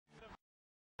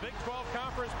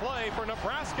conference play for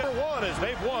Nebraska as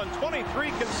they've won 23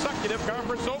 consecutive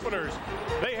conference openers.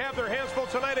 They have their hands full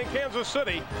tonight in Kansas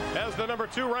City as the number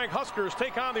 2 ranked Huskers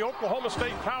take on the Oklahoma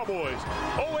State Cowboys.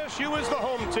 OSU is the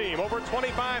home team. Over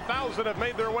 25,000 have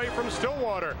made their way from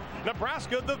Stillwater.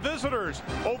 Nebraska, the visitors.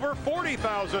 Over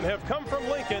 40,000 have come from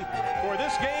Lincoln for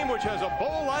this game, which has a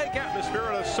bowl-like atmosphere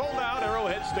at a sold-out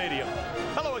Arrowhead Stadium.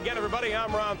 Hello again, everybody.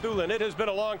 I'm Ron Thulin. It has been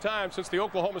a long time since the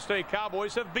Oklahoma State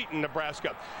Cowboys have beaten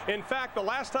Nebraska. In fact, the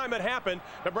last time it happened,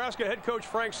 Nebraska head coach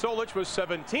Frank Solich was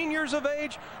 17 years of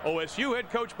age. OSU head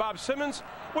coach Bob Simmons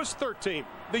was 13.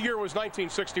 The year was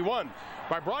 1961.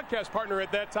 My broadcast partner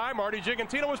at that time, Artie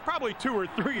Gigantino, was probably 2 or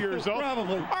 3 years old.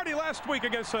 Probably. Artie, last week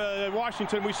against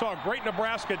Washington, we saw a great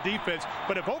Nebraska defense.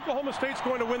 But if Oklahoma State's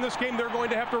going to win this game, they're going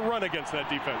to have to run against that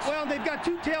defense. Well, they've got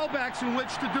 2 tailbacks in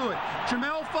which to do it.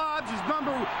 Jamel Fobbs is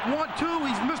number 2.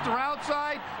 He's Mr.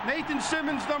 Outside. Nathan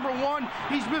Simmons, number 1.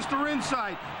 He's Mr.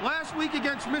 Inside. Last week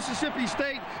against Mississippi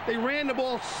State, they ran the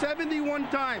ball 71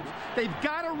 times. They've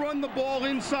got to run the ball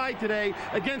inside today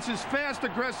against this fast,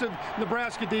 aggressive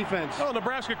Nebraska defense. Well,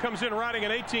 Nebraska comes in riding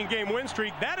an 18-game win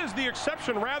streak. That is the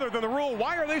exception rather than the rule.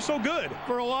 Why are they so good?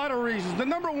 For a lot of reasons. The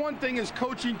number 1 thing is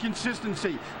coaching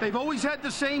consistency. They've always had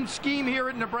the same scheme here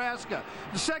at Nebraska.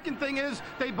 The second thing is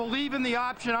they believe in the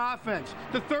option offense.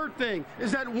 The third thing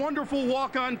is that wonderful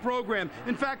walk-on program.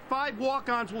 In fact, 5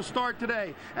 walk-ons will start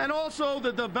today. And also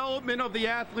the development of the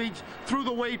athletes through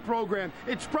the weight program.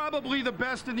 It's probably the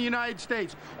best in the United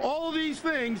States. All of these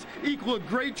things equal a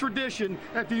great tradition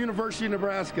at the University of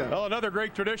Nebraska. Well, another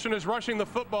great tradition is rushing the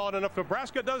football, and if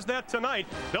Nebraska does that tonight,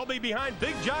 they'll be behind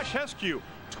Big Josh Heskew.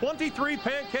 23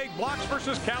 pancake blocks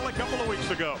versus Cal a couple of weeks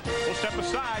ago. We'll step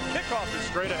aside. Kickoff is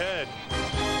straight ahead.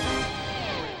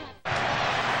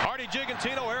 Artie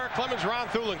Gigantino, Eric Clemens, Ron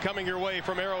Thulin coming your way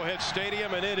from Arrowhead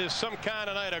Stadium, and it is some kind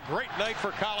of night, a great night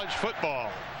for college football.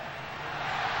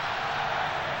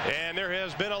 And there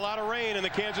has been a lot of rain in the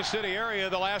Kansas City area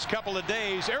the last couple of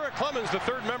days. Eric Clemens, the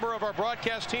 3rd member of our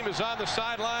broadcast team, is on the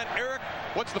sideline. Eric,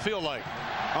 what's the field like?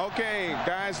 Okay,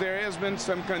 guys, there has been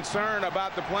some concern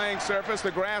about the playing surface,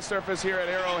 the grass surface here at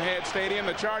Arrowhead Stadium.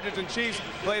 The Chargers and Chiefs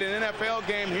played an NFL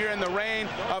game here in the rain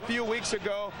a few weeks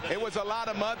ago. It was a lot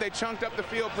of mud. They chunked up the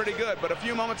field pretty good. But a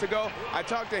few moments ago, I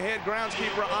talked to head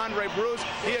groundskeeper Andre Bruce.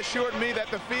 He assured me that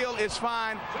the field is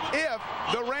fine if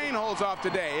the rain holds off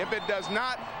today. If it does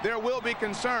not, there will be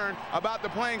concern about the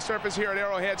playing surface here at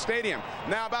Arrowhead Stadium.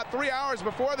 Now, about 3 hours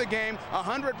before the game,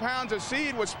 100 pounds of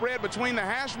seed was spread between the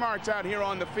hash marks out here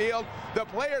on the field. The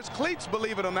players' cleats,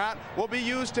 believe it or not, will be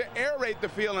used to aerate the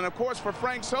field. And, of course, for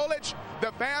Frank Solich,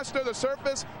 the faster the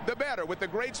surface, the better, with the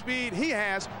great speed he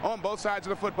has on both sides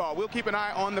of the football. We'll keep an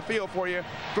eye on the field for you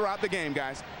throughout the game,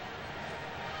 guys.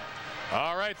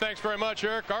 All right, thanks very much,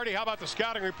 Eric. Artie, how about the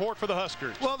scouting report for the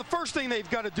Huskers? Well, the first thing they've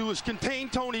got to do is contain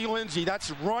Tony Lindsay.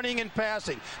 That's running and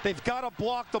passing. They've got to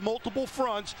block the multiple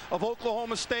fronts of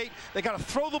Oklahoma State. They've got to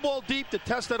throw the ball deep to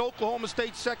test that Oklahoma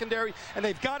State secondary, and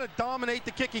they've got to dominate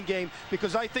the kicking game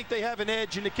because I think they have an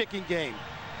edge in the kicking game.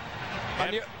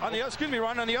 On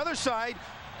the other side,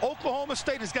 Oklahoma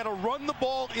State has got to run the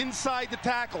ball inside the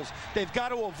tackles. They've got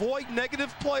to avoid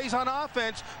negative plays on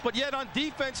offense, but yet on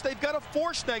defense, they've got to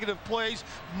force negative plays,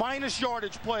 minus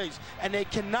yardage plays. And they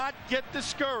cannot get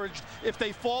discouraged if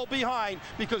they fall behind,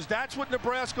 because that's what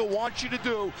Nebraska wants you to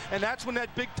do, and that's when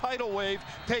that big tidal wave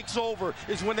takes over,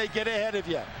 is when they get ahead of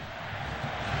you.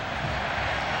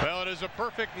 Well, it is a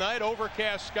perfect night.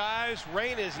 Overcast skies.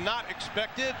 Rain is not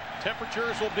expected.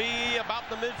 Temperatures will be about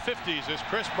the mid-50s as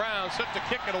Chris Brown set to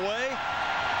kick it away.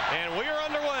 And we are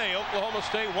underway. Oklahoma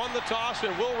State won the toss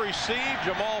and will receive.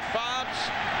 Jamal Fobbs,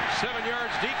 7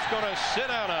 yards deep, is going to sit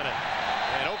down on it.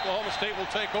 And Oklahoma State will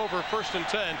take over 1st and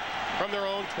 10 from their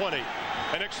own 20.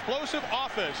 An explosive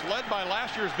offense led by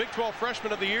last year's Big 12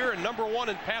 Freshman of the Year and number 1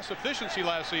 in pass efficiency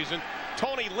last season,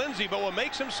 Tony Lindsay. But what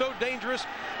makes him so dangerous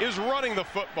is running the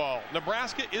football.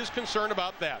 Nebraska is concerned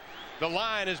about that. The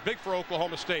line is big for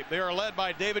Oklahoma State. They are led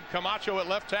by David Camacho at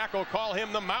left tackle. Call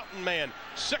him the Mountain Man,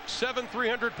 6'7",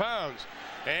 300 pounds.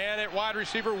 And at wide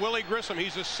receiver, Willie Grissom.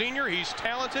 He's a senior. He's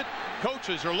talented.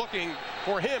 Coaches are looking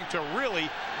for him to really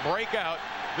break out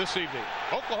this evening.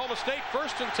 Oklahoma State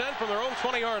 1st and 10 from their own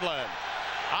 20-yard line.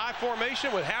 I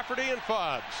formation with Hafferty and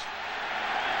Fobbs.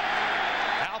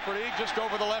 Hafferty just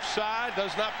over the left side,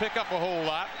 does not pick up a whole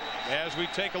lot as we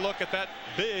take a look at that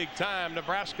big-time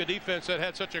Nebraska defense that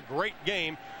had such a great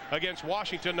game against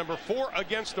Washington. Number 4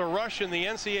 against the rush in the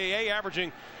NCAA,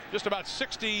 averaging just about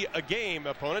 60 a game.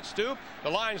 Opponents do. The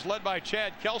line's led by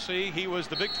Chad Kelsey. He was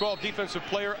the Big 12 Defensive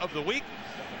Player of the Week.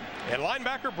 And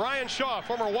linebacker Brian Shaw,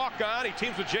 former walk-on. He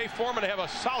teams with Jay Foreman to have a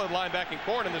solid linebacking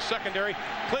core. In the secondary,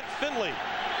 Clint Finley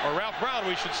or Ralph Brown,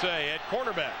 we should say, at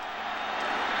cornerback.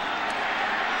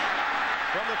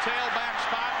 From the tailback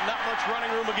spot, not much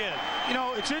running room again. You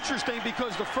know, it's interesting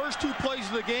because the first 2 plays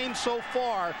of the game so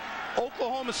far,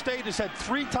 Oklahoma State has had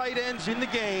 3 tight ends in the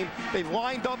game. They've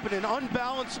lined up in an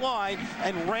unbalanced line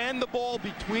and ran the ball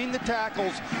between the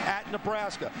tackles at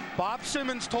Nebraska. Bob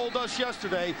Simmons told us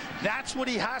yesterday that's what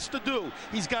he has to do.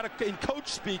 He's got to, in coach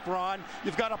speak, Ron,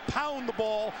 you've got to pound the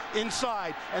ball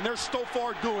inside, and they're so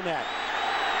far doing that.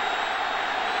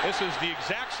 This is the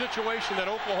exact situation that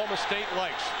Oklahoma State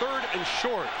likes. 3rd and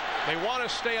short. They want to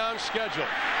stay on schedule.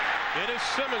 It is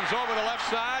Simmons over the left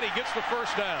side. He gets the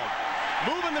first down.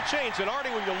 Moving the chains. And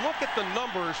Artie, when you look at the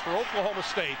numbers for Oklahoma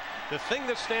State, the thing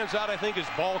that stands out, I think, is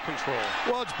ball control.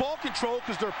 Well, it's ball control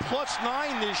because they're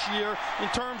 +9 this year in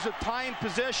terms of time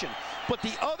possession. But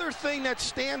the other thing that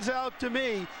stands out to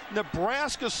me,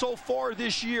 Nebraska so far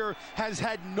this year has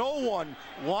had no one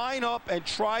line up and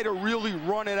try to really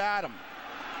run it at them.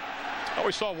 Oh,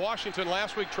 we saw Washington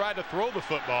last week tried to throw the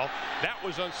football. That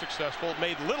was unsuccessful.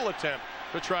 Made little attempt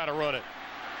to try to run it.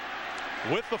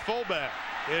 With the fullback.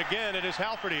 Again, it is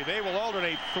Halferty. They will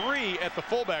alternate 3 at the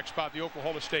fullback spot, the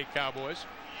Oklahoma State Cowboys.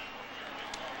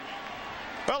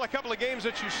 Well, a couple of games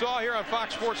that you saw here on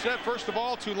Fox Sports Net. First of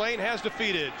all, Tulane has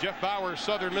defeated Jeff Bauer's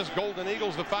Southern Miss Golden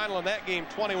Eagles. The final in that game,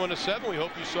 21-7. We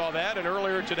hope you saw that. And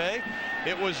earlier today,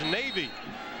 it was Navy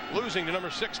losing to number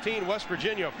 16 West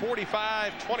Virginia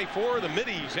 45-24. The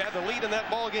Middies had the lead in that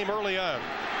ball game early on.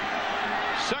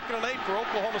 2nd and 8 for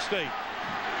Oklahoma State.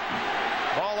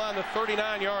 Ball on the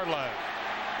 39-yard line.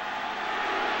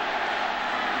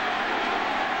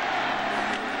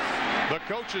 The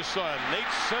coach's son, Nate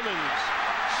Simmons,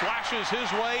 slashes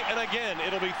his way, and again,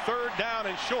 it'll be 3rd down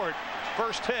and short.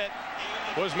 First hit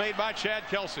was made by Chad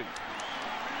Kelsey.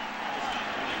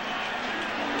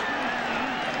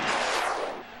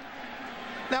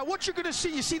 Now, what you're going to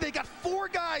see, you see they got 4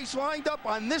 guys lined up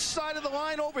on this side of the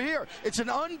line over here. It's an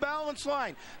unbalanced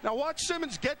line. Now, watch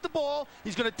Simmons get the ball.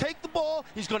 He's going to take the ball.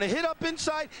 He's going to hit up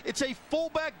inside. It's a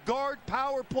fullback guard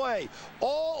power play.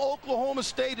 All Oklahoma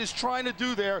State is trying to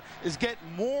do there is get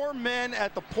more men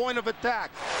at the point of attack.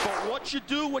 But what you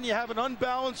do when you have an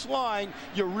unbalanced line,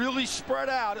 you really spread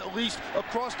out, at least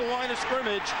across the line of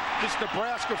scrimmage, this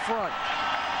Nebraska front.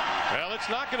 Well, it's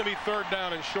not going to be 3rd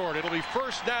down and short. It'll be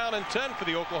 1st down and 10 for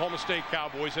the Oklahoma State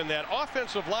Cowboys. In that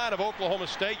offensive line of Oklahoma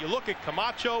State, you look at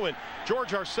Camacho and George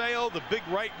Arceo, the big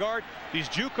right guard. These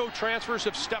JUCO transfers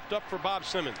have stepped up for Bob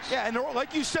Simmons. Yeah, and they're,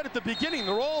 like you said at the beginning,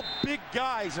 they're all big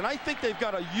guys, and I think they've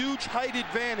got a huge height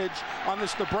advantage on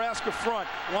this Nebraska front,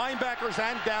 linebackers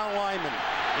and down linemen.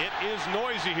 It is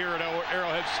noisy here at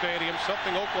Arrowhead Stadium,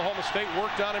 something Oklahoma State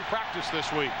worked on in practice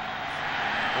this week.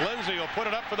 Lindsey will put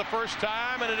it up for the first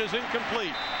time, and it is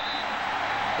incomplete.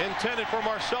 Intended for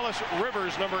Marcellus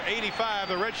Rivers, number 85,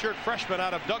 the redshirt freshman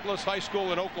out of Douglas High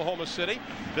School in Oklahoma City.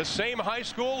 The same high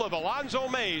school of Alonzo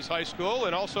Mays High School,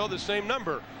 and also the same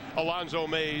number Alonzo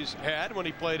Mays had when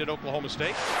he played at Oklahoma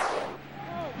State.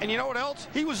 And you know what else?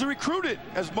 He was recruited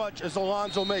as much as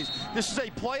Alonzo Mays. This is a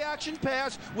play-action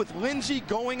pass with Lindsey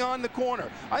going on the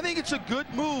corner. I think it's a good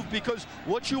move because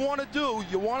what you want to do,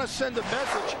 you want to send a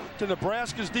message to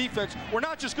Nebraska's defense. We're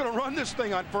not just going to run this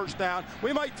thing on 1st down.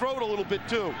 We might throw it a little bit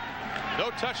too.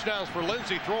 No touchdowns for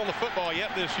Lindsey throwing the football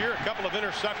yet this year. A couple of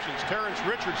interceptions. Terrence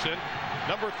Richardson,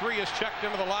 number 3, is checked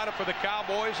into the lineup for the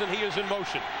Cowboys, and he is in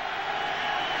motion.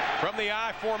 From the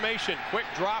I formation, quick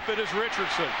drop, it is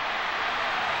Richardson.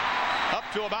 Up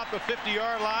to about the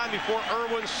 50-yard line before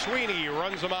Erwin Sweeney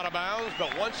runs them out of bounds.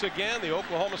 But once again, the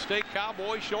Oklahoma State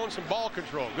Cowboys showing some ball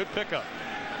control. Good pickup.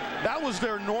 That was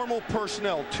their normal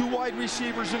personnel. 2 wide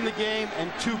receivers in the game and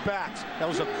 2 backs. That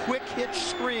was a quick hitch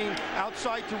screen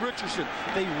outside to Richardson.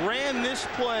 They ran this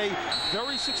play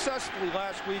very successfully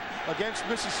last week against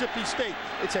Mississippi State.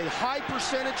 It's a high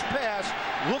percentage pass.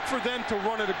 Look for them to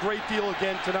run it a great deal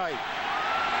again tonight.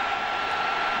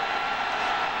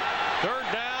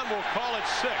 3rd down. We'll call it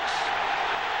 6.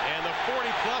 And the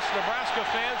 40-plus Nebraska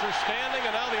fans are standing,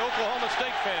 and now the Oklahoma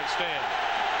State fans stand.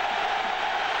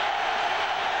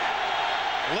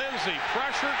 Lindsey,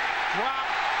 pressure, drop,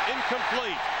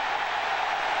 incomplete.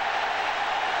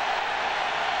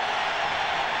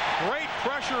 Great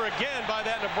pressure again by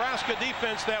that Nebraska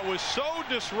defense that was so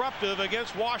disruptive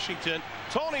against Washington.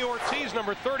 Tony Ortiz,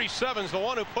 number 37, is the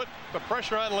one who put the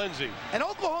pressure on Lindsey. And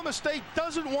Oklahoma State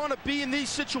doesn't want to be in these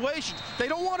situations. They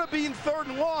don't want to be in 3rd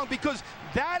and long because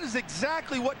that is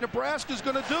exactly what Nebraska is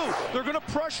going to do. They're going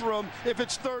to pressure them if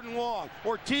it's 3rd and long.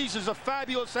 Ortiz is a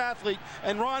fabulous athlete,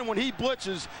 and Ron, when he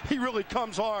blitzes, he really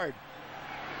comes hard.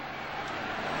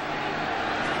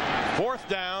 4th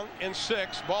down and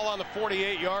 6. Ball on the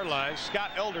 48-yard line. Scott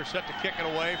Elder set to kick it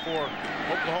away for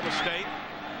Oklahoma State.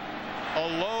 A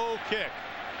low kick.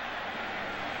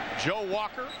 Joe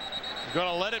Walker is going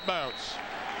to let it bounce.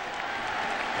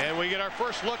 And we get our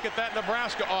first look at that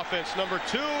Nebraska offense, number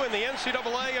 2 in the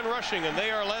NCAA in rushing, and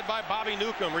they are led by Bobby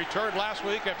Newcomb, returned last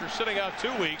week after sitting out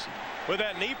 2 weeks with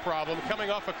that knee problem, coming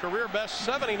off a career best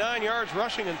 79 yards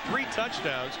rushing and 3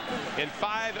 touchdowns in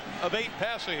 5 of 8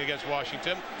 passing against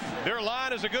Washington. Their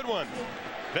line is a good one.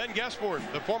 Ben Guessford,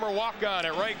 the former walk-on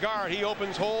at right guard, he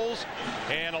opens holes,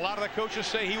 and a lot of the coaches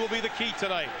say he will be the key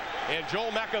tonight. And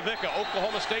Joel Makovica,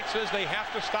 Oklahoma State says they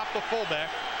have to stop the fullback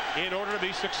in order to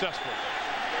be successful.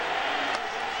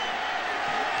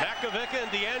 Makovica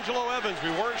and D'Angelo Evans, we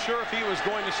weren't sure if he was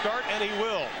going to start, and he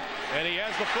will. And he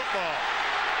has the football.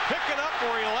 Picking up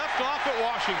where he left off at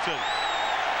Washington.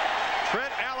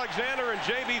 Trent Alexander and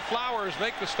J.B. Flowers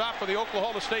make the stop for the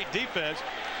Oklahoma State defense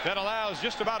that allows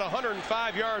just about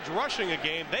 105 yards rushing a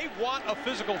game. They want a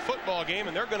physical football game,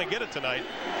 and they're going to get it tonight.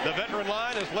 The veteran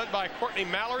line is led by Courtney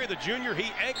Mallory, the junior.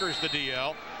 He anchors the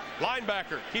DL.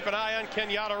 Linebacker, keep an eye on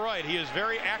Kenyatta Wright. He is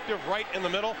very active right in the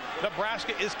middle.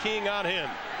 Nebraska is keying on him.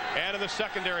 And in the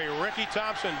secondary, Ricky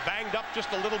Thompson banged up just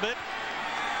a little bit.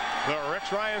 But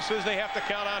Rex Ryan says they have to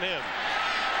count on him.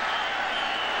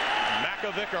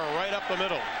 Makovica right up the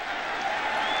middle.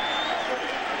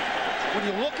 When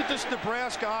you look at this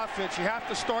Nebraska offense, you have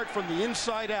to start from the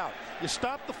inside out. You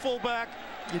stop the fullback,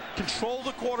 you control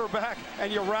the quarterback,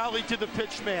 and you rally to the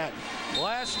pitch man.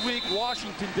 Last week,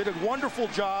 Washington did a wonderful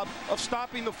job of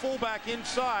stopping the fullback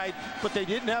inside, but they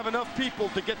didn't have enough people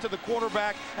to get to the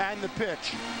quarterback and the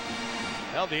pitch.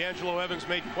 Well, D'Angelo Evans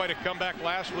made quite a comeback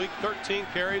last week. 13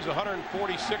 carries,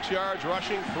 146 yards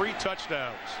rushing, 3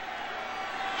 touchdowns.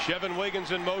 Chevin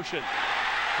Wiggins in motion.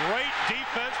 Great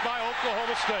defense by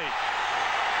Oklahoma State.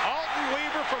 Alton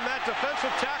Weaver from that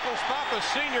defensive tackle spot, the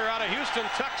senior out of Houston,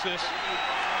 Texas.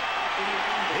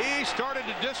 He started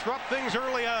to disrupt things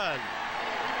early on.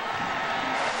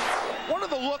 One of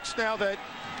the looks now that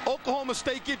Oklahoma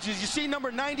State gives you see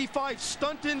number 95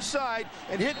 stunt inside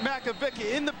and hit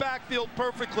Makovica in the backfield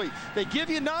perfectly. They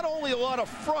give you not only a lot of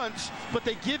fronts, but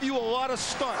they give you a lot of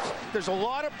stunts. There's a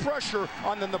lot of pressure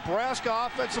on the Nebraska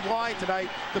offensive line tonight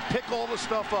to pick all the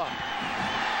stuff up.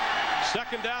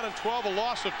 2nd down and 12, a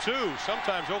loss of 2.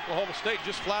 Sometimes Oklahoma State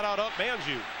just flat out outmans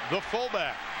you. The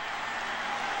fullback.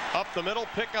 Up the middle,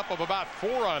 pickup of about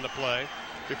 4 on the play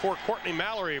before Courtney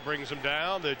Mallory brings him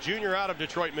down, the junior out of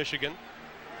Detroit, Michigan.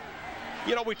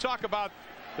 You know, we talk about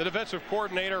the defensive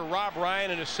coordinator, Rob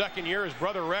Ryan, in his 2nd year. His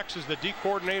brother Rex is the D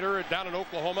coordinator down in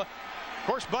Oklahoma. Of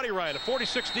course, Buddy Ryan, a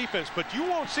 46 defense, but you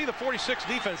won't see the 46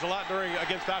 defense a lot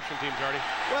against option teams, Artie.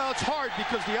 Well, it's hard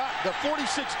because the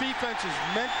 46 defense is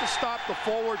meant to stop the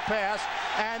forward pass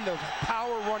and the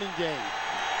power running game.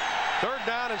 3rd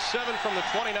down and 7 from the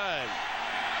 29.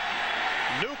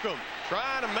 Newcomb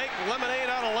trying to make lemonade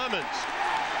out of lemons.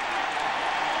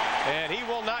 And he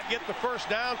will not get the 1st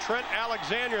down. Trent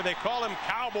Alexander, they call him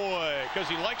Cowboy because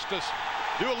he likes to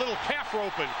do a little calf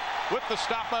roping with the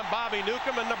stop on Bobby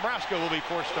Newcomb, and Nebraska will be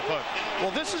forced to punt.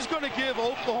 Well, this is going to give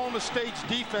Oklahoma State's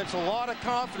defense a lot of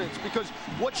confidence because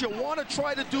what you want to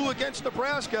try to do against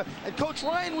Nebraska, and Coach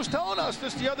Ryan was telling us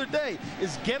this the other day,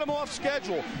 is get them off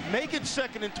schedule. Make it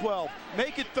 2nd and 12.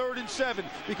 Make it 3rd and 7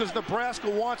 because Nebraska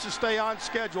wants to stay on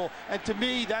schedule, and to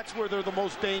me, that's where they're the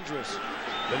most dangerous.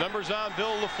 The numbers on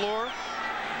Bill LaFleur.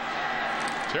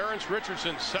 Terrence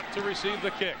Richardson set to receive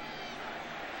the kick.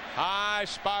 High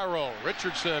spiral.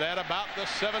 Richardson at about the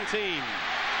 17.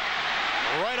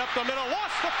 Right up the middle.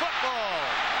 Lost the football.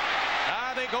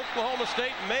 I think Oklahoma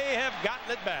State may have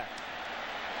gotten it back.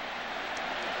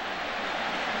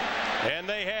 And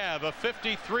they have a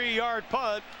 53-yard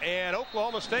punt, and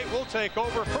Oklahoma State will take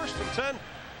over 1st and 10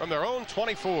 from their own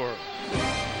 24.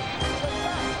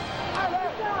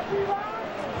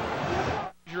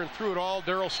 And through it all,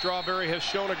 Darryl Strawberry has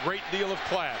shown a great deal of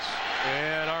class,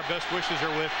 and our best wishes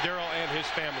are with Darryl and his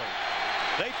family.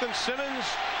 Nathan Simmons,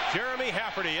 Jeremy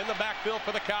Hafferty in the backfield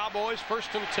for the Cowboys,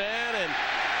 1st and 10, and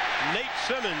Nate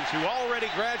Simmons, who already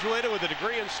graduated with a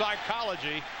degree in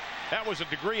psychology. That was a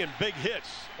degree in big hits.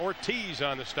 Ortiz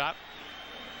on the stop.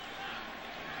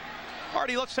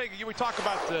 Artie, let's we talk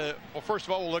about the, well, first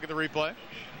of all, we'll look at the replay.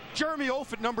 Jeremy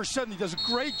Offutt, number 70, does a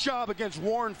great job against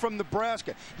Warren from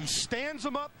Nebraska. He stands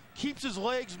him up, keeps his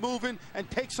legs moving, and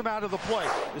takes him out of the play.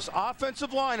 This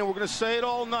offensive line, and we're going to say it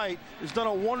all night, has done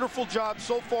a wonderful job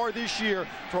so far this year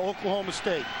for Oklahoma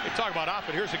State. They talk about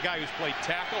Offutt. Here's a guy who's played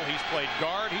tackle, he's played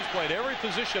guard, he's played every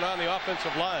position on the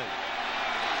offensive line.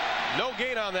 No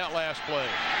gain on that last play.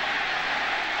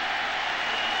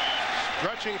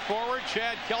 Stretching forward,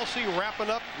 Chad Kelsey wrapping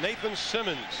up Nathan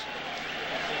Simmons.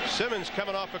 Simmons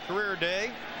coming off a career day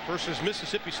versus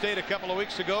Mississippi State a couple of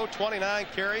weeks ago. 29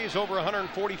 carries, over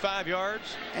 145 yards.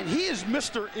 And he is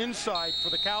Mr. Inside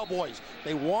for the Cowboys.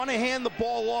 They want to hand the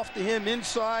ball off to him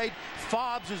inside.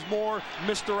 Fobbs is more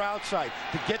Mr. Outside.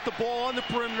 To get the ball on the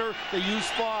perimeter, they use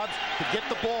Fobbs. To get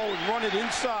the ball and run it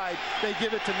inside, they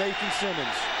give it to Nathan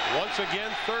Simmons. Once again,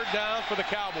 third down for the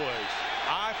Cowboys.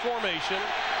 I formation,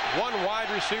 one wide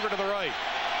receiver to the right.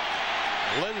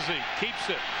 Lindsey keeps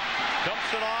it.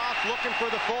 Dumps it off, looking for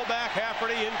the fullback.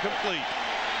 Hafferty, incomplete.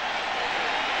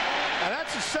 Now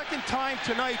that's the second time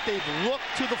tonight they've looked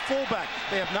to the fullback.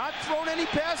 They have not thrown any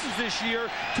passes this year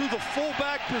to the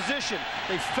fullback position.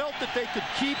 They felt that they could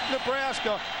keep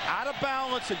Nebraska out of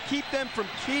balance and keep them from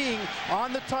keying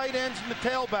on the tight ends and the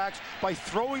tailbacks by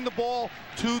throwing the ball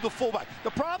to the fullback.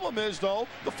 The problem is, though,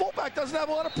 the fullback doesn't have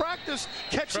a lot of practice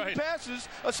catching passes,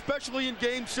 especially in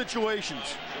game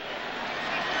situations.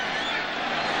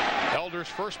 Elder's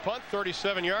first punt,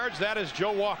 37 yards. That is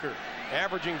Joe Walker,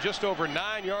 averaging just over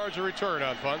 9 yards a return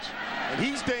on punts. And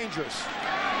he's dangerous.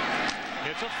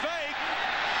 It's a fake,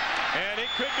 and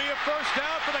it could be a first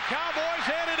down for the Cowboys,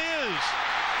 and it is.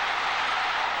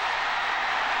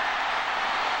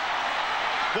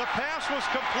 The pass was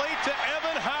complete to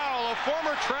Evan Howell, a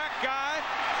former track guy.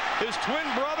 His twin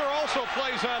brother also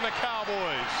plays on the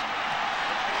Cowboys.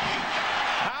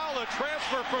 Howell, a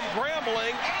transfer from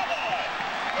Grambling.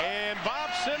 And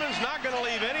Bob Simmons not going to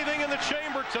leave anything in the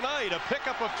chamber tonight. A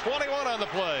pickup of 21 on the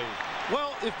play.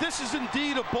 Well, if this is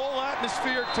indeed a bowl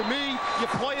atmosphere, to me, you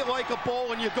play it like a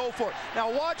bowl and you go for it.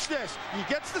 Now watch this. He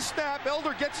gets the snap.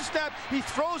 Elder gets the snap. He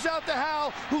throws out to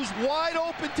Howell, who's wide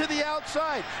open to the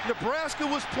outside. Nebraska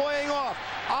was playing off.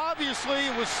 Obviously,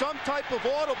 it was some type of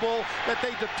audible that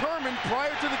they determined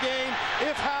prior to the game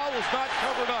if Howell was not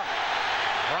covered up.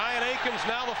 Ryan Akins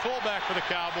now the fullback for the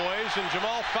Cowboys, and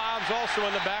Jamal Fobbs also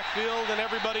in the backfield, and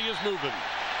everybody is moving.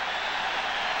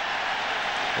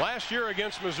 Last year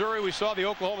against Missouri, we saw the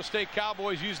Oklahoma State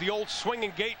Cowboys use the old swing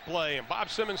and gate play, and Bob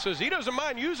Simmons says he doesn't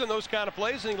mind using those kind of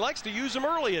plays, and he likes to use them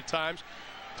early at times.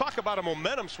 Talk about a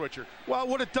momentum switcher. Well,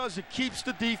 what it does, it keeps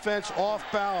the defense off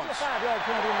balance. 5-yard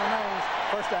penalty remains,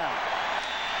 first down.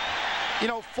 You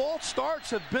know, false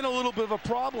starts have been a little bit of a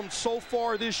problem so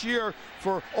far this year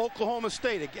for Oklahoma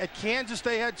State. At Kansas,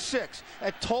 they had 6.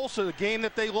 At Tulsa, the game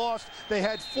that they lost, they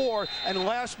had 4. And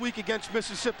last week against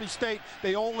Mississippi State,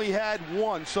 they only had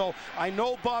 1. So I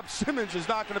know Bob Simmons is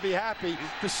not going to be happy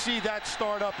to see that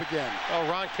start up again. Well,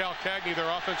 Ron Calcagni, their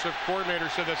offensive coordinator,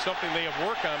 said that's something they have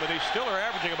worked on, but they still are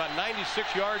averaging about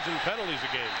 96 yards in penalties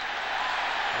a game.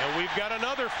 And we've got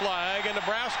another flag, and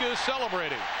Nebraska is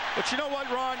celebrating. But you know what,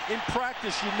 Ron? In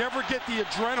practice, you never get the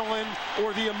adrenaline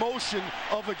or the emotion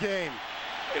of a game.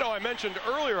 You know, I mentioned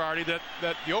earlier, Artie, that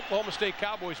the Oklahoma State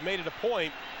Cowboys made it a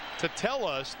point to tell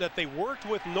us that they worked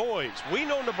with noise. We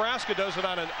know Nebraska does it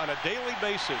on a daily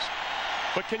basis.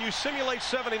 But can you simulate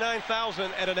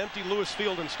 79,000 at an empty Lewis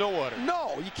Field in Stillwater?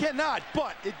 No, you cannot.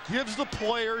 But it gives the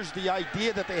players the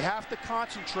idea that they have to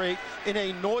concentrate in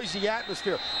a noisy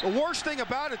atmosphere. The worst thing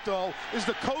about it, though, is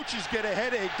the coaches get a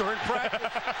headache during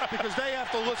practice because they have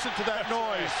to listen to that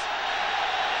noise.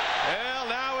 Well,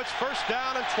 now it's first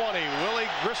down and 20. Willie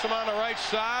Grissom on the right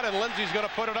side, and Lindsey's going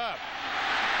to put it up.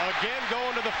 Again,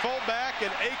 going to the fullback,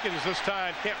 and Akins this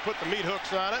time can't put the meat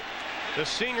hooks on it. The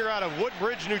senior out of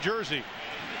Woodbridge, New Jersey.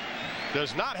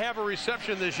 Does not have a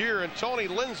reception this year, and Tony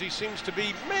Lindsey seems to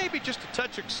be maybe just a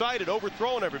touch excited,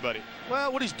 overthrowing everybody.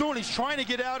 Well, what he's doing, he's trying to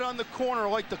get out on the corner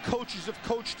like the coaches have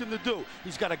coached him to do.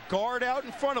 He's got a guard out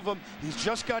in front of him. He's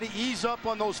just got to ease up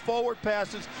on those forward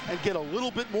passes and get a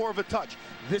little bit more of a touch.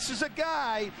 This is a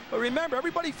guy, but remember,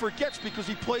 everybody forgets because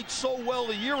he played so well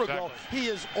a year ago. He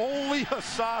is only a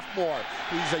sophomore.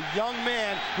 He's a young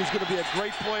man who's going to be a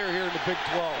great player here in the Big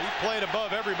 12. He played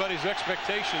above everybody's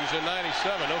expectations in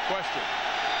 '97, no question.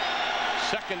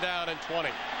 Second down and 20.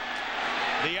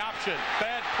 The option,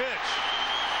 bad pitch.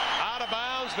 Out of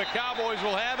bounds, the Cowboys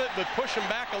will have it, but push him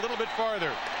back a little bit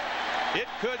farther. It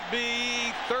could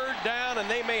be third down, and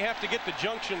they may have to get to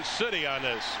Junction City on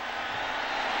this.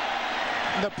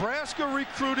 Nebraska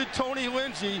recruited Tony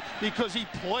Lindsey because he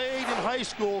played in high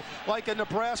school like a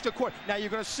Nebraska corner. Now you're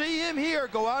going to see him here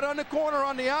go out on the corner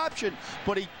on the option,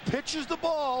 but he pitches the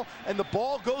ball and the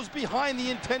ball goes behind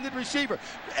the intended receiver.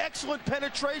 Excellent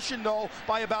penetration, though,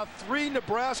 by about 3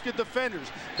 Nebraska defenders.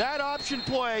 That option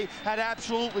play had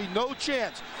absolutely no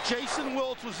chance. Jason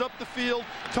Wiltz was up the field.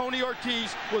 Tony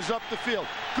Ortiz was up the field.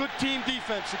 Good team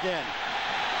defense again.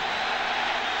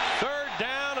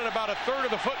 Down and about a third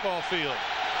of the football field.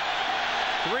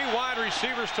 3 wide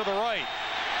receivers to the right.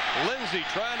 Lindsey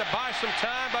trying to buy some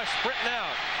time by sprinting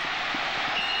out.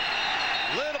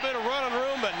 Little bit of running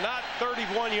room, but not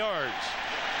 31 yards.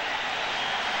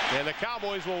 And the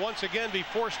Cowboys will once again be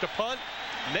forced to punt,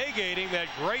 negating that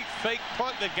great fake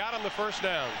punt that got them the first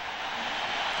down.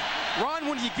 Ron,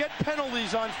 when you get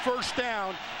penalties on first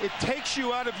down, it takes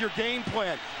you out of your game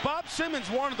plan. Bob Simmons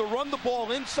wanted to run the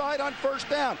ball inside on first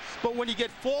down, but when you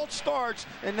get false starts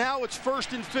and now it's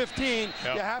 1st and 15,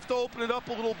 you have to open it up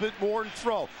a little bit more and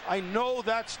throw. I know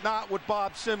that's not what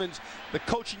Bob Simmons, the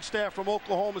coaching staff from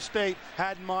Oklahoma State,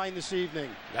 had in mind this evening.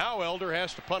 Now Elder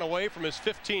has to punt away from his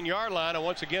 15-yard line, and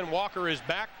once again Walker is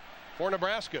back for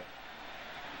Nebraska.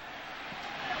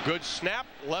 Good snap,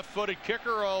 left-footed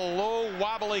kicker, a low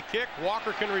wobbly kick.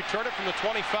 Walker can return it from the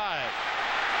 25.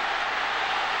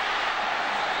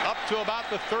 Up to about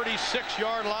the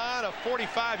 36-yard line, a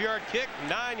 45-yard kick,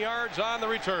 9 yards on the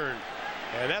return.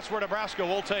 And that's where Nebraska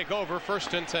will take over,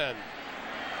 1st and 10.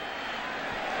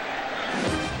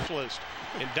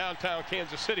 In downtown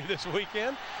Kansas City this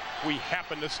weekend. We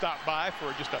happened to stop by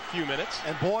for just a few minutes.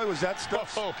 And boy, was that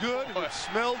stuff good. And it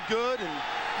smelled good. And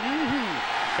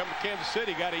come to Kansas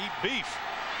City, got to eat beef.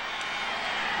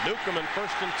 Newcomb in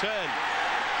 1st and 10.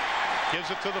 Gives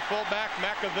it to the fullback,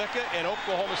 Makovica, and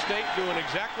Oklahoma State doing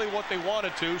exactly what they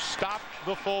wanted to, stop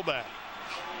the fullback.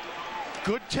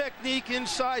 Good technique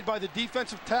inside by the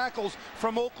defensive tackles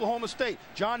from Oklahoma State.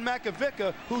 John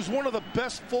Makovica, who's one of the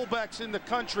best fullbacks in the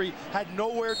country, had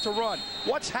nowhere to run.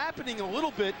 What's happening a little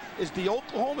bit is the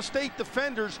Oklahoma State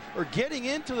defenders are getting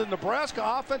into the Nebraska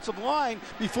offensive line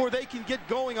before they can get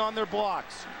going on their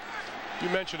blocks. You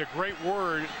mentioned a great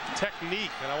word, technique,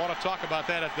 and I want to talk about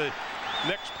that at the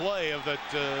next play of that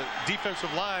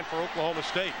defensive line for Oklahoma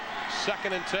State.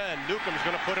 2nd and 10. Newcomb's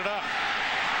going to put it up.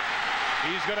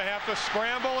 He's going to have to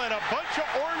scramble, and a bunch of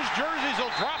orange jerseys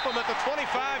will drop him at the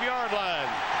 25-yard line.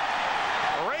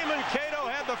 Raymond Cato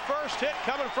had the first hit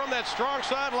coming from that strong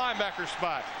side linebacker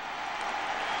spot.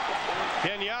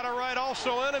 Kenyatta Wright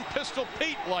also in, and Pistol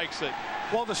Pete likes it.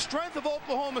 Well, the strength of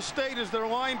Oklahoma State is their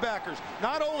linebackers,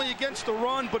 not only against the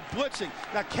run, but blitzing.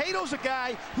 Now, Cato's a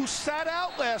guy who sat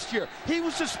out last year. He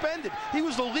was suspended. He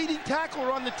was the leading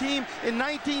tackler on the team in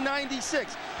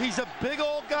 1996. He's a big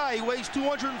old guy. He weighs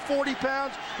 240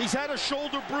 pounds. He's had a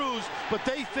shoulder bruise, but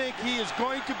they think he is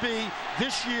going to be,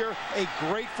 this year, a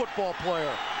great football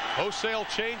player. Wholesale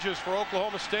changes for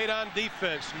Oklahoma State on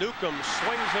defense. Newcomb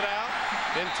swings it out,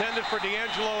 intended for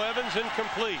D'Angelo Evans,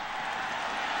 incomplete.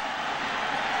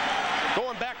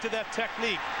 Going back to that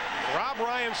technique, Rob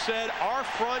Ryan said our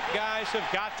front guys have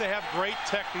got to have great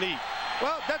technique.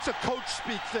 Well, that's a coach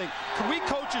speak thing. We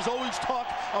coaches always talk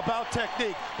about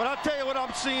technique. But I'll tell you what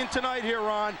I'm seeing tonight here,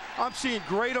 Ron. I'm seeing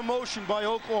great emotion by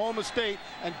Oklahoma State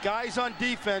and guys on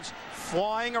defense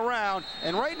flying around.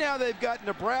 And right now they've got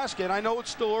Nebraska, and I know it's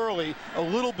still early, a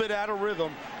little bit out of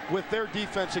rhythm with their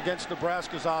defense against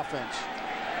Nebraska's offense.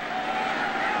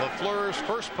 LaFleur's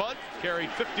first punt carried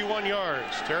 51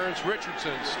 yards. Terrence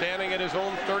Richardson standing at his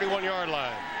own 31-yard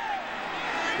line.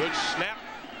 Good snap,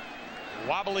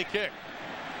 wobbly kick.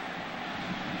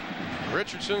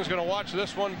 Richardson's going to watch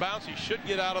this one bounce. He should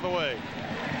get out of the way.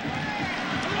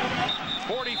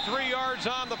 43 yards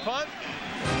on the punt,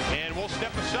 and we'll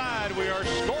step aside. We are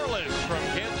scoreless from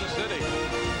Kansas City.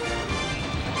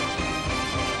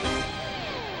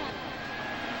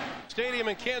 Stadium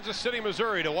in Kansas City,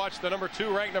 Missouri, to watch the number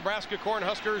 2 ranked Nebraska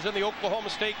Cornhuskers and the Oklahoma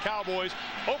State Cowboys.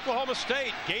 Oklahoma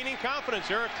State gaining confidence.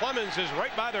 Eric Clemens is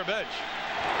right by their bench.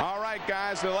 All right,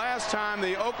 guys, the last time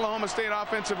the Oklahoma State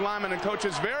offensive linemen and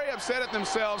coaches very upset at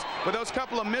themselves with those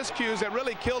couple of miscues that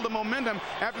really killed the momentum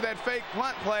after that fake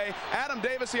punt play. Adam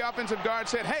Davis, the offensive guard,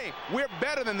 said, hey, we're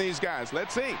better than these guys.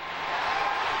 Let's see.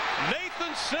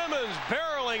 Nathan Simmons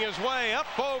barreling his way up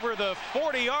over the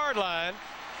 40-yard line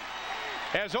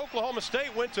as Oklahoma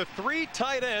State went to 3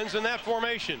 tight ends in that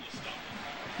formation.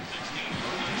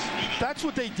 That's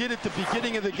what they did at the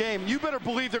beginning of the game. You better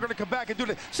believe they're going to come back and do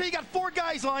it. See, you got 4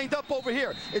 guys lined up over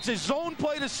here. It's a zone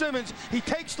play to Simmons. He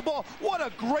takes the ball. What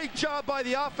a great job by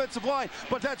the offensive line.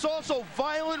 But that's also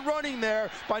violent running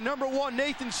there by number 1,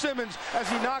 Nathan Simmons, as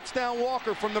he knocks down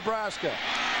Walker from Nebraska.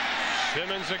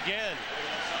 Simmons again.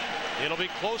 It'll be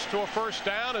close to a first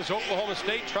down as Oklahoma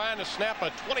State trying to snap a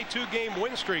 22-game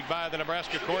win streak by the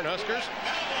Nebraska Cornhuskers.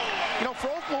 You know, for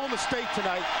Oklahoma State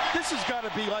tonight, this has got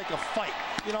to be like a fight.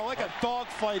 You know, like a dog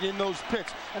fight in those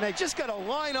pits. And they just got to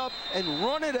line up and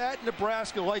run it at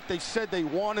Nebraska like they said they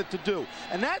wanted to do.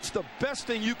 And that's the best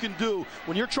thing you can do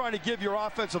when you're trying to give your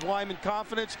offensive lineman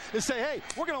confidence, is say, hey,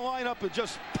 we're going to line up and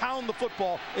just pound the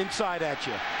football inside at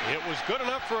you. It was good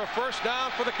enough for a first down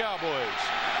for the Cowboys.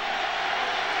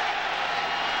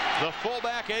 The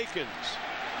fullback Akins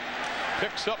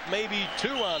picks up maybe 2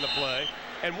 on the play.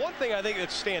 And one thing I think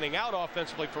that's standing out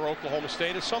offensively for Oklahoma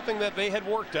State is something that they had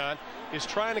worked on, is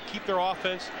trying to keep their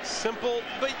offense simple,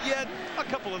 but yet a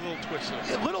couple of little twists.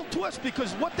 A little twist,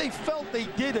 because what they felt they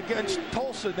did against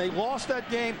Tulsa, they lost that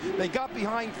game. They got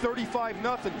behind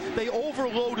 35-0. They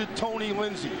overloaded Tony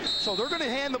Lindsay. So they're going to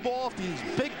hand the ball off to these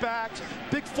big backs,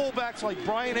 big fullbacks like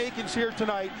Brian Akins here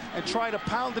tonight, and try to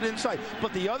pound it inside.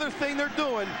 But the other thing they're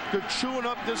doing, they're chewing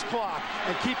up this clock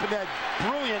and keeping that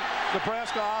brilliant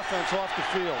Nebraska offense off the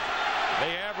field.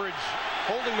 They average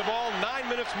holding the ball 9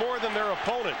 minutes more than their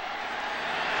opponent.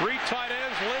 3 tight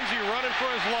ends, Lindsay running for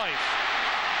his life.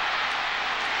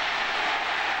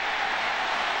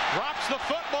 Drops the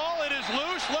football, it is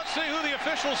loose. Let's see who the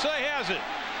officials say has it.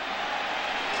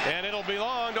 And it'll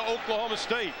belong to Oklahoma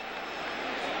State.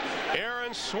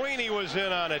 Aaron Sweeney was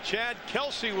in on it. Chad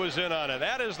Kelsey was in on it.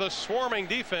 That is the swarming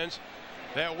defense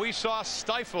that we saw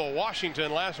stifle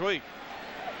Washington last week.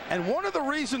 And one of the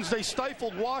reasons they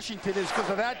stifled Washington is because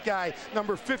of that guy,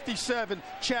 number 57,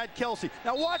 Chad Kelsey.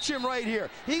 Now watch him right here.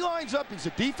 He lines up. He's a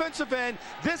defensive end.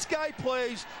 This guy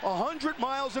plays 100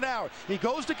 miles an hour. He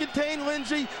goes to contain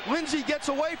Lindsay. Lindsay gets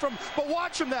away from him. But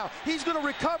watch him now. He's going to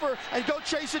recover and go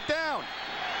chase it down.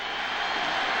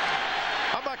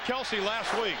 How about Kelsey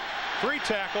last week? 3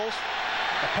 tackles,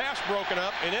 a pass broken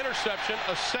up, an interception,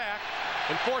 a sack,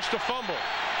 and forced a fumble.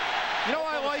 You know,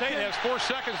 I like State has 4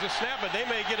 seconds to snap it. They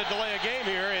may get a delay of game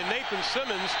here, and Nathan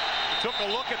Simmons took a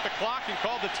look at the clock and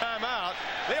called the timeout.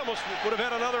 They almost would have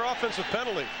had another offensive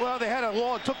penalty. Well, they had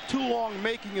it took too long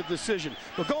making a decision.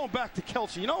 But going back to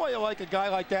Kelsey, you know why I like a guy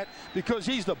like that? Because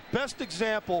he's the best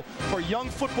example for young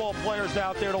football players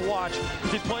out there to watch,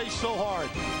 because he plays so hard.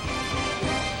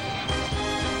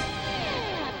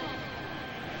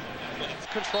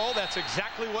 Control, that's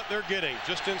exactly what they're getting.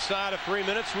 Just inside of 3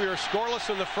 minutes, we are scoreless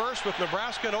in the first with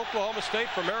Nebraska and Oklahoma State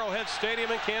from Arrowhead Stadium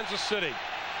in Kansas City.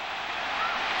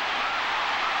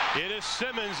 It is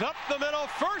Simmons up the middle,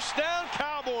 first down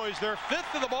Cowboys, their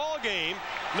 5th of the ball game.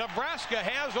 Nebraska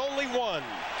has only 1.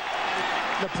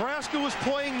 Nebraska was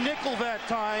playing nickel that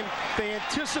time. They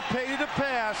anticipated a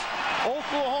pass.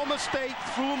 Oklahoma State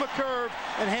threw him a curve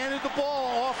and handed the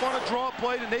ball off on a draw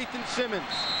play to Nathan Simmons.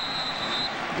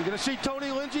 You're going to see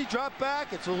Tony Lindsay drop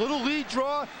back. It's a little lead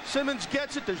draw. Simmons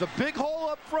gets it. There's a big hole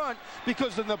up front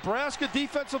because the Nebraska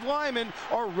defensive linemen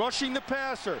are rushing the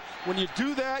passer. When you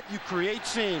do that, you create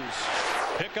seams.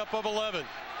 Pickup of 11.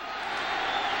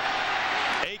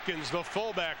 Akins, the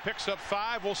fullback, picks up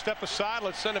 5. We'll step aside.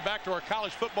 Let's send it back to our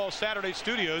College Football Saturday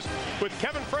studios with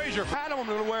Kevin Frazier. Hat I'm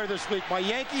going to wear this week, my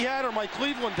Yankee hat or my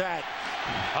Cleveland hat?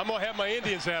 I'm going to have my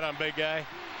Indians hat on, big guy.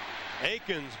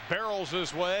 Akins barrels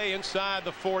his way inside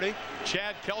the 40.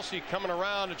 Chad Kelsey coming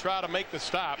around to try to make the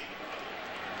stop.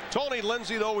 Tony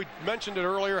Lindsay, though, we mentioned it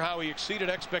earlier how he exceeded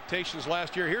expectations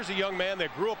last year. Here's a young man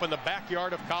that grew up in the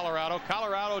backyard of Colorado.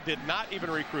 Colorado did not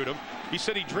even recruit him. He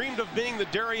said he dreamed of being the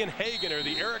Darian Hagan or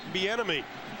the Eric Bieniemy.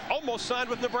 Almost signed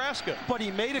with Nebraska. But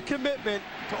he made a commitment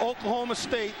to Oklahoma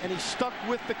State, and he stuck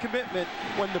with the commitment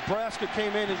when Nebraska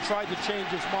came in and tried to change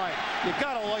his mind. You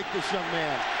gotta like this young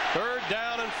man. 3rd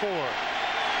down and 4.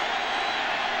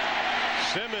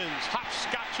 Simmons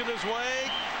hopscotching his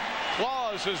way,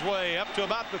 claws his way up to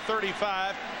about the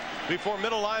 35 before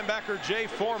middle linebacker Jay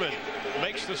Foreman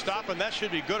makes the stop, and that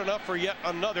should be good enough for yet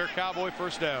another Cowboy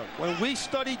first down. When we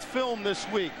studied film this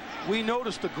week, we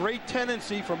noticed a great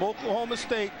tendency from Oklahoma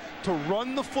State to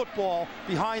run the football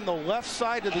behind the left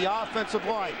side of the offensive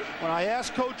line. When I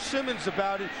asked Coach Simmons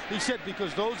about it, he said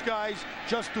because those guys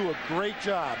just do a great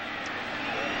job.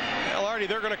 Well, Artie,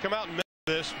 they're going to come out and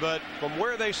this, but from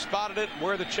where they spotted it,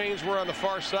 where the chains were on the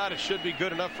far side, it should be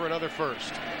good enough for another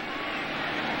first.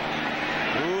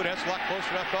 Ooh, that's a lot closer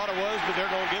than I thought it was, but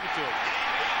they're going to give it to him.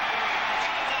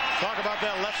 Talk about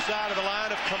that left side of the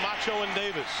line of Camacho and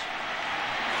Davis.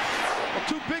 Well,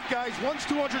 2 big guys, one's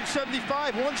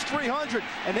 275, one's 300,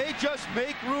 and they just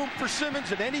make room for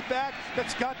Simmons and any back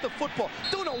that's got the football.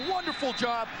 Doing a wonderful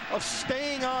job of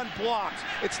staying on blocks.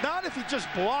 It's not if you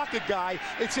just block a guy,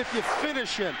 it's if you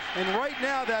finish him. And right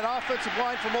now, that offensive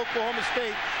line from Oklahoma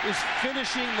State is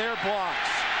finishing their blocks.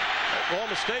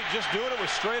 Oklahoma State just doing it with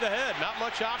straight ahead, not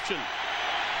much option.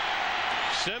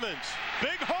 Simmons,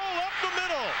 big hole up the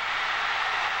middle.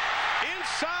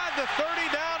 Inside the 30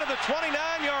 down to the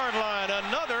 29-yard line.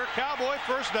 Another Cowboy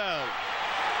first down.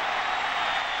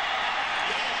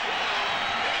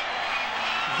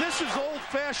 This is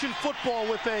old-fashioned football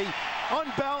with a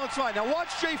unbalanced line. Now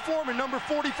watch Jay Foreman, number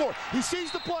 44. He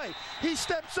sees the play. He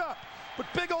steps up. But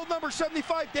big old number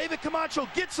 75, David Camacho,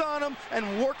 gets on him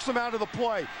and works him out of the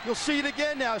play. You'll see it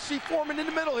again now. See Foreman in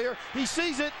the middle here. He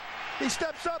sees it. He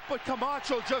steps up, but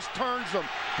Camacho just turns him.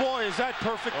 Boy, is that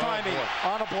perfect timing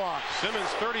on a block. Simmons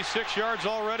 36 yards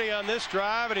already on this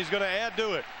drive, and he's going to add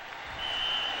to it.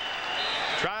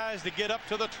 Tries to get up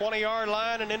to the 20-yard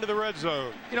line and into the red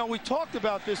zone. You know, we talked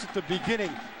about this at the beginning.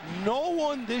 No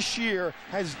one this year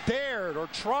has dared or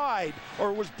tried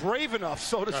or was brave enough,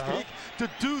 so to speak, to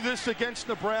do this against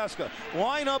Nebraska.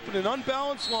 Line up in an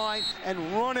unbalanced line and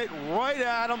run it right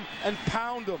at them and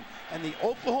pound them. And the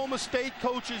Oklahoma State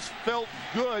coaches felt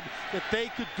good that they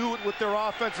could do it with their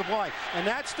offensive line. And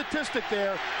that statistic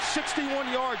there,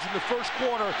 61 yards in the first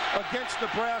quarter against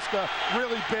Nebraska,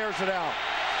 really bears it out.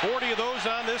 40 of those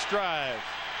on this drive.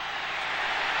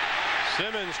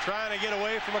 Simmons trying to get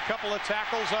away from a couple of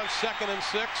tackles on 2nd and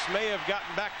 6. May have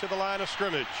gotten back to the line of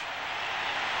scrimmage.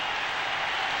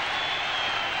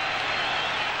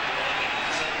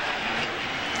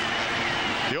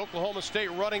 The Oklahoma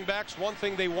State running backs, one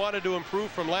thing they wanted to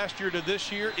improve from last year to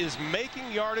this year is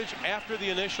making yardage after the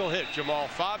initial hit. Jamal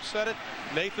Fobbs said it.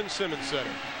 Nathan Simmons said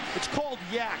it. It's called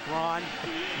yak, Ron.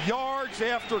 Yards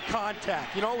after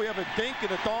contact. You know, we have a dink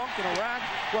and a donk and a rack.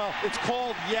 Well, it's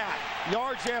called yak.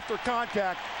 Yards after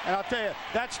contact. And I'll tell you,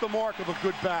 that's the mark of a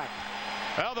good back.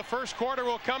 Well, the first quarter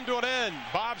will come to an end.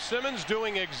 Bob Simmons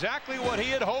doing exactly what he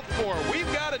had hoped for.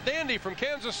 We've got a dandy from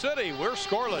Kansas City. We're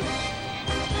scoreless.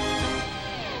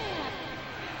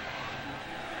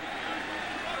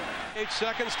 8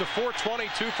 seconds to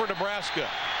 4:22 for Nebraska.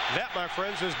 That, my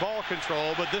friends, is ball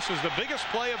control, but this is the biggest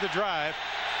play of the drive.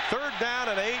 3rd down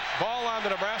and 8, ball on the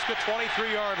Nebraska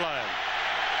 23-yard line.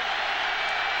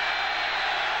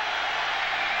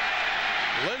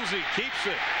 Lindsey keeps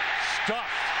it. Stuffed.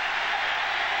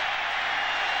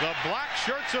 The black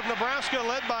shirts of Nebraska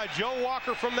led by Joe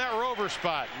Walker from that rover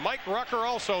spot. Mike Rucker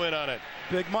also in on it.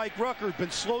 Big Mike Rucker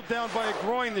been slowed down by a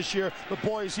groin this year, but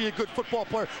boy, is he a good football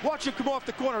player. Watch him come off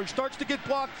the corner. He starts to get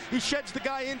blocked. He sheds the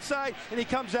guy inside, and he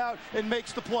comes out and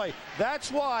makes the play.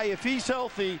 That's why, if he's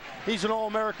healthy, he's an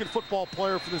All-American football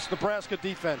player for this Nebraska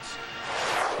defense.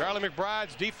 Charlie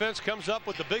McBride's defense comes up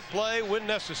with the big play when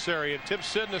necessary, and Tim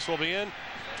Sidness will be in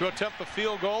to attempt the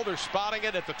field goal. They're spotting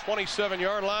it at the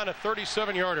 27-yard line, a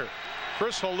 37-yarder.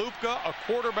 Chris Holupka, a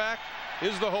quarterback,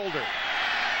 is the holder.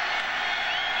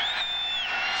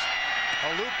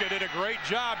 Holupka did a great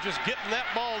job just getting that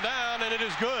ball down, and it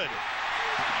is good.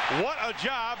 What a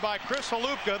job by Chris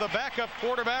Holupka, the backup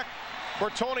quarterback for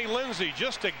Tony Lindsey,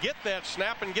 just to get that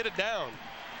snap and get it down.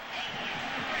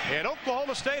 And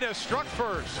Oklahoma State has struck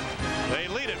first. They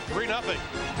lead it 3-0.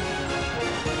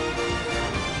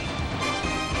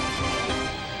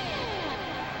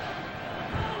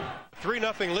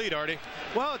 $3-0 lead, Artie.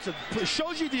 Well, it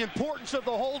shows you the importance of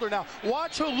the holder. Now,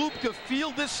 watch Holupka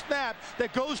field this snap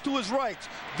that goes to his right.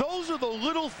 Those are the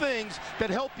little things that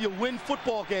help you win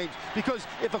football games, because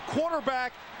if a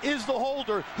quarterback is the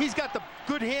holder, he's got the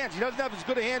good hands. He doesn't have as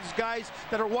good a hands as guys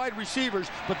that are wide receivers,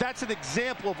 but that's an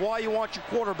example of why you want your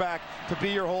quarterback to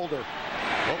be your holder.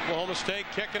 Oklahoma State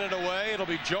kicking it away. It'll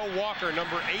be Joe Walker,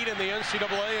 number 8 in the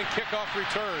NCAA in kickoff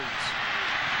returns.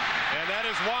 And that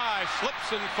is why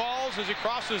slips and falls as he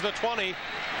crosses the 20.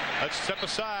 Let's step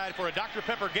aside for a Dr.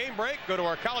 Pepper game break. Go to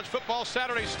our College Football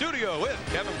Saturday studio with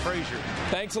Kevin Frazier.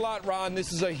 Thanks a lot, Ron.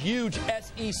 This is a huge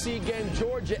SEC game.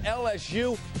 Georgia,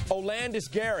 LSU.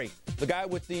 Olandis Gary, the guy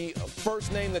with the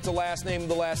first name that's a last name,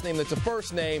 the last name that's a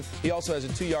first name. He also has a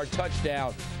 2-yard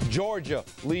touchdown. Georgia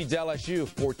leads LSU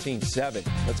 14-7.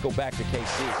 Let's go back to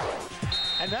KC.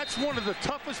 And that's one of the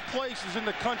toughest places in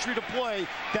the country to play,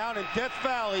 down in Death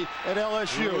Valley at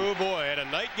LSU. Oh, boy. At a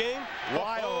night game?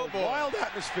 Wild, wild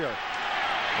atmosphere.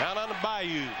 Down on the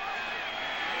bayou.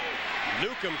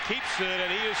 Newcomb keeps it,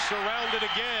 and he is surrounded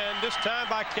again, this time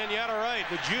by Kenyatta Wright,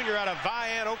 the junior out of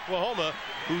Vian, Oklahoma,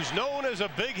 who's known as a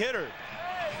big hitter.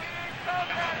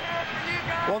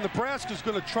 Well, Nebraska's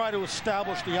going to try to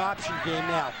establish the option game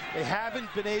now. They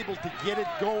haven't been able to get it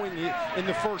going in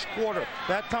the first quarter.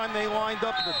 That time they lined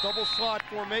up in a double slot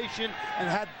formation and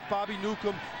had Bobby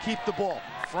Newcomb keep the ball.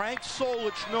 Frank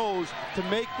Solich knows to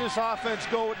make this offense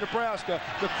go at Nebraska,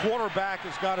 the quarterback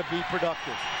has got to be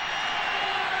productive.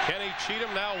 Kenny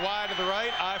Cheatham now wide to the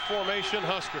right, I formation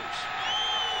Huskers.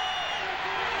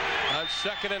 On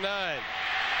 2nd and 9.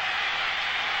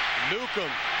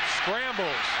 Newcomb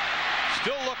scrambles.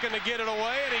 Still looking to get it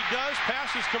away, and he does.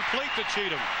 Pass is complete to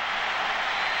Cheatham.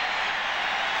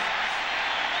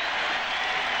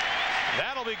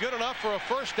 That'll be good enough for a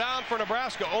first down for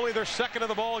Nebraska, only their second of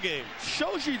the ball game.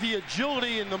 Shows you the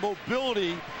agility and the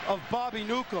mobility of Bobby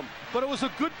Newcomb. But it was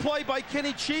a good play by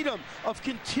Kenny Cheatham of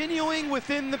continuing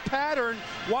within the pattern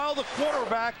while the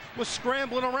quarterback was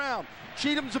scrambling around.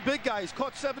 Cheatham's a big guy. He's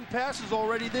caught 7 passes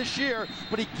already this year,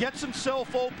 but he gets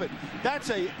himself open. That's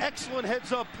an excellent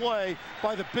heads-up play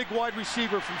by the big wide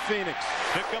receiver from Phoenix.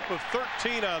 Pickup of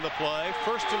 13 on the play.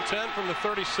 1st and 10 from the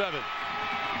 37.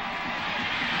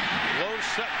 Lone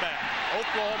setback.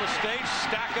 Oklahoma State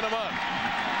stacking them up.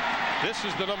 This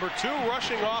is the number 2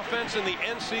 rushing offense in the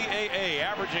NCAA,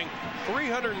 averaging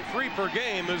 303 per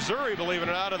game. Missouri, believe it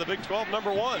or not, in the Big 12,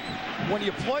 number 1. When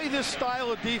you play this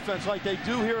style of defense like they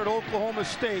do here at Oklahoma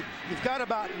State, you've got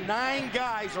about 9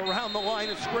 guys around the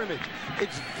line of scrimmage.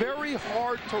 It's very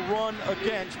hard to run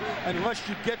against unless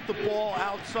you get the ball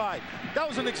outside. That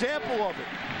was an example of it.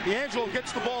 D'Angelo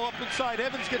gets the ball up inside.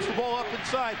 Evans gets the ball up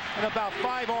inside, and about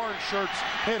 5 orange shirts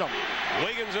hit him.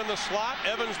 Wiggins in the slot.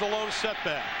 Evans the lone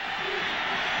setback.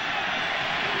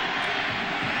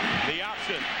 The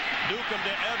option. Newcomb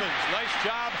to Evans. Nice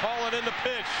job hauling in the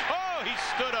pitch. Oh, he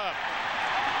stood up.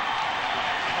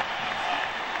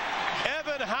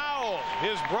 Evan Howell,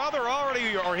 his brother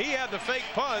he had the fake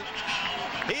punt.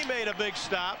 He made a big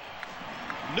stop.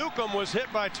 Newcomb was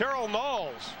hit by Terrell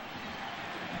Knowles.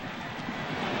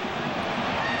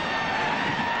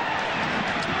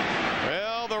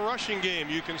 The rushing game,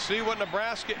 you can see what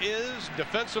Nebraska is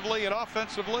defensively and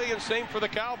offensively, and same for the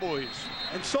Cowboys.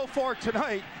 And so far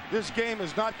tonight, this game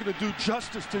is not going to do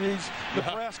justice to these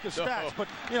Nebraska stats. No. But,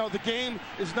 you know, the game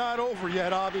is not over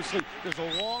yet, obviously. There's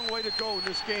a long way to go in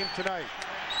this game tonight.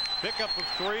 Pickup of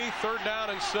 3, 3rd down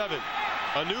and 7.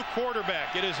 A new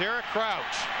quarterback. It is Eric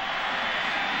Crouch.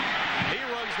 He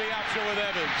runs the option with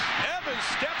Evans. Evans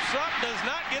steps up, does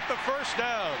not get the first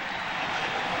down.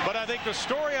 But I think the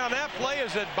story on that play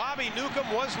is that Bobby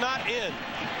Newcomb was not in.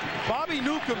 Bobby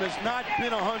Newcomb has not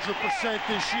been 100%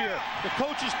 this year. The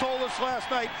coaches told us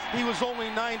last night he was only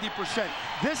 90%.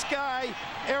 This guy,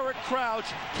 Eric Crouch,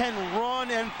 can run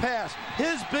and pass.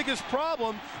 His biggest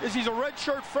problem is he's a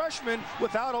redshirt freshman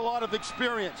without a lot of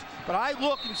experience. But I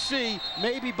look and see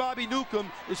maybe Bobby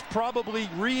Newcomb is probably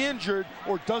re-injured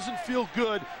or doesn't feel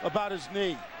good about his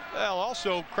knee. Well,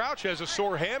 also, Crouch has a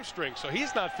sore hamstring, so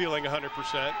he's not feeling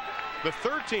 100%. The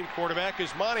 3rd-team quarterback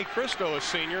is Monte Cristo, a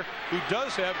senior, who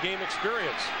does have game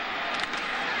experience.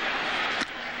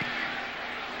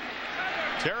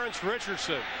 Terrence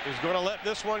Richardson is going to let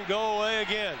this one go away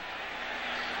again.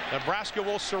 Nebraska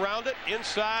will surround it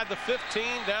inside the 15,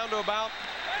 down to about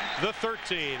the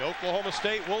 13. Oklahoma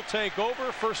State will take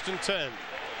over, 1st and 10.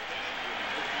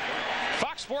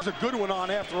 Fox Sports. There's a good one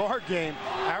on after our game.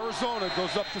 Arizona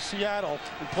goes up to Seattle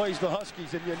and plays the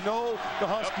Huskies, and you know the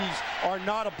Huskies are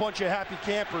not a bunch of happy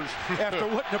campers after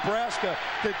what Nebraska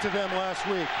did to them last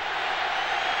week.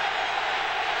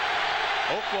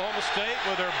 Oklahoma State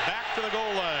with their back to the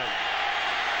goal line.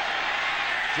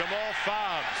 Jamal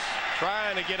Fobbs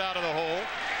trying to get out of the hole.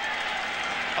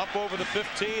 Up over the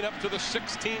 15, up to the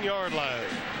 16-yard line.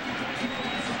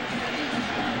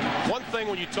 One thing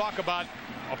when you talk about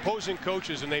opposing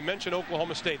coaches, and they mention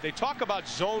Oklahoma State, they talk about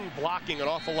zone blocking an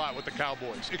awful lot with the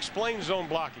Cowboys. Explain zone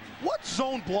blocking. What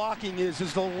zone blocking is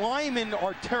the linemen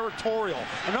are territorial.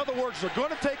 In other words, they're going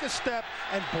to take a step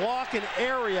and block an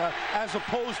area as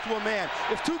opposed to a man.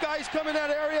 If 2 guys come in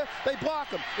that area, they block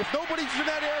them. If nobody's in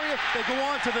that area, they go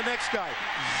on to the next guy.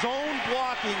 Zone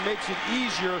blocking makes it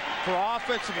easier for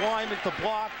offensive linemen to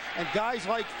block and guys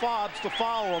like Fobbs to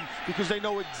follow them because they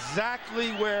know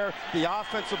exactly where the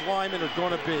offensive linemen are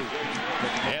going to be.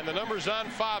 And the numbers on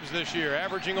Fobbs this year,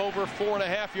 averaging over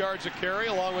 4.5 yards a carry,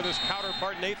 along with his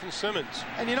counterpart Nathan Simmons.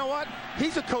 And you know what?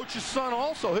 He's a coach's son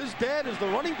also. His dad is the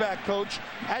running back coach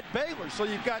at Baylor. So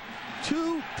you've got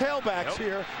 2 tailbacks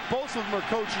here. Both of them are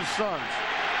coaches' sons.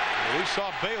 We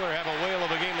saw Baylor have a whale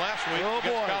of a game last week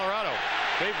against Colorado.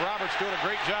 Dave Roberts doing a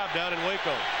great job down in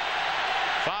Waco.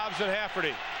 Fobbs and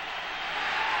Hafferty.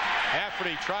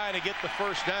 Hafferty trying to get the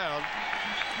first down.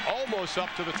 Almost up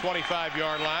to the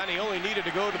 25-yard line. He only needed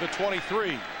to go to the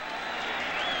 23.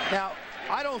 Now,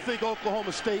 I don't think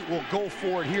Oklahoma State will go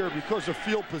for it here because of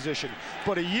field position.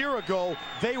 But a year ago,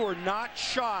 they were not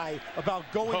shy about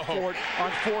going for it on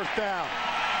 4th down.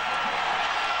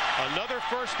 Another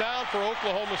first down for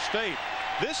Oklahoma State.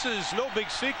 This is no big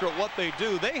secret what they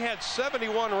do. They had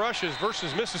 71 rushes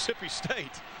versus Mississippi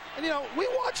State. And, you know, we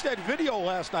watched that video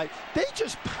last night. They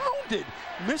just pounded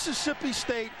Mississippi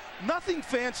State. Nothing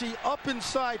fancy, up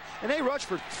inside, and they rushed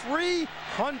for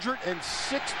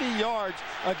 360 yards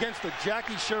against the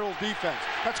Jackie Sherrill defense.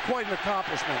 That's quite an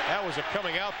accomplishment. That was a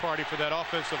coming out party for that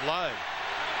offensive line.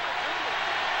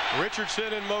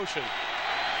 Richardson in motion.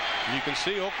 You can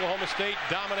see Oklahoma State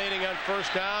dominating on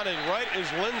first down, and right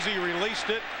as Lindsey released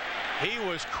it, he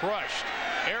was crushed.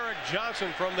 Eric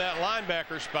Johnson from that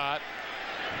linebacker spot.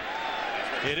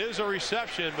 It is a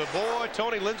reception, but boy,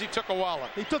 Tony Lindsey took a wallop.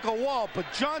 He took a wallop, but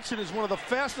Johnson is one of the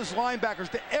fastest linebackers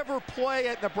to ever play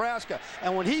at Nebraska.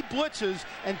 And when he blitzes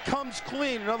and comes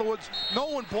clean, in other words, no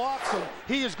one blocks him,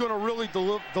 he is going to really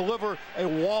deliver a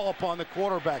wallop on the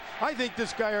quarterback. I think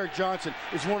this guy, Eric Johnson,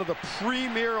 is one of the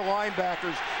premier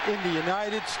linebackers in the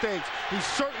United States. He's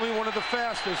certainly one of the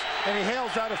fastest, and he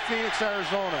hails out of Phoenix,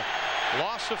 Arizona.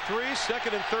 Loss of 3,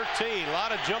 2nd and 13. A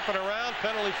lot of jumping around.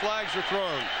 Penalty flags are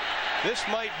thrown. This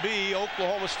might be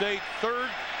Oklahoma State third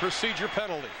procedure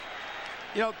penalty.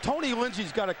 You know, Tony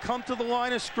Lindsey's got to come to the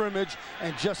line of scrimmage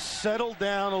and just settle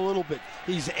down a little bit.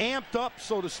 He's amped up,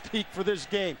 so to speak, for this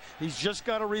game. He's just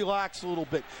got to relax a little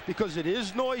bit because it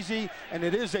is noisy and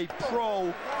it is a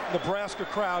pro Nebraska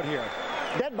crowd here.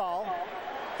 Dead ball.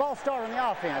 False start on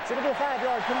the offense. It'll be a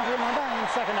 5-yard penalty remaining,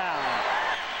 2nd down.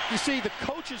 You see, the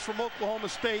coaches from Oklahoma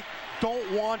State don't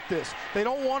want this. They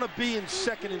don't want to be in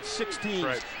 2nd and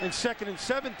 16s and 2nd and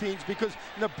 17s because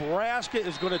Nebraska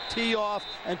is going to tee off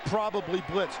and probably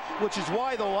blitz, which is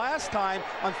why the last time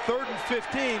on 3rd and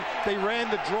 15 they ran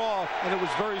the draw and it was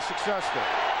very successful.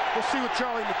 We'll see what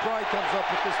Charlie McBride comes up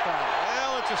with this time.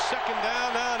 Well, it's a 2nd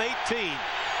down now and 18.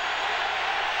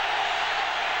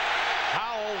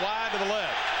 Howell wide to the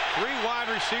left. 3 wide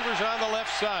receivers on the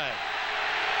left side.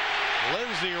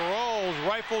 Lindsey rolls,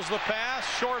 rifles the pass,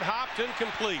 short hopped,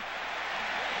 incomplete.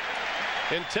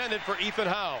 Intended for Ethan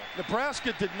Howell.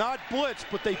 Nebraska did not blitz,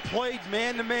 but they played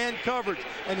man-to-man coverage.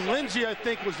 And Lindsey, I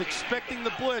think, was expecting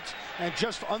the blitz and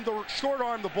just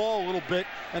short-armed the ball a little bit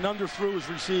and underthrew his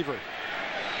receiver.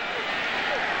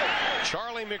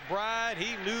 Charlie McBride,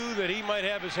 he knew that he might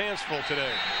have his hands full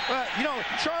today. You know,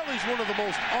 Charlie's one of the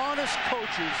most honest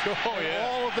coaches in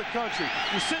all of the country.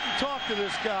 You sit and talk to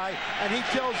this guy, and he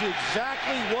tells you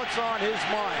exactly what's on his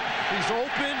mind. He's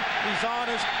open, he's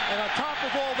honest, and on top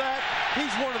of all that,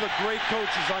 he's one of the great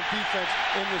coaches on defense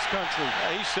in this country.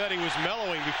 He said he was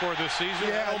mellowing before this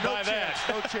season. Yeah, no chance,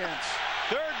 that. no chance.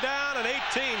 3rd down and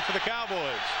 18 for the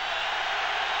Cowboys.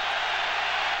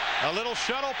 A little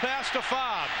shuttle pass to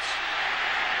Fobbs.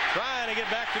 Trying to get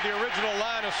back to the original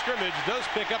line of scrimmage. Does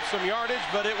pick up some yardage,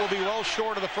 but it will be well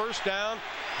short of the 1st down.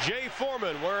 Jay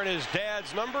Foreman wearing his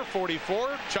dad's number,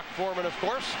 44. Chuck Foreman, of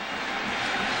course,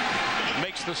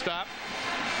 makes the stop.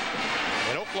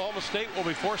 And Oklahoma State will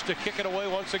be forced to kick it away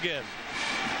once again.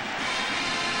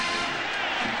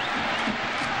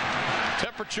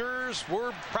 Temperatures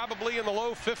were probably in the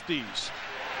low 50s.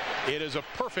 It is a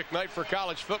perfect night for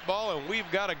college football, and we've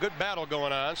got a good battle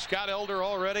going on. Scott Elder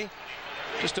already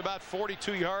just about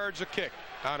 42 yards a kick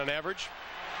on an average.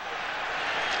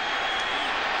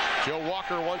 Joe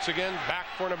Walker once again back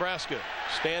for Nebraska,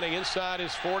 standing inside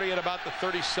his 40 at about the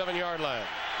 37-yard line.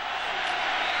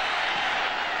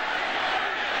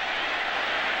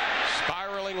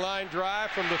 Spiraling line drive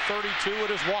from the 32.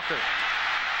 It is Walker.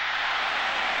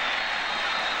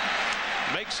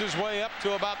 Makes his way up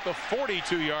to about the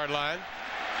 42-yard line.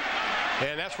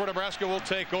 And that's where Nebraska will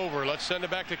take over. Let's send it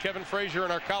back to Kevin Frazier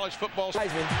in our college football.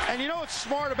 And you know what's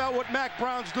smart about what Mack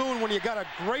Brown's doing when you got a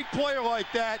great player like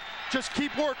that? Just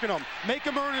keep working him. Make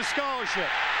him earn his scholarship.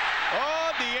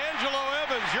 Oh, D'Angelo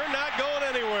Evans, you're not going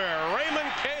anywhere. Raymond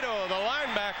Cato, the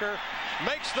linebacker,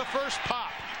 makes the first pop.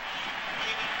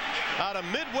 Out of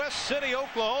Midwest City,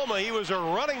 Oklahoma. He was a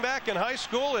running back in high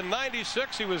school. In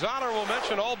 '96, he was honorable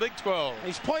mention All Big 12.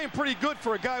 He's playing pretty good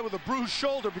for a guy with a bruised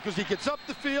shoulder because he gets up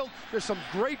the field. There's some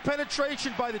great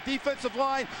penetration by the defensive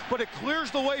line, but it clears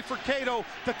the way for Cato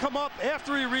to come up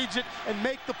after he reads it and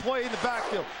make the play in the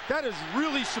backfield. That is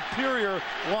really superior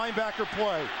linebacker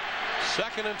play.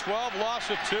 2nd and 12, loss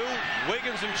of 2.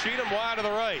 Wiggins and Cheatham wide to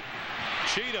the right.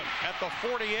 Cheatham at the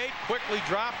 48, quickly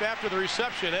dropped after the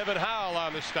reception. Evan Howell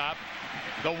on the stop.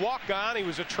 The walk-on, he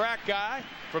was a track guy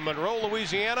from Monroe,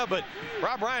 Louisiana, but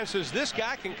Rob Ryan says this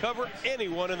guy can cover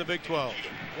anyone in the Big 12.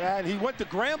 Yeah, and he went to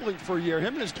Grambling for a year.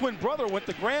 Him and his twin brother went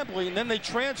to Grambling, and then they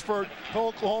transferred to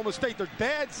Oklahoma State. Their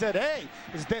dad said, hey,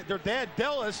 their dad,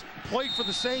 Dellis, played for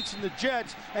the Saints and the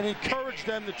Jets and encouraged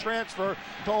them to transfer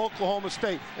to Oklahoma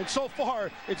State. And so far,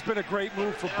 it's been a great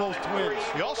move for both twins.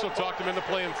 He also talked him into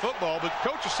playing football, but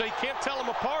coaches say you can't tell them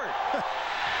apart.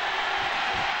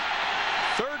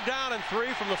 3rd down and 3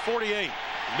 from the 48.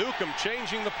 Newcomb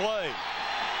changing the play.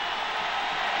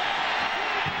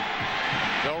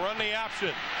 They'll run the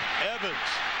option. Evans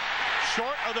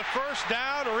short of the 1st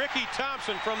down. Ricky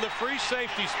Thompson from the free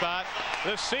safety spot.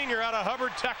 The senior out of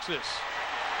Hubbard, Texas,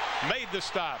 made the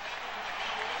stop.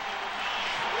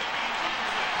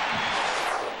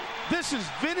 This is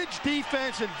vintage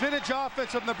defense and vintage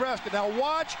offense of Nebraska. Now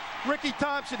watch Ricky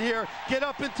Thompson here get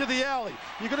up into the alley.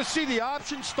 You're going to see the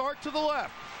option start to the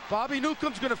left. Bobby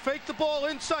Newcomb's going to fake the ball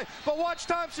inside. But watch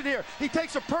Thompson here. He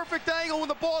takes a perfect angle when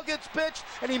the ball gets pitched,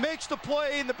 and he makes the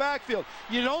play in the backfield.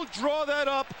 You don't draw that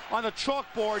up on a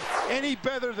chalkboard any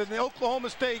better than the Oklahoma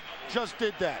State just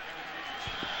did that.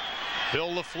 Bill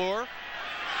LaFleur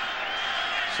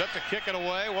set to kick it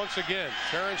away once again.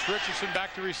 Terrence Richardson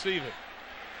back to receive it.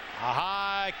 A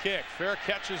high kick. Fair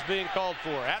catch is being called for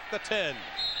at the 10.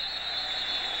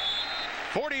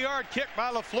 40-yard kick by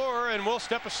LaFleur, and we'll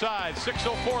step aside.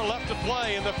 6:04 left to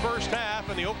play in the first half,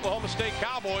 and the Oklahoma State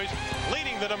Cowboys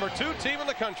leading the #2 team in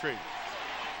the country.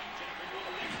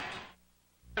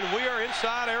 And we are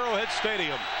inside Arrowhead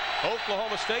Stadium.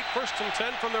 Oklahoma State first and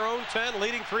 10 from their own 10,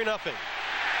 leading 3-0.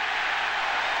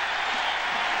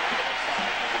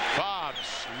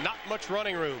 Fobbs, not much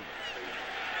running room.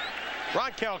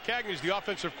 Ron Calcagney is the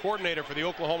offensive coordinator for the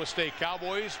Oklahoma State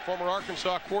Cowboys, former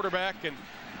Arkansas quarterback, and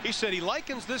he said he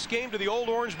likens this game to the old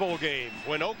Orange Bowl game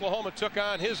when Oklahoma took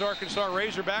on his Arkansas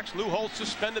Razorbacks. Lou Holtz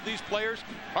suspended these players.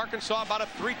 Arkansas about a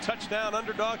 3-touchdown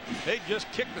underdog. They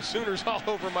just kicked the Sooners all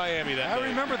over Miami that day. I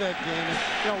remember that game. And,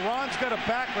 you know, Ron's got a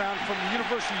background from the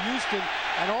University of Houston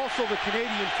and also the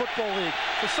Canadian Football League.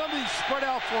 So some of these spread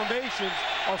out formations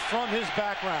are from his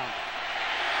background.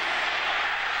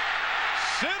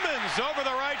 Simmons over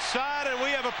the right side, and we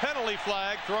have a penalty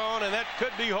flag thrown, and that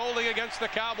could be holding against the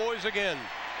Cowboys again.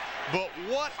 But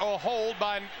what a hold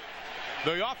by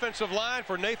the offensive line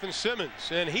for Nathan Simmons,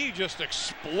 and he just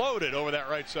exploded over that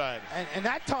right side. And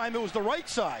that time it was the right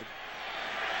side.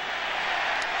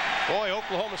 Boy,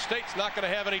 Oklahoma State's not going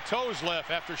to have any toes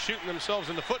left after shooting themselves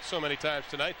in the foot so many times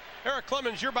tonight. Eric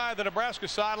Clemens, you're by the Nebraska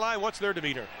sideline. What's their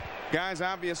demeanor? Guys,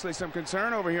 obviously some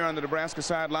concern over here on the Nebraska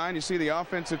sideline. You see the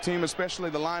offensive team, especially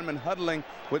the linemen, huddling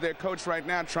with their coach right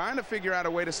now, trying to figure out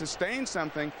a way to sustain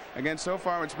something. Again, so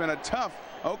far it's been a tough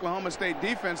Oklahoma State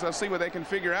defense. Let's see what they can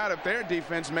figure out if their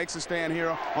defense makes a stand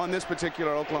here on this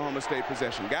particular Oklahoma State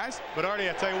possession. Guys? But Artie,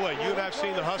 I tell you what, you and I've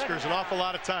seen the Huskers an awful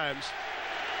lot of times.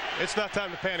 It's not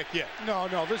time to panic yet. No,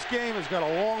 this game has got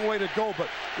a long way to go. But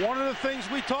one of the things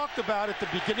we talked about at the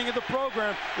beginning of the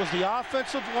program was the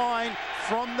offensive line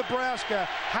from Nebraska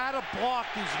had to block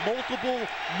these multiple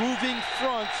moving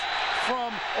fronts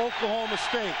from Oklahoma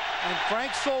State. And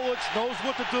Frank Solich knows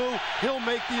what to do. He'll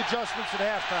make the adjustments at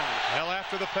halftime. Well,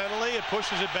 after the penalty, it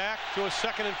pushes it back to a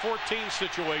 2nd and 14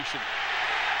 situation.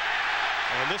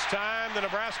 And this time, the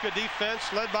Nebraska defense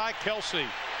led by Kelsey,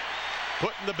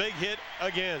 putting the big hit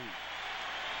again.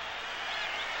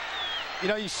 You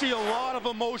know, you see a lot of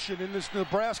emotion in this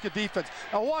Nebraska defense.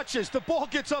 Now watch this. The ball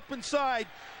gets up inside.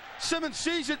 Simmons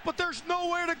sees it, but there's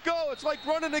nowhere to go. It's like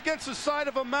running against the side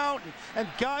of a mountain. And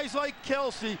guys like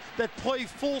Kelsey that play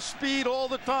full speed all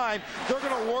the time, they're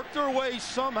going to work their way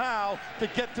somehow to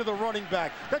get to the running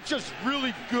back. That's just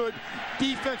really good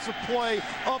defensive play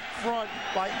up front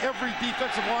by every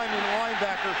defensive lineman and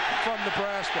linebacker from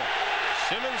Nebraska.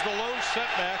 Simmons, the lone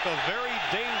setback, a very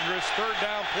dangerous 3rd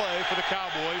down play for the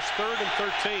Cowboys, 3rd and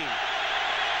 13.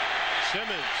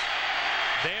 Simmons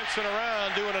dancing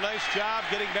around, doing a nice job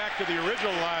getting back to the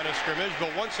original line of scrimmage,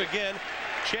 but once again,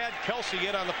 Chad Kelsey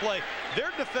in on the play.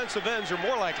 Their defensive ends are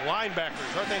more like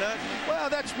linebackers, aren't they not? Well,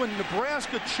 that's when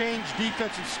Nebraska changed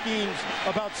defensive schemes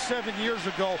about 7 years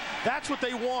ago. That's what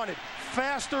they wanted.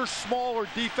 Faster, smaller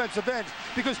defensive ends,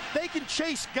 because they can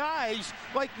chase guys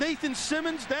like Nathan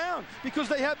Simmons down because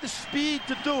they have the speed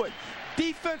to do it.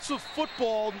 Defensive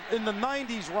football in the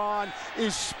 90s, Ron,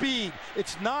 is speed.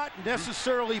 It's not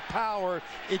necessarily power,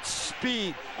 it's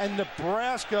speed. And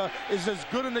Nebraska is as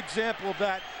good an example of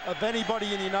that of anybody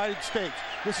in the United States.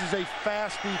 This is a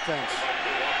fast defense.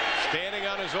 Standing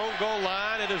on his own goal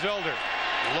line, it is Elder.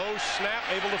 Low snap,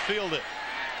 able to field it.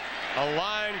 A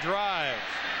line drive.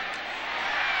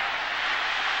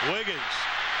 Wiggins.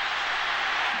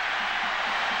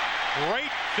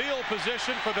 Great field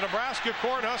position for the Nebraska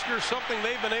Cornhuskers, something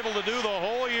they've been able to do the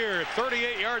whole year.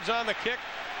 38 yards on the kick,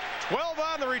 12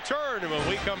 on the return. And when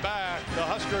we come back, the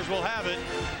Huskers will have it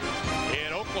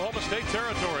in Oklahoma State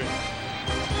territory.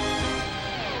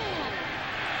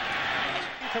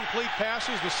 Incomplete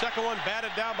passes, the second one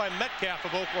batted down by Metcalf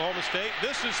of Oklahoma State.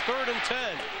 This is 3rd and 10,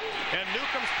 and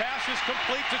Newcomb's pass is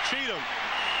complete to Cheatham.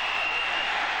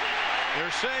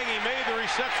 They're saying he made the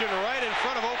reception right in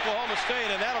front of Oklahoma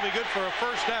State, and that'll be good for a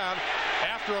 1st down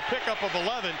after a pickup of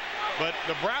 11. But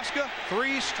Nebraska,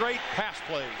 3 straight pass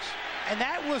plays. And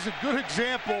that was a good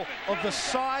example of the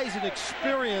size and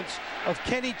experience of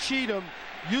Kenny Cheatham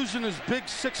using his big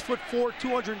 6'4",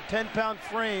 210-pound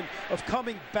frame of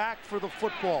coming back for the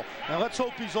football. Now let's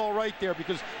hope he's all right there,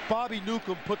 because Bobby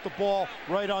Newcomb put the ball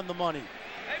right on the money.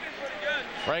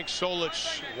 Frank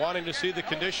Solich wanting to see the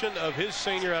condition of his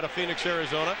senior out of Phoenix,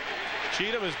 Arizona.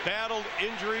 Cheatham has battled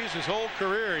injuries his whole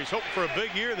career. He's hoping for a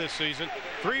big year this season.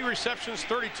 3 receptions,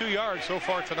 32 yards so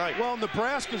far tonight. Well,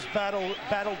 Nebraska's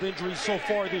battled injuries so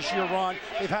far this year, Ron.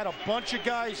 They've had a bunch of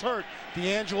guys hurt.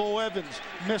 D'Angelo Evans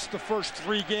missed the first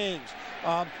 3 games.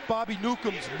 Bobby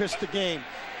Newcomb's missed a game.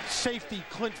 Safety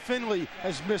Clint Finley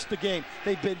has missed a game.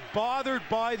 They've been bothered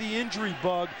by the injury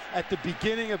bug at the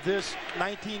beginning of this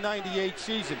 1998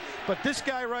 season. But this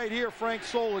guy right here, Frank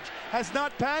Solich, has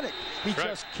not panicked. He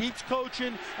just keeps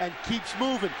coaching and keeps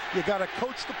moving. You got to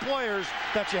coach the players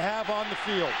that you have on the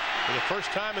field. For the first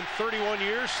time in 31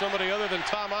 years, somebody other than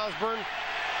Tom Osborne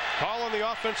calling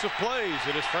the offensive plays.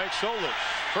 It is Frank Solich.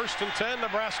 1st and 10,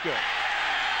 Nebraska.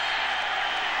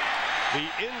 The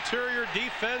interior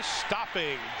defense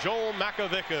stopping Joel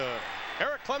Makovica.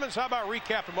 Eric Clemens, how about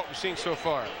recapping what we've seen so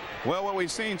far? Well, what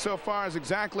we've seen so far is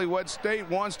exactly what State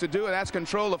wants to do, and that's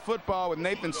control the football with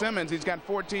Nathan Simmons. He's got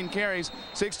 14 carries,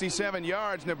 67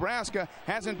 yards. Nebraska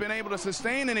hasn't been able to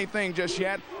sustain anything just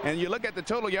yet. And you look at the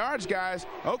total yards, guys,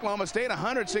 Oklahoma State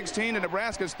 116 to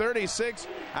Nebraska's 36.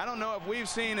 I don't know if we've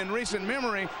seen in recent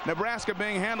memory Nebraska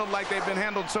being handled like they've been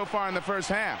handled so far in the first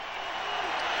half.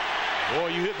 Boy,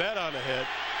 you hit that on the head.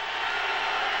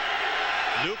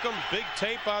 Newcomb, big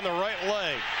tape on the right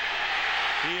leg.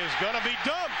 He is going to be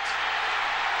dumped.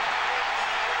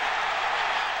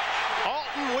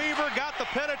 Alton Weaver got the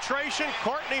penetration.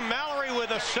 Courtney Mallory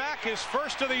with a sack, his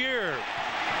first of the year.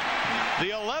 The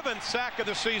 11th sack of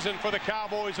the season for the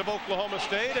Cowboys of Oklahoma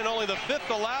State, and only the 5th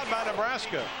allowed by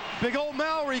Nebraska. Big old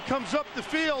Mallory comes up the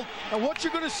field, and what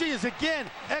you're going to see is, again,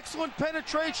 excellent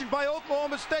penetration by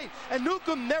Oklahoma State. And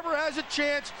Newcomb never has a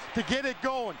chance to get it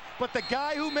going. But the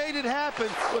guy who made it happen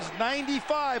was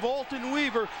 95, Alton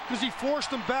Weaver, because he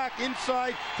forced him back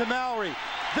inside to Mallory.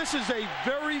 This is a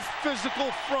very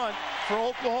physical front for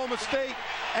Oklahoma State.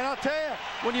 And I'll tell you,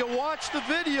 when you watch the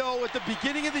video at the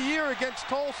beginning of the year against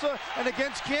Tulsa and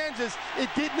against Kansas, it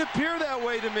didn't appear that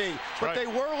way to me. But they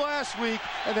were last week,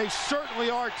 and they certainly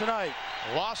are tonight.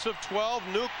 Loss of 12,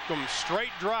 Newcomb,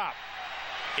 straight drop.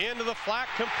 Into the flat,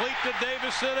 complete to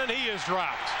Davison, and he is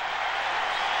dropped.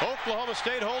 Oklahoma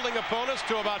State holding opponents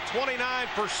to about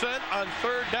 29% on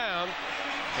 3rd down.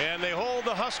 And they hold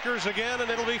the Huskers again, and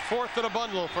it'll be 4th and a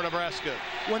bundle for Nebraska.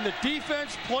 When the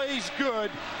defense plays good,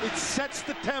 it sets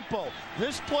the tempo.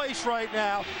 This place right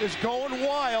now is going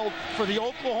wild for the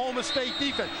Oklahoma State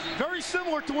defense. Very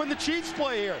similar to when the Chiefs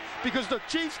play here, because the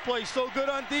Chiefs play so good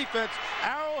on defense.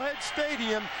 Arrowhead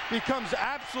Stadium becomes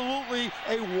absolutely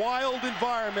a wild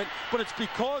environment, but it's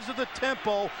because of the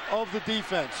tempo of the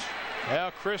defense. Now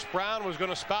Chris Brown was going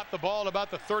to spot the ball at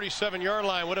about the 37-yard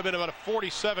line. Would have been about a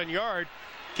 47-yard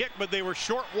kick, but they were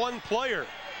short one player.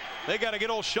 They got to get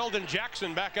old Sheldon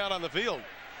Jackson back out on the field.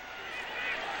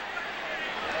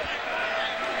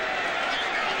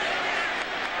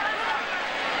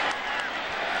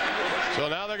 So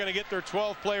now they're going to get their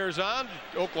 12 players on.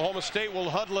 Oklahoma State will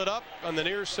huddle it up on the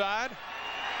near side.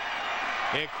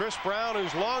 And Chris Brown,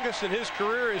 whose longest in his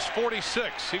career is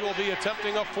 46. He will be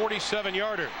attempting a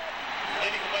 47-yarder.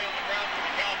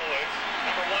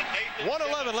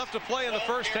 1:11 left to play in the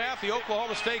first half. The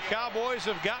Oklahoma State Cowboys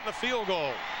have gotten a field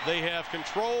goal. They have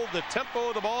controlled the tempo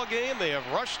of the ball game. They have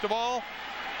rushed the ball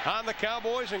on the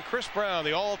Cowboys, and Chris Brown,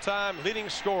 the all-time leading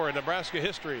scorer in Nebraska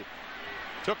history,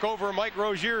 took over Mike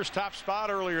Rozier's top spot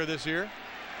earlier this year.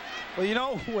 Well, you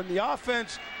know, when the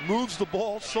offense moves the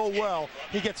ball so well,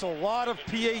 he gets a lot of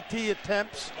PAT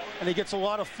attempts, and he gets a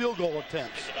lot of field goal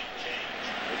attempts.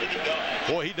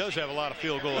 Boy, he does have a lot of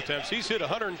field goal attempts. He's hit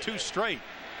 102 straight.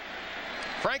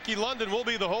 Frankie London will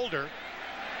be the holder.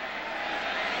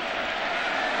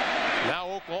 Now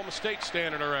Oklahoma State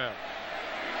standing around.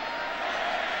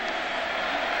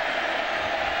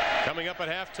 Coming up at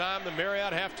halftime, the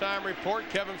Marriott halftime report.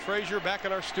 Kevin Frazier back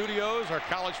in our studios, our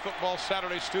College Football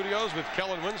Saturday studios with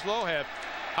Kellen Winslow. Have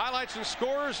highlights and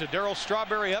scores, a Darryl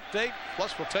Strawberry update.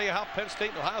 Plus, we'll tell you how Penn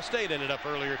State and Ohio State ended up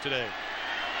earlier today.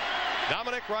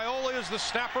 Dominic Raiola is the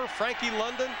snapper. Frankie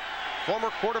London, former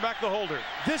quarterback, the holder.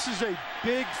 This is a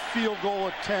big field goal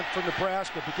attempt for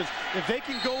Nebraska, because if they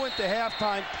can go into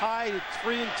halftime tied at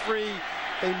 3-3,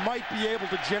 they might be able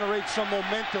to generate some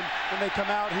momentum when they come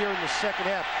out here in the second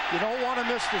half. You don't want to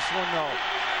miss this one, though.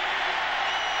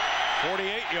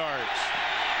 48 yards.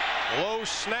 Low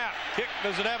snap. Kick,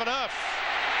 does it have enough?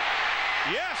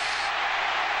 Yes.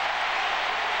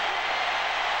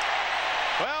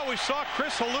 Well, we saw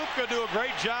Chris Halupka do a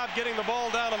great job getting the ball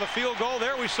down on the field goal.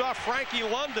 There we saw Frankie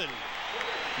London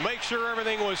make sure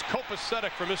everything was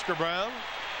copacetic for Mr. Brown.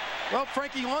 Well,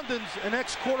 Frankie London's an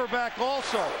ex-quarterback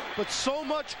also, but so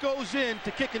much goes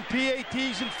into kicking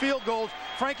PATs and field goals.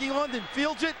 Frankie London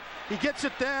fields it, he gets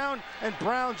it down, and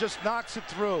Brown just knocks it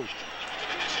through.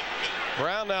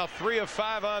 Brown now 3 of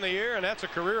 5 on the year, and that's a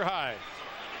career high.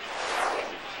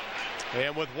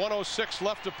 And with 1:06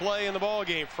 left to play in the ball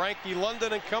game, Frankie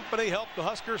London and company helped the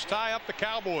Huskers tie up the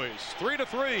Cowboys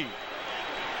 3-3.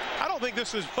 I don't think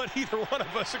this is what either one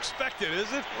of us expected,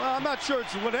 is it? Well, I'm not sure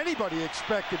it's what anybody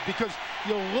expected, because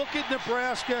you look at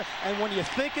Nebraska, and when you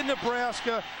think of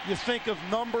Nebraska, you think of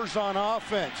numbers on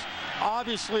offense.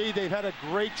 Obviously, they've had a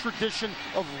great tradition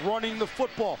of running the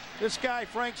football. This guy,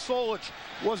 Frank Solich,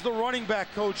 was the running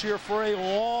back coach here for a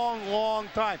long, long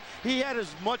time. He had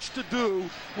as much to do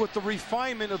with the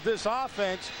refinement of this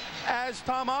offense as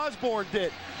Tom Osborne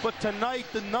did. But tonight,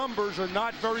 the numbers are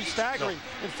not very staggering.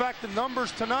 No. In fact, the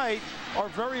numbers tonight are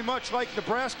very much like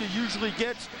Nebraska usually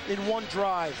gets in one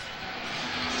drive.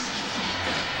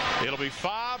 It'll be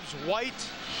Fobbs, White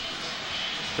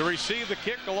to receive the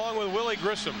kick along with Willie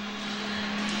Grissom.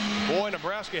 Boy,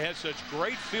 Nebraska had such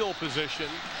great field position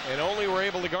and only were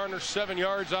able to garner 7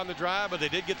 yards on the drive, but they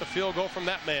did get the field goal from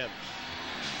that man.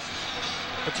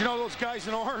 But you know, those guys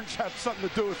in orange have something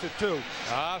to do with it too.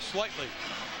 Slightly.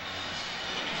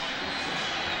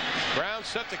 Brown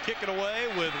set to kick it away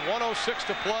with 1:06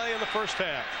 to play in the first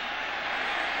half.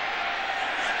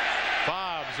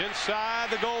 Fobbs inside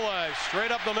the goal line,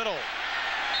 straight up the middle.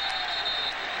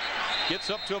 Gets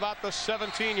up to about the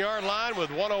 17-yard line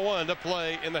with 1:01 to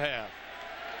play in the half.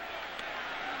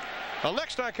 Well,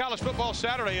 next on College Football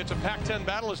Saturday, it's a Pac-10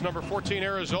 battle as number 14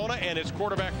 Arizona and its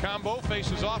quarterback combo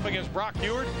faces off against Brock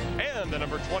Ewart and the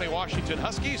number 20 Washington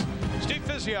Huskies. Steve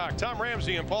Fisiak, Tom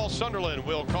Ramsey, and Paul Sunderland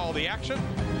will call the action.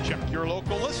 Check your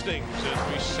local listings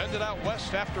as we send it out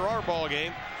west after our ball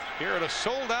game here at a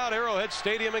sold-out Arrowhead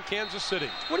Stadium in Kansas City.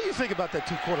 What do you think about that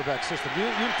two-quarterback system? You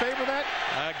in favor of that?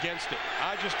 Against it.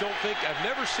 I just don't think, I've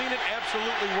never seen it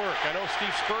absolutely work. I know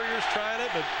Steve Spurrier's trying it,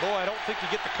 but boy, I don't think you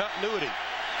get the continuity.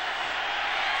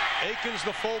 Aikens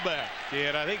the fullback,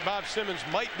 and I think Bob Simmons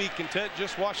might be content.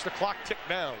 Just watch the clock tick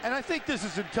down. And I think this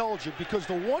is intelligent, because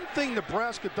the one thing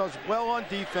Nebraska does well on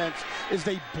defense is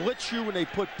they blitz you and they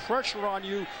put pressure on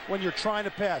you when you're trying to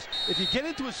pass. If you get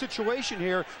into a situation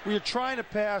here where you're trying to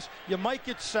pass, you might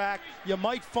get sacked, you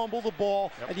might fumble the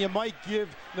ball, and you might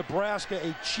give Nebraska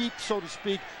a cheap, so to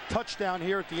speak, touchdown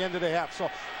here at the end of the half.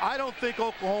 So I don't think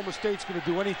Oklahoma State's going to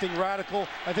do anything radical.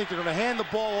 I think they're going to hand the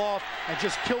ball off and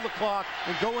just kill the clock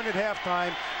and go in at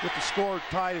halftime with the score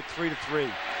tied at 3-3.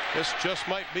 This just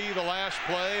might be the last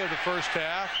play of the first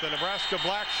half. The Nebraska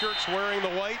black shirts wearing the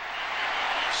white,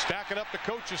 stacking up the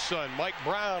coach's son. Mike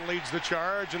Brown leads the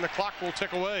charge, and the clock will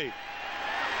tick away.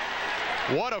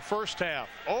 What a first half.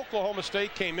 Oklahoma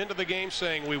State came into the game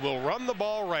saying, we will run the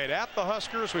ball right at the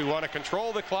Huskers. We want to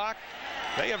control the clock.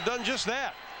 They have done just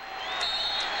that.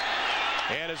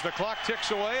 And as the clock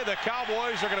ticks away, the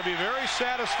Cowboys are going to be very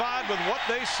satisfied with what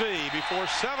they see before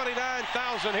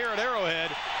 79,000 here at Arrowhead.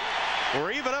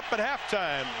 We're even up at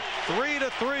halftime,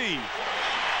 3-3.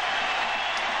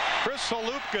 Chris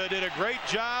Halupka did a great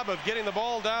job of getting the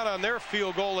ball down on their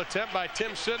field goal attempt by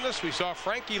Tim Sidness. We saw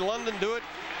Frankie London do it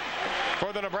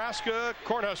for the Nebraska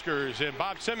Cornhuskers, and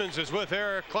Bob Simmons is with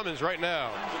Eric Clemens right now.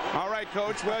 All right,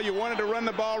 Coach. Well, you wanted to run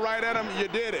the ball right at them. You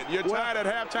did it. You're tied at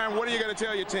halftime. What are you going to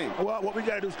tell your team? Well, what we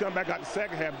got to do is come back out the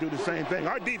second half and do the same thing.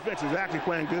 Our defense is actually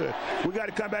playing good. We got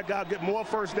to come back out, get more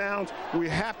first downs. We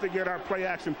have to get our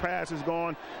play-action passes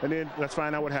going, and then let's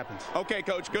find out what happens. Okay,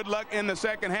 Coach. Good luck in the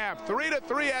second half.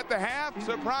 3-3 at the half.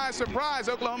 Surprise, surprise.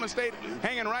 Oklahoma State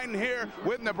hanging right in here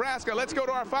with Nebraska. Let's go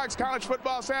to our Fox College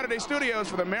Football Saturday studios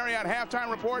for the Marriott Halftime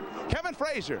Report. Kevin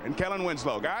Frazier and Kellen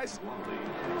Winslow. Guys.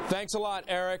 Thanks a lot,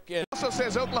 Eric. And also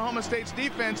says Oklahoma State's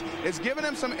defense is giving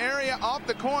them some area off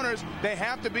the corners. They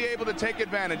have to be able to take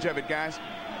advantage of it, guys.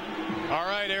 All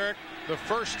right, Eric. The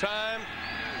first time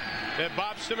that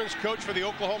Bob Simmons coached for the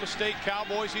Oklahoma State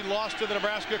Cowboys, he lost to the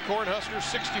Nebraska Cornhuskers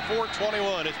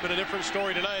 64-21. It's been a different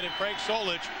story tonight, and Frank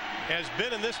Solich has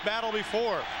been in this battle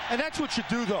before. And that's what you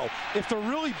do, though. If they're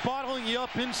really bottling you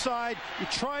up inside, you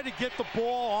try to get the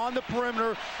ball on the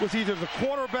perimeter with either the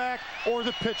quarterback or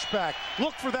the pitchback.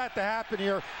 Look for that to happen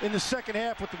here in the second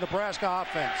half with the Nebraska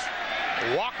offense.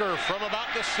 Walker from about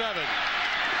the 7.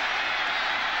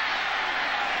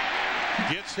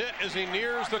 Gets hit as he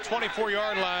nears the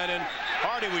 24-yard line. And,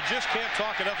 Hardy, we just can't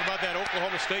talk enough about that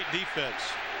Oklahoma State defense.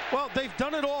 Well, they've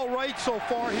done it all right so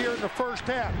far here in the first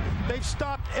half. They've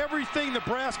stopped everything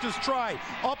Nebraska's tried.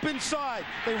 Up inside,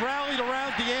 they rallied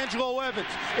around D'Angelo Evans.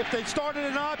 If they started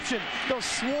an option, they're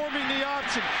swarming the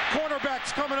option.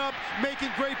 Cornerbacks coming up, making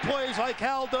great plays like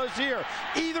Hal does here.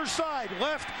 Either side,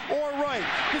 left or right.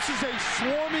 This is a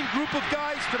swarming group of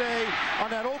guys today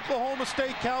on that Oklahoma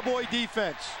State Cowboy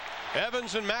defense.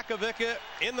 Evans and Makovica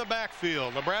in the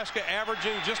backfield. Nebraska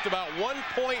averaging just about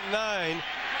 1.9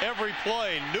 every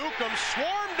play. Newcomb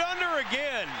swarmed under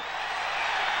again.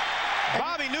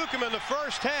 Bobby Newcomb in the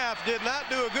first half did not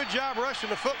do a good job rushing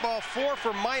the football. 4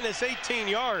 for minus 18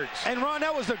 yards. And Ron,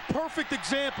 that was a perfect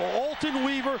example. Alton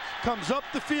Weaver comes up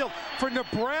the field. For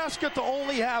Nebraska to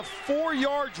only have 4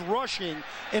 yards rushing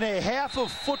in a half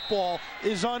of football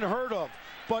is unheard of.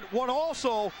 But what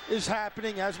also is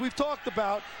happening, as we've talked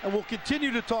about and will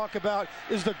continue to talk about,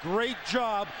 is the great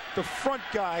job the front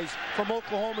guys from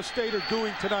Oklahoma State are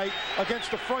doing tonight against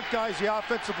the front guys, the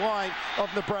offensive line of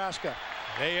Nebraska.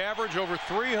 They average over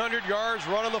 300 yards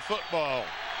running the football.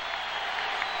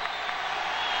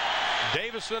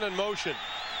 Davison in motion.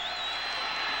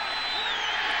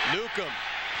 Newcomb,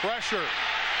 pressure,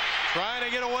 trying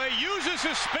to get away, uses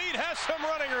his speed, has some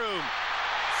running room.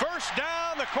 First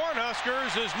down, the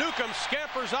Cornhuskers, as Newcomb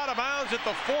scampers out of bounds at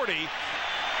the 40.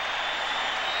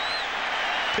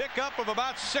 Pickup of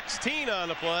about 16 on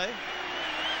the play.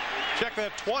 Check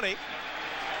that 20.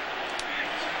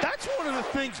 That's one of the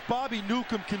things Bobby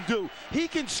Newcomb can do. He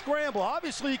can scramble.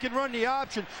 Obviously, he can run the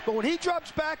option. But when he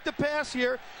drops back to pass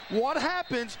here, what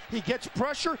happens? He gets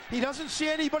pressure. He doesn't see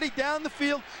anybody down the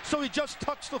field, so he just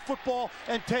tucks the football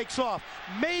and takes off.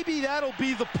 Maybe that'll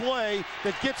be the play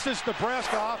that gets this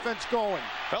Nebraska offense going.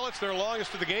 Well, it's their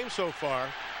longest of the game so far.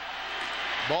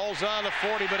 Ball's on the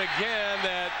 40, but again,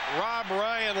 that Rob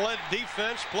Ryan-led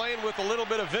defense playing with a little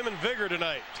bit of vim and vigor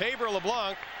tonight. Tabor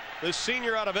LeBlanc, the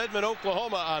senior out of Edmond,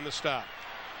 Oklahoma, on the stop.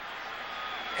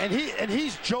 And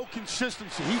he's Joe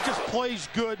consistency. He just plays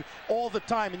good all the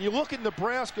time. And you look at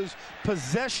Nebraska's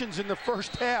possessions in the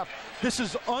first half. This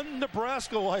is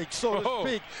un-Nebraska-like, so to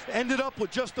speak. Ended up with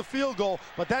just a field goal,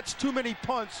 but that's too many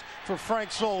punts for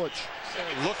Frank Solich.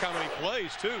 Look how many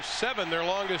plays, too. 7, their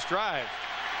longest drive.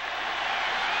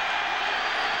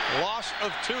 Loss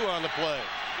of 2 on the play.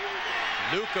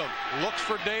 Newcomb looks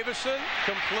for Davison,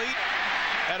 complete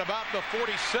at about the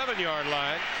 47-yard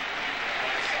line.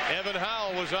 Evan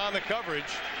Howell was on the coverage.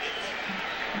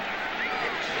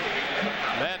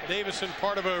 Matt Davison,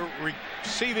 part of a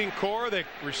receiving corps. The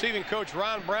receiving coach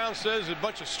Ron Brown says a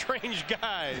bunch of strange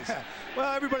guys.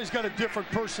 Well, everybody's got a different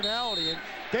personality, and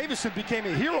Davison became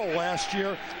a hero last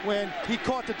year when he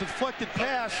caught the deflected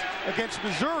pass against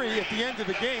Missouri at the end of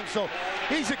the game. So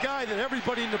he's a guy that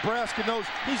everybody in Nebraska knows.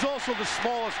 He's also the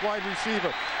smallest wide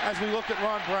receiver as we look at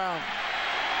Ron Brown.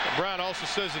 Brown also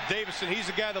says that Davison, he's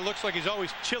a guy that looks like he's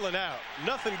always chilling out.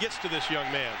 Nothing gets to this young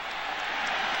man.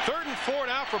 3rd and 4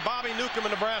 now for Bobby Newcomb in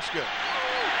Nebraska.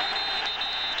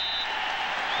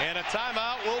 And a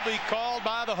timeout will be called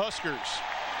by the Huskers.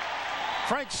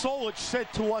 Frank Solich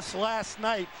said to us last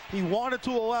night he wanted to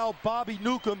allow Bobby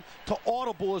Newcomb to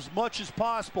audible as much as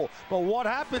possible. But what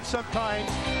happens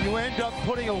sometimes, you end up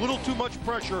putting a little too much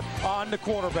pressure on the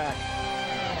quarterback.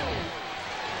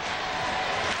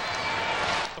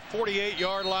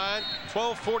 48-yard line,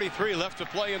 12:43 left to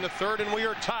play in the 3rd, and we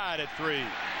are tied at 3.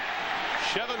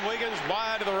 Shevin Wiggins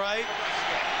wide to the right,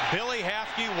 Billy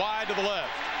Hafke wide to the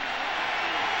left.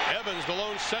 Evans the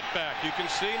lone setback. You can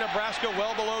see Nebraska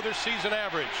well below their season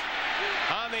average.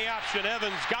 On the option,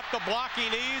 Evans got the block he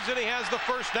needs, and he has the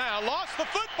first down. Lost the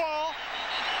football,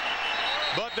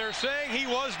 but they're saying he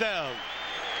was down.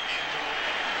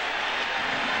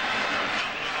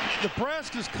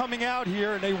 Nebraska's coming out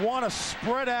here and they want to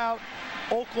spread out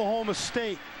Oklahoma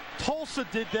State. Tulsa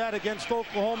did that against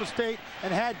Oklahoma State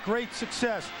and had great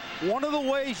success. One of the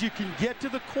ways you can get to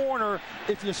the corner,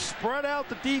 if you spread out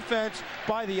the defense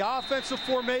by the offensive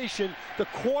formation, the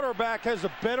quarterback has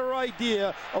a better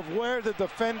idea of where the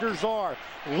defenders are.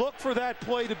 Look for that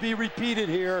play to be repeated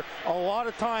here a lot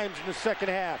of times in the second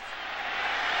half.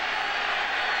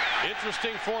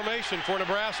 Interesting formation for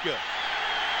Nebraska.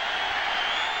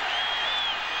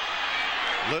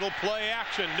 Little play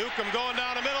action. Newcomb going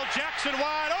down the middle. Jackson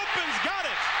wide opens. Got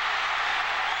it.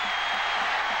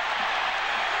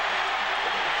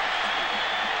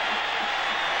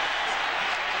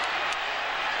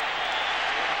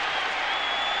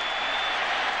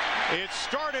 It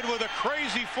started with a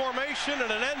crazy formation,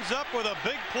 and it ends up with a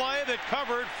big play that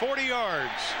covered 40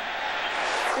 yards.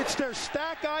 It's their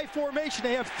stack eye formation.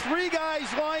 They have 3 guys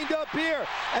lined up here,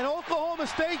 and Oklahoma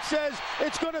State says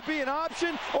it's going to be an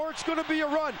option or it's going to be a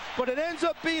run, but it ends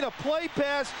up being a play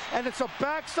pass, and it's a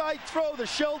backside throw to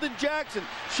Sheldon Jackson.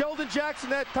 Sheldon Jackson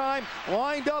that time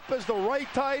lined up as the right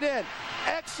tight end.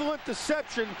 Excellent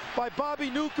deception by Bobby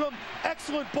Newcomb,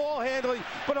 excellent ball handling,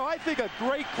 but I think a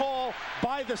great call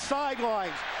by the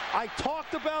sidelines. I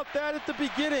talked about that at the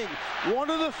beginning. One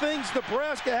of the things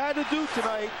Nebraska had to do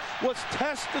tonight was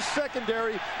test the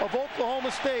secondary of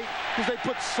Oklahoma State because they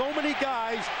put so many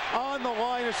guys on the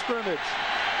line of scrimmage.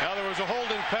 Now there was a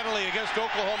holding penalty against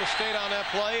Oklahoma State on that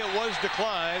play. It was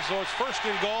declined, so it's 1st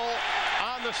and goal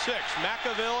on the 6.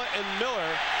 McAville and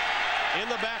Miller in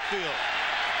the backfield.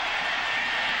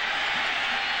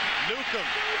 Newcomb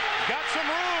got some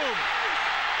room.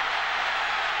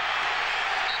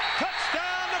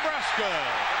 Touchdown, Nebraska.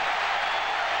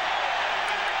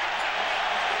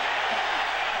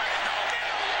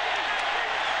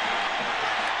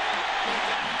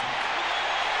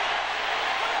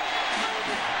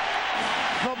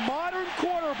 The modern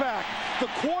quarterback, the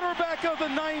quarterback of the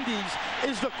 90s,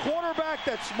 is the quarterback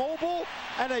that's mobile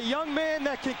and a young man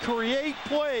that can create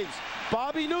plays.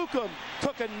 Bobby Newcomb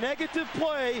took a negative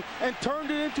play and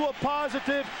turned it into a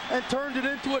positive and turned it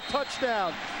into a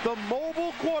touchdown. The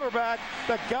mobile quarterback,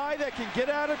 the guy that can get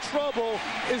out of trouble,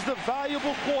 is the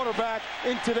valuable quarterback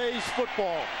in today's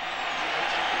football.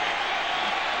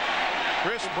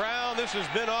 Chris Brown, this has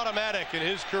been automatic in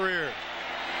his career.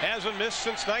 Hasn't missed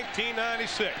since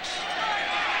 1996.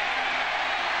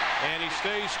 And he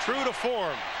stays true to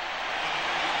form.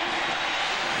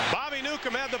 Bobby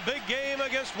Newcomb had the big game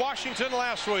against Washington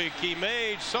last week. He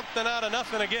made something out of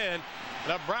nothing again.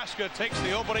 Nebraska takes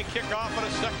the opening kickoff in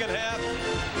the second half,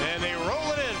 and they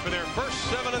roll it in for their first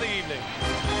 7 of the evening.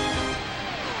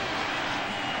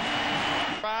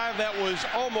 That was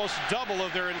almost double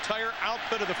of their entire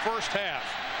output of the first half.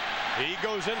 He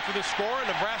goes in for the score, and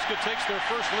Nebraska takes their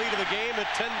first lead of the game at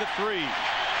 10-3.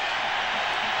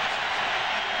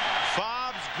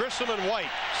 Fobbs, Grissom, and White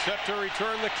set to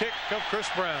return the kick of Chris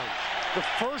Brown. The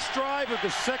first drive of the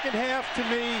second half, to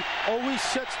me, always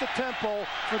sets the tempo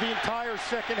for the entire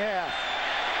second half.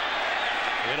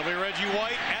 It'll be Reggie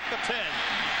White at the 10.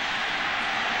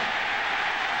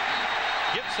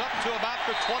 Gets up to about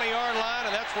the 20-yard line,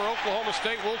 and that's where Oklahoma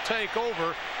State will take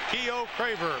over. Keough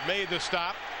Craver made the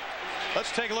stop.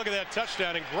 Let's take a look at that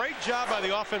touchdown, and great job by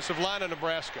the offensive line of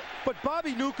Nebraska. But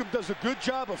Bobby Newcomb does a good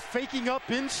job of faking up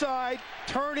inside,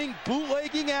 turning,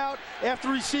 bootlegging out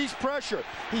after he sees pressure.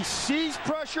 He sees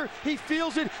pressure, he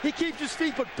feels it, he keeps his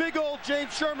feet, but big old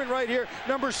James Sherman right here,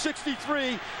 number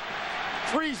 63,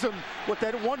 frees him with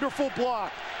that wonderful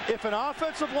block. If an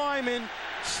offensive lineman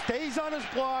stays on his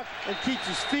block and keeps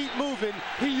his feet moving,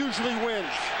 he usually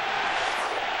wins.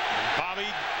 Bobby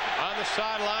on the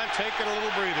sideline taking a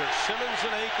little breather. Simmons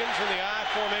and Akins in the I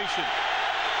formation.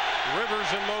 Rivers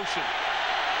in motion.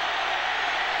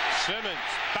 Simmons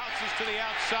bounces to the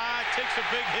outside, takes a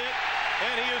big hit,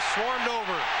 and he is swarmed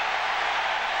over.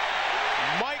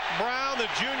 Mike Brown, the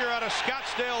junior out of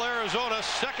Scottsdale, Arizona,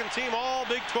 second team all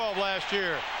Big 12 last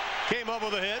year, came up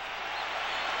with a hit.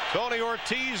 Tony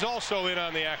Ortiz also in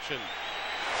on the action.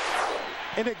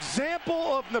 An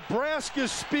example of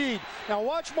Nebraska's speed. Now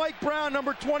watch Mike Brown,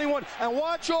 number 21, and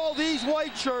watch all these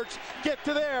white shirts get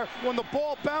to there when the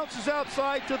ball bounces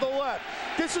outside to the left.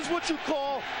 This is what you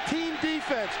call team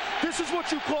defense. This is what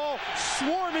you call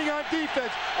swarming on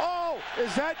defense. Oh,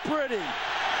 is that pretty?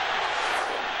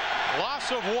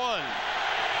 Loss of 1.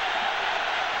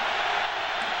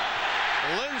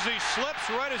 Lindsey slips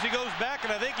right as he goes back,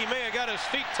 and I think he may have got his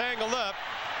feet tangled up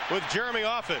with Jeremy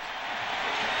Offit.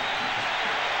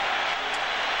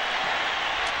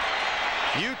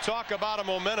 You talk about a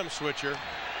momentum switcher.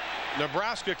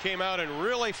 Nebraska came out and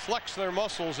really flexed their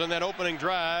muscles in that opening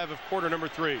drive of quarter number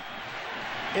 3.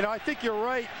 You know, I think you're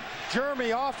right. Jeremy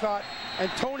Offit and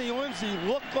Tony Lindsey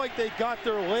looked like they got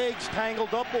their legs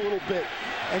tangled up a little bit.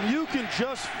 And you can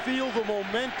just feel the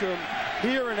momentum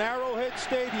here in Arrowhead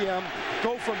Stadium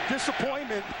go from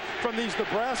disappointment from these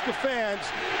Nebraska fans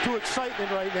to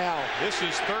excitement right now. This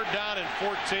is 3rd down and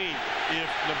 14. If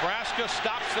Nebraska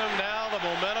stops them now, the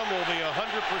momentum will be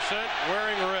 100%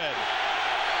 wearing red.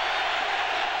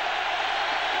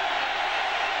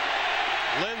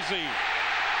 Lindsey,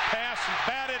 pass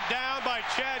batted down by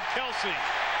Chad Kelsey.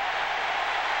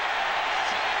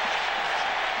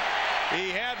 He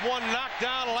had one knocked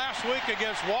down last week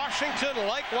against Washington,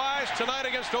 likewise tonight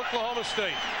against Oklahoma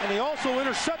State. And he also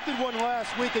intercepted one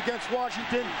last week against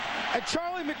Washington. And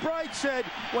Charlie McBride said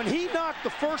when he knocked the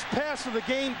first pass of the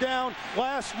game down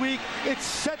last week, it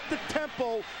set the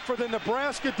tempo for the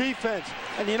Nebraska defense.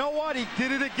 And you know what? He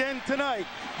did it again tonight.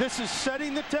 This is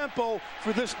setting the tempo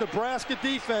for this Nebraska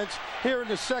defense here in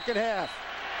the second half.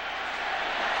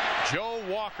 Joe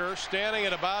Walker standing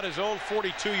at about his own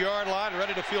 42-yard line,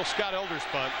 ready to field Scott Elder's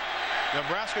punt.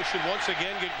 Nebraska should once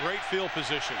again get great field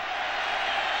position.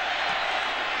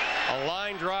 A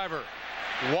line driver.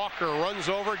 Walker runs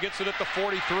over, gets it at the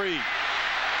 43.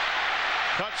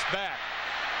 Cuts back.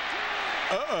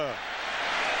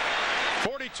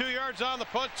 42 yards on the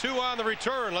punt, 2 on the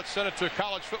return. Let's send it to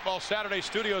College Football Saturday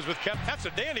Studios with Kevin. That's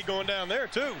a dandy going down there,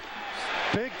 too.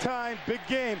 Big time, big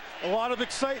game, a lot of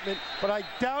excitement, but I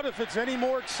doubt if it's any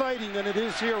more exciting than it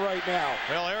is here right now.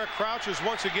 Well, Eric Crouch has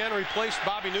once again replaced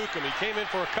Bobby Newcomb. He came in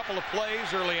for a couple of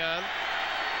plays early on.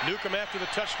 Newcomb after the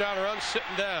touchdown run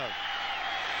sitting down.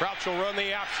 Crouch will run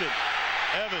the option.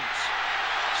 Evans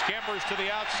scampers to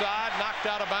the outside, knocked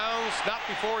out of bounds, not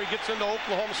before he gets into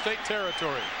Oklahoma State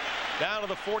territory. Down to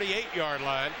the 48-yard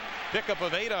line. Pickup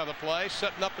of 8 on the play,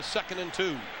 setting up a 2nd and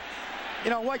 2. You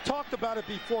know, I talked about it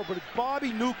before, but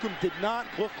Bobby Newcomb did not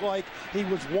look like he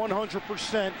was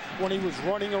 100% when he was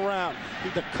running around.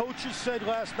 The coaches said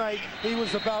last night he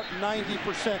was about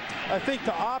 90%. I think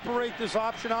to operate this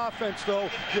option offense,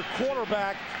 though, your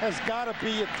quarterback has got to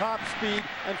be at top speed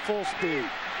and full speed.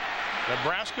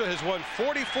 Nebraska has won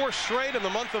 44 straight in the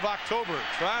month of October,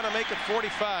 trying to make it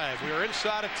 45. We are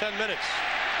inside of 10 minutes.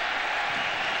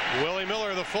 Willie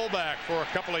Miller, the fullback, for a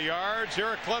couple of yards.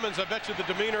 Eric Clemens, I bet you the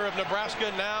demeanor of Nebraska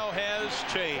now has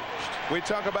changed. We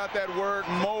talk about that word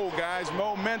mo, guys,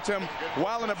 momentum.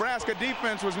 While the Nebraska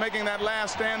defense was making that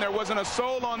last stand, there wasn't a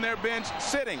soul on their bench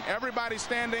sitting. Everybody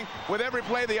standing with every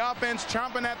play, the offense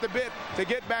chomping at the bit to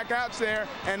get back out there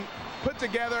and put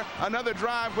together another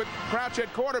drive with Crouch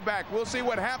at quarterback. We'll see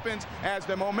what happens as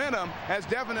the momentum has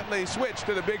definitely switched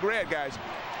to the Big Red, guys.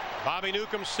 Bobby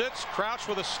Newcomb sits, Crouch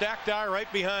with a stacked eye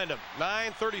right behind him.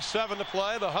 9:37 to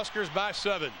play, the Huskers by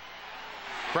 7.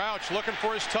 Crouch looking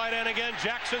for his tight end again.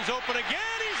 Jackson's open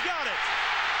again, he's got it.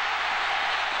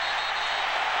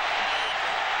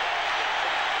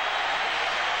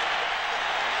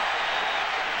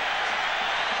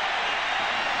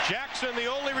 Jackson, the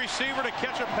only receiver to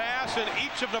catch a pass in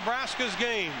each of Nebraska's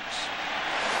games.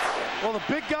 Well, the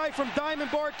big guy from Diamond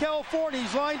Bar, California,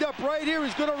 he's lined up right here.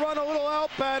 He's going to run a little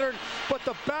out pattern, but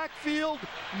the backfield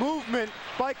movement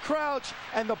by Crouch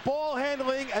and the ball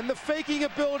handling and the faking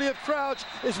ability of Crouch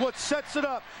is what sets it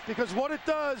up, because what it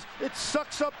does, it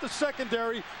sucks up the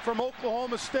secondary from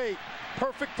Oklahoma State.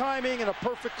 Perfect timing and a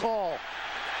perfect call.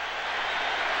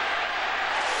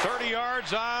 30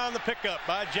 yards on the pickup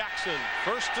by Jackson.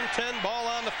 1st and 10, ball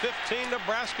on the 15.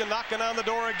 Nebraska knocking on the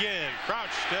door again.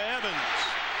 Crouch to Evans.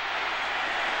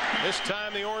 This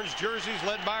time the orange jerseys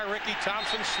led by Ricky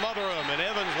Thompson smother him, and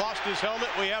Evans lost his helmet.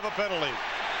 We have a penalty.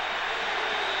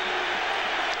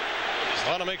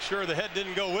 Want to make sure the head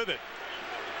didn't go with it.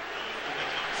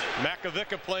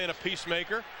 Makovica playing a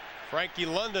peacemaker. Frankie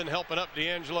London helping up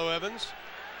D'Angelo Evans.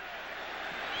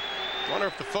 Wonder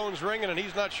if the phone's ringing and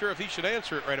he's not sure if he should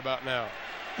answer it right about now.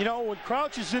 You know, when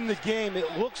Crouch is in the game,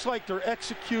 it looks like they're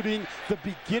executing the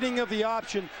beginning of the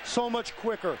option so much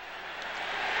quicker.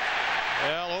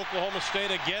 Well, Oklahoma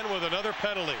State again with another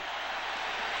penalty.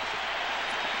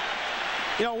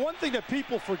 You know, one thing that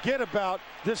people forget about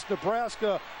this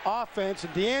Nebraska offense,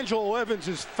 and D'Angelo Evans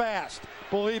is fast.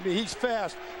 Believe me, he's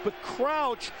fast. But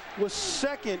Crouch was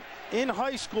 2nd in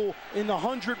high school in the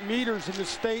 100 meters in the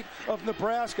state of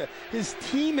Nebraska. His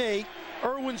teammate,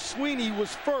 Erwin Sweeney,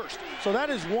 was 1st. So that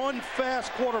is one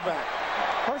fast quarterback.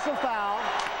 Personal foul,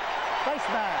 face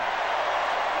mask.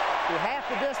 To half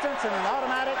the distance and an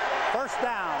automatic 1st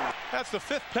down. That's the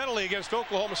 5th penalty against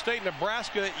Oklahoma State.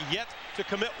 Nebraska yet to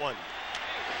commit one.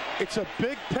 It's a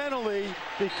big penalty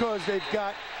because they've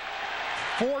got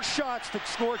 4 shots to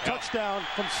score a touchdown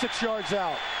from 6 yards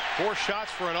out. 4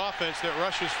 shots for an offense that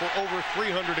rushes for over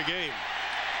 300 a game.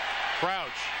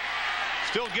 Crouch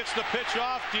still gets the pitch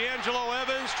off. D'Angelo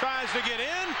Evans tries to get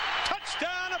in.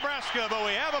 Touchdown Nebraska, but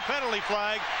we have a penalty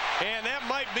flag, and that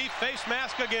might be face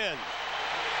mask again.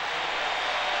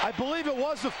 I believe it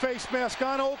was the face mask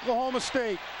on Oklahoma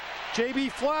State. J.B.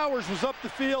 Flowers was up the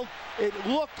field. It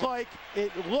looked like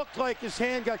his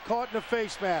hand got caught in a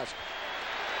face mask.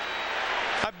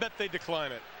 I bet they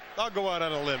decline it. I'll go out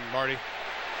on a limb, Marty.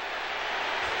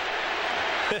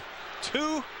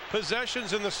 2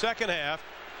 possessions in the second half.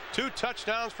 2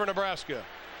 touchdowns for Nebraska.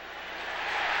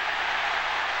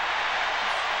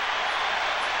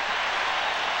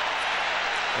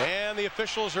 And the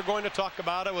officials are going to talk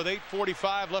about it with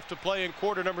 8:45 left to play in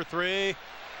quarter number 3.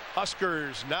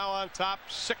 Huskers now on top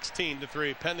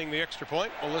 16-3 pending the extra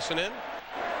point. We'll listen in.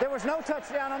 There was no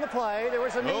touchdown on the play. There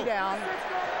was a knee down.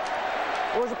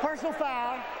 There was a personal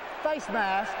foul, face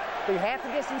mask, be half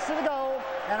the distance to the goal,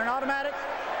 and an automatic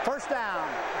first down.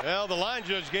 Well, the line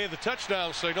judge gave the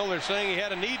touchdown signal. They're saying he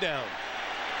had a knee down.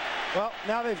 Well,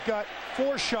 now they've got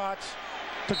 4 shots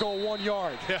to go 1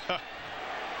 yard. Yeah.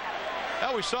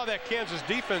 Now we saw that Kansas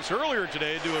defense earlier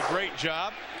today do a great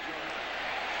job.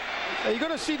 Now you're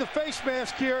going to see the face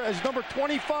mask here as number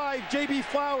 25, J.B.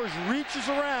 Flowers, reaches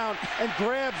around and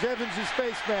grabs Evans'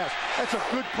 face mask. That's a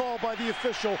good call by the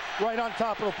official right on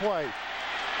top of the play.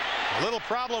 A little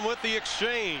problem with the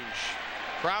exchange.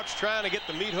 Crouch trying to get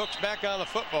the meat hooks back on the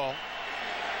football.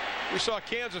 We saw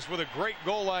Kansas with a great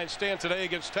goal line stand today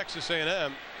against Texas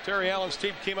A&M. Terry Allen's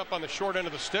team came up on the short end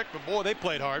of the stick, but boy, they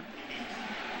played hard.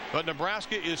 But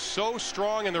Nebraska is so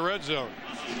strong in the red zone.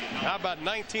 How about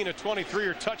 19 of 23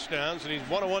 are touchdowns, and he's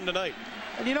 1-1 tonight.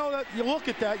 And you know, that you look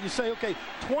at that, you say, okay,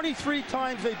 23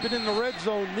 times they've been in the red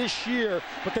zone this year,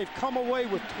 but they've come away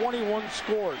with 21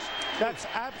 scores. That's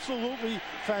absolutely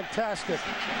fantastic.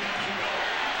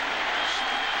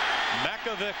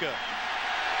 Makavika,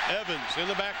 Evans in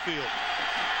the backfield.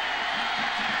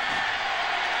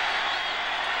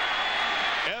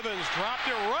 Evans dropped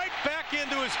it right back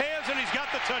into his hands, and he's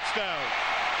got the touchdown.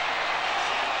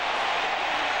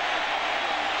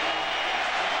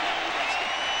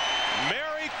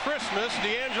 Merry Christmas,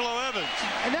 D'Angelo Evans.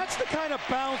 And that's the kind of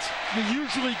bounce you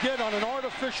usually get on an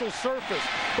artificial surface.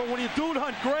 But when you do it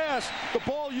on grass, the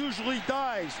ball usually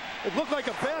dies. It looked like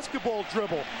a basketball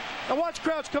dribble. Now watch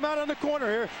Crouch come out on the corner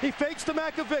here. He fakes to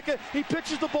Makavika. He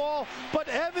pitches the ball, but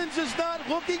Evans is not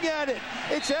looking at it.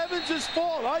 It's Evans'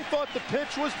 fault. I thought the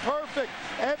pitch was perfect.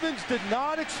 Evans did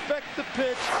not expect the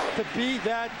pitch to be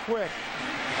that quick.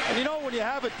 And you know, when you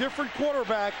have a different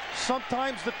quarterback,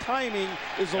 sometimes the timing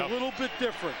is a little bit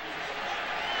different.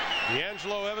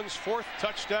 D'Angelo Evans' 4th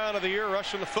touchdown of the year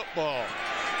rushing the football.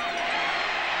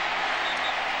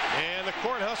 And the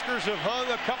Cornhuskers have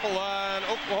hung a couple on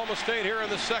Oklahoma State here in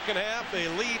the second half. They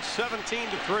lead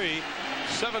 17-3.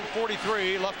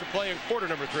 7:43 left to play in quarter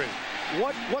number 3.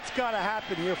 What's got to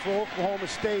happen here for Oklahoma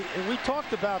State, and we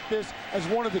talked about this as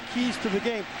one of the keys to the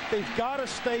game. They've got to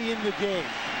stay in the game,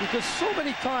 because so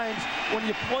many times when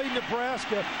you play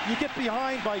Nebraska, you get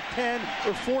behind by 10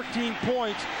 or 14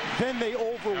 points, then they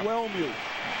overwhelm you.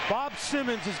 Bob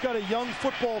Simmons has got a young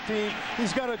football team.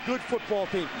 He's got a good football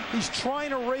team. He's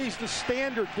trying to raise the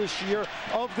standard this year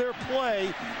of their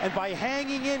play, and by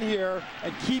hanging in here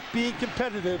and keep being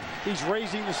competitive, he's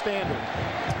raising the standard.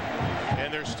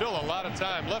 And there's still a lot of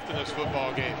time left in this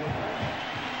football game.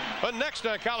 But next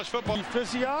on college football,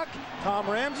 Fisiak, Tom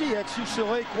Ramsey,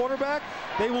 ex-UCLA quarterback,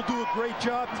 they will do a great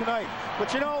job tonight.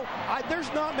 But you know,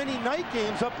 there's not many night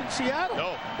games up in Seattle.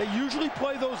 No. They usually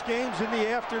play those games in the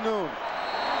afternoon.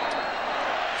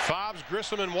 Fobbs,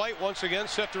 Grissom, and White once again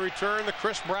set to return the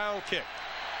Chris Brown kick.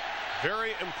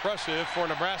 Very impressive for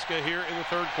Nebraska here in the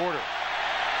 3rd quarter.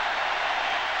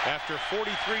 After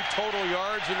 43 total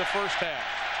yards in the first half.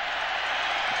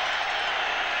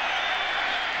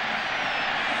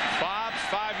 Fobbs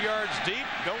 5 yards deep.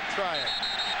 Don't try it.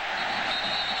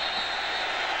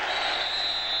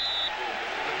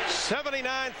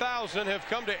 79,000 have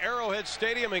come to Arrowhead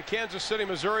Stadium in Kansas City,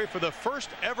 Missouri for the first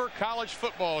ever college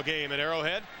football game at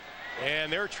Arrowhead.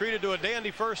 And they're treated to a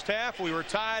dandy first half. We were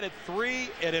tied at 3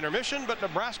 at intermission, but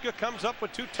Nebraska comes up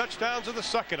with 2 touchdowns in the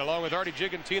second, along with Artie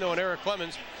Gigantino and Eric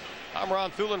Clemens. I'm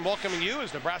Ron Thulin welcoming you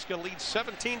as Nebraska leads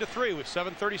 17-3 with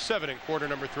 7:37 in quarter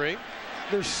number 3.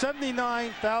 There's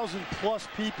 79,000 plus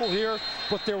people here,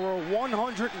 but there were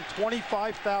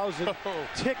 125,000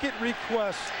 ticket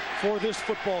requests for this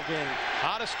football game.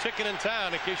 Hottest ticket in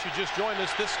town. In case you just joined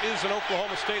us, this is an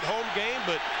Oklahoma State home game,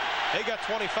 but they got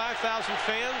 25,000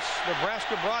 fans.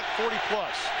 Nebraska brought 40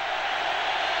 plus.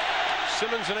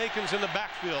 Simmons and Akins in the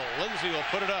backfield. Lindsey will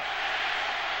put it up.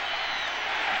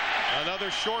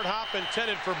 Another short hop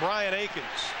intended for Brian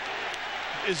Akins.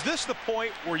 Is this the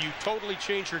point where you totally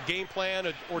change your game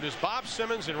plan, or does Bob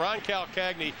Simmons and Ron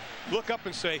Calcagney look up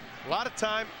and say, a lot of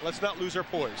time, let's not lose our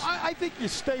poise? I think you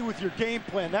stay with your game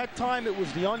plan. That time it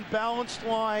was the unbalanced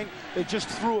line. They just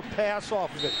threw a pass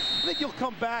off of it. I think you'll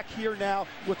come back here now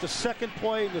with the second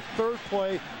play and the third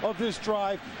play of this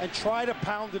drive and try to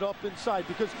pound it up inside,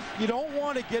 because you don't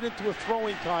want to get into a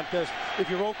throwing contest if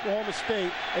you're Oklahoma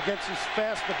State against this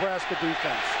fast Nebraska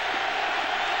defense.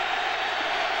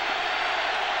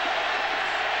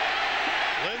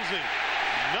 Lindsey,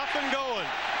 nothing going.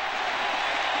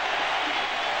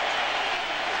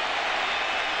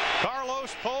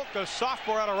 Carlos Polk the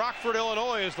sophomore out of Rockford,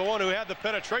 Illinois, is the one who had the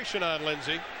penetration on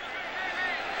Lindsey.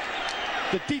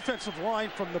 The defensive line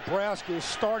from Nebraska is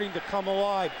starting to come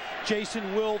alive.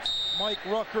 Jason Wilt, Mike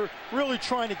Rucker, really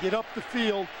trying to get up the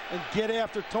field and get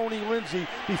after Tony Lindsey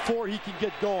before he can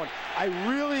get going. I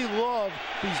really love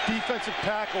these defensive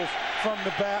tackles from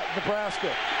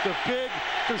Nebraska. They're big,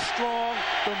 they're strong,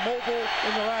 they're mobile,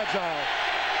 and they're agile.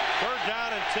 3rd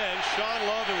down and 10. Sean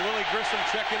Love and Willie Grissom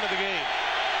check into the game.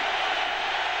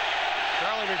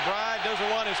 Charlie McBride doesn't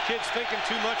want his kids thinking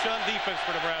too much on defense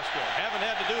for Nebraska. Haven't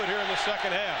had to do it here in the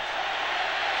second half.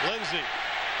 Lindsey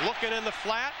looking in the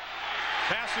flat.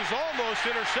 Pass is almost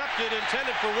intercepted,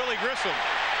 intended for Willie Grissom.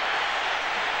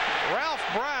 Ralph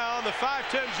Brown, the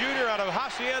 5'10 junior out of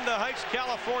Hacienda Heights,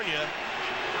 California,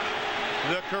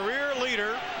 the career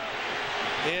leader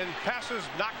in passes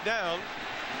knocked down.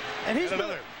 And he's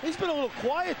been a little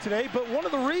quiet today, but one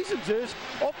of the reasons is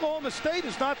Oklahoma State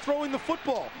is not throwing the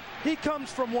football. He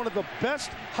comes from one of the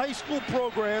best high school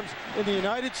programs in the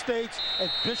United States at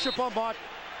Bishop Amat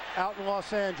out in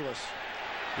Los Angeles.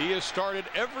 He has started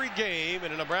every game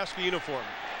in a Nebraska uniform.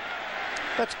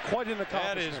 That's quite an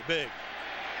accomplishment. That is big.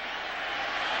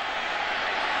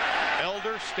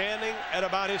 Elder standing at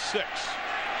about his 6.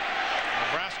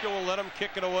 Nebraska will let him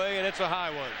kick it away, and it's a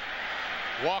high one.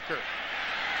 Walker.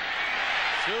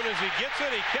 As soon as he gets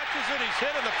it, he catches it, he's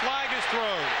hit, and the flag is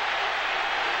thrown.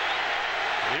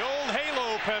 The old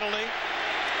halo penalty.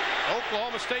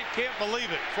 Oklahoma State can't believe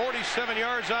it. 47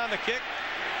 yards on the kick.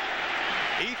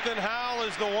 Ethan Howell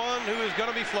is the one who is going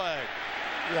to be flagged.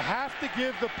 You have to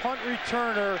give the punt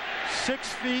returner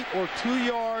 6 feet or 2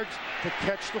 yards to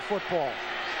catch the football.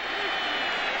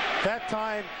 That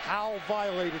time, Howell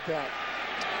violated that.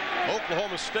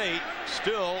 Oklahoma State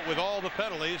still with all the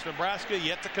penalties. Nebraska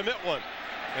yet to commit one,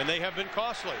 and they have been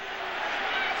costly.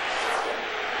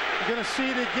 You're going to see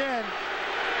it again.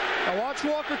 Now watch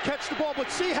Walker catch the ball,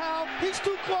 but see how he's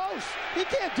too close. He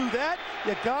can't do that.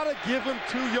 You got to give him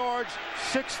 2 yards,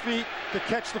 6 feet to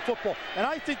catch the football. And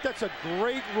I think that's a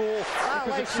great rule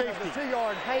because it's safety. Of the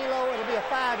 2-yard halo, it'll be a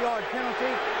 5-yard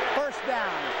penalty. 1st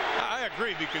down. I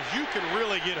agree, because you can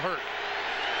really get hurt.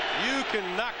 You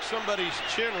can knock somebody's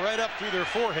chin right up through their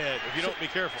forehead if you don't be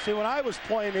careful. See, when I was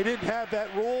playing, they didn't have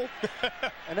that rule,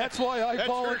 and that's why I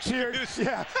volunteered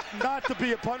not to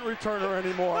be a punt returner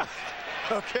anymore.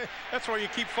 Okay, that's why you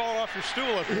keep falling off your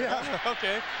stool up here. Yeah.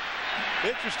 Okay.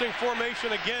 Interesting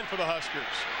formation again for the Huskers.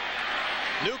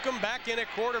 Newcomb back in at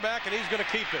quarterback, and he's going to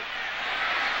keep it.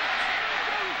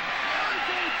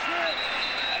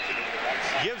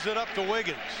 Gives it up to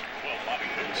Wiggins.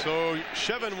 So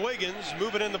Chevin Wiggins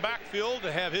moving in the backfield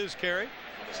to have his carry.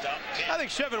 I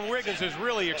think Chevin Wiggins has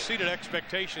really exceeded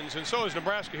expectations, and so has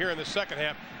Nebraska here in the second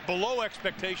half. Below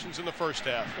expectations in the first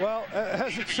half. Well,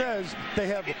 as it says, they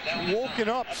have woken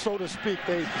up, so to speak.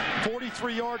 They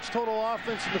 43 yards total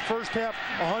offense in the first half,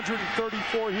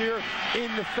 134 here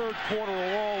in the 3rd quarter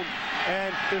alone,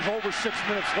 and there's over 6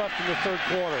 minutes left in the 3rd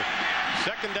quarter.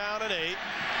 2nd down and 8.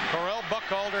 Correll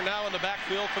Buckhalter now in the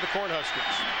backfield for the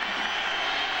Cornhuskers.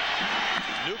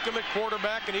 Newcomb at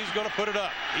quarterback, and he's going to put it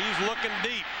up. He's looking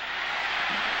deep.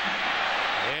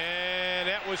 And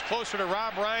that was closer to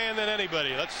Rob Ryan than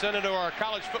anybody. Let's send it to our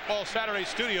College Football Saturday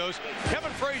studios.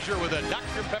 Kevin Frazier with a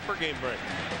Dr. Pepper game break.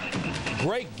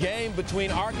 Great game between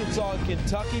Arkansas and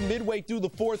Kentucky. Midway through the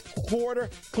 4th quarter,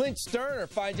 Clint Sterner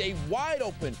finds a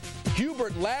wide-open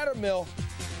Hubert Lattermill.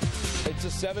 It's a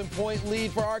 7-point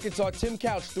lead for Arkansas. Tim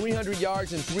Couch, 300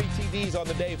 yards and 3 TDs on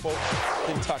the day for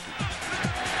Kentucky.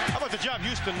 How about the job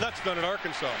Houston Nutt's done at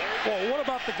Arkansas? Well, what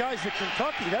about the guys at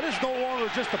Kentucky? That is no longer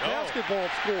just a basketball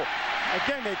school.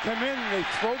 Again, they come in and they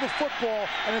throw the football,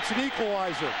 and it's an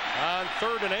equalizer. On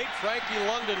 3rd and 8, Frankie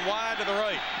London wide to the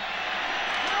right.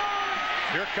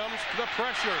 Here comes the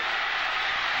pressure.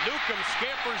 Newcomb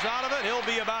scampers out of it. He'll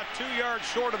be about 2 yards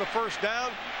short of the 1st down.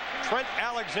 Trent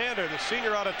Alexander, the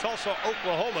senior out of Tulsa,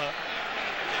 Oklahoma,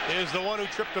 is the one who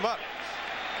tripped him up.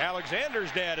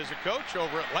 Alexander's dad is a coach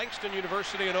over at Langston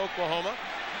University in Oklahoma.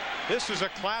 This is a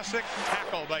classic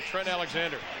tackle by Trent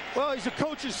Alexander. Well, he's a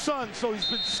coach's son, so he's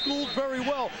been schooled very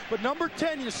well. But number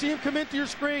 10, you see him come into your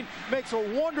screen, makes a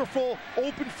wonderful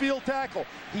open field tackle.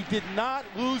 He did not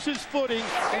lose his footing,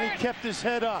 and he kept his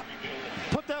head up.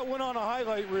 Put that one on a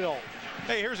highlight reel.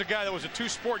 Hey, here's a guy that was a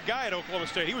 2-sport guy at Oklahoma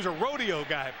State. He was a rodeo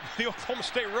guy. The Oklahoma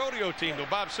State rodeo team, though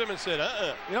Bob Simmons said,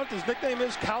 You know what his nickname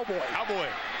is? Cowboy. Cowboy.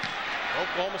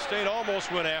 Oklahoma State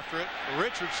almost went after it.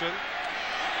 Richardson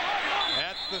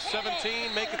at the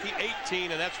 17, make it the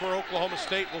 18, and that's where Oklahoma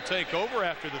State will take over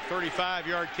after the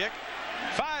 35-yard kick.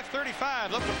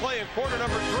 5:35 left to play in quarter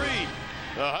number 3.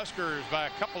 The Huskers by a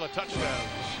couple of touchdowns.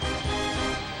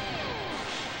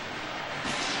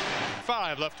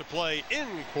 2:35 left to play in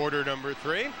quarter number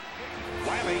 3.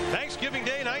 Wiley. Thanksgiving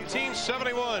Day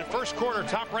 1971. First quarter,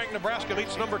 top-ranked Nebraska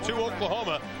meets number 2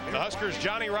 Oklahoma. The Huskers'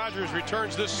 Johnny Rogers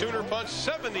returns this Sooner punch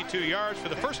 72 yards for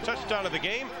the first touchdown of the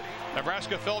game.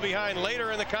 Nebraska fell behind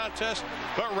later in the contest,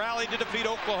 but rallied to defeat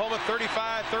Oklahoma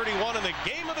 35-31 in the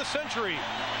game of the century.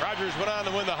 Rogers went on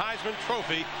to win the Heisman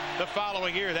Trophy the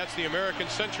following year. That's the American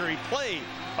Century play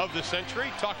of the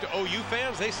century. Talk to OU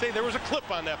fans, they say there was a clip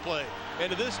on that play. And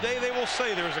to this day, they will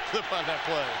say there was a clip on that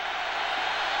play.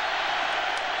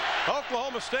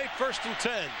 Oklahoma State 1st and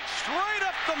 10. Straight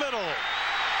up the middle.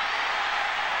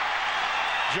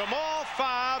 Jamal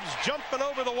Fobbs jumping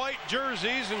over the white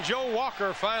jerseys, and Joe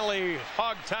Walker finally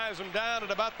hog ties him down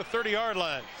at about the 30-yard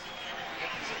line.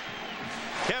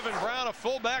 Kevin Brown, a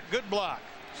fullback, good block.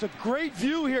 It's a great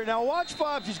view here. Now watch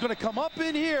Fobbs. He's going to come up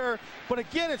in here, but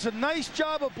again, it's a nice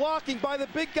job of blocking by the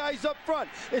big guys up front.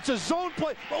 It's a zone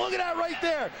play. But look at that right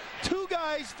there. 2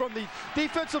 guys from the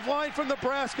defensive line from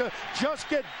Nebraska just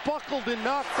get buckled and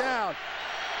knocked down.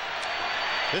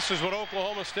 This is what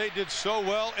Oklahoma State did so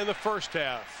well in the first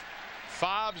half.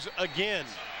 Fobbs again.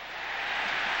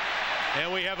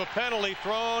 And we have a penalty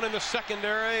thrown in the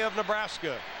secondary of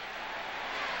Nebraska.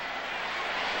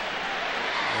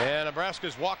 And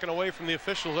Nebraska's walking away from the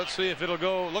officials. Let's see if it'll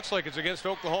go. Looks like it's against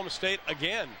Oklahoma State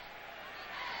again.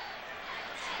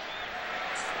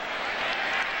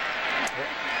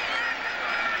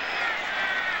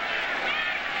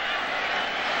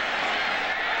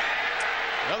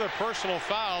 Another personal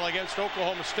foul against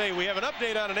Oklahoma State. We have an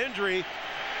update on an injury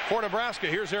for Nebraska.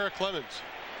 Here's Eric Clemens.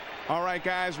 All right,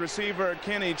 guys, receiver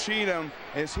Kenny Cheatham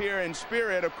is here in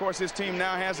spirit. Of course, his team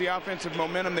now has the offensive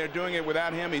momentum. They're doing it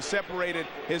without him. He separated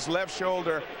his left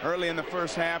shoulder early in the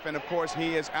first half, and of course,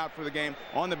 he is out for the game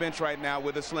on the bench right now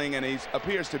with a sling, and he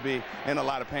appears to be in a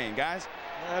lot of pain. Guys?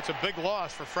 That's a big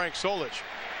loss for Frank Solich.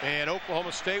 And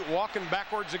Oklahoma State walking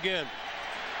backwards again.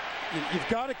 You've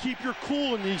got to keep your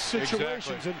cool in these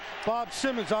situations. Exactly. And Bob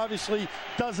Simmons obviously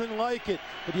doesn't like it.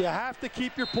 But you have to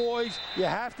keep your poise. You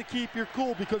have to keep your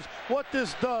cool, because what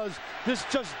this does, this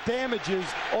just damages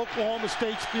Oklahoma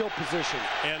State's field position.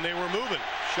 And they were moving.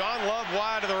 Sean Love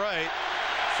wide to the right.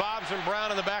 Fobbs and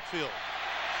Brown in the backfield.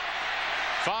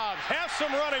 Fobbs has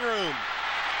some running room.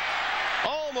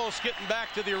 Almost getting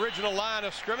back to the original line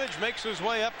of scrimmage. Makes his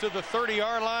way up to the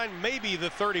 30-yard line, maybe the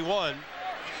 31.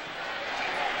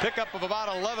 Pickup of about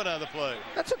 11 on the play.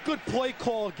 That's a good play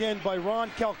call again by Ron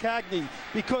Calcagni,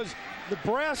 because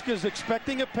Nebraska is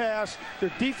expecting a pass.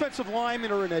 Their defensive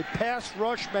linemen are in a pass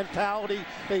rush mentality.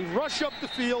 They rush up the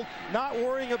field, not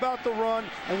worrying about the run.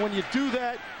 And when you do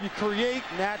that, you create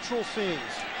natural seams.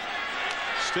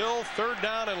 Still 3rd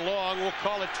down and long. We'll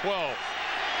call it 12.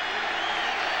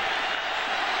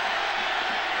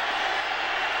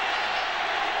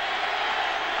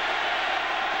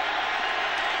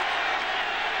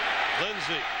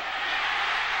 Lindsey.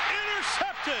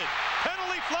 Intercepted.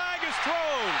 Penalty flag is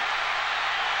thrown.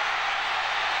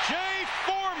 Jay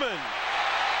Foreman.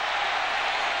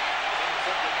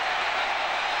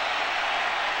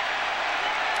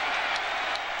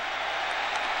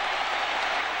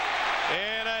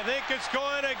 And I think it's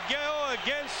going to go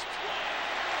against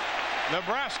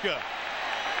Nebraska.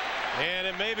 And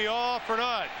it may be off or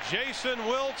not. Jason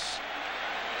Wiltz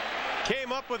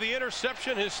came up with the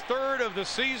interception, his 3rd of the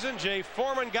season. Jay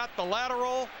Foreman got the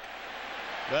lateral.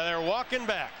 They're walking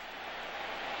back.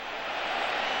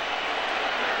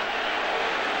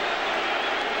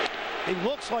 It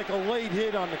looks like a late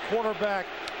hit on the quarterback,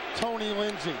 Tony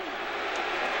Lindsey.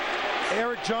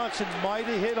 Eric Johnson might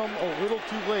have hit him a little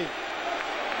too late.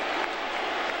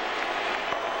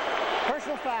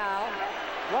 Personal foul.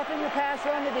 Roughing the passer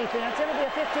on the defense. It'll be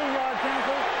a 15-yard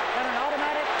penalty and an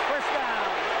automatic first down.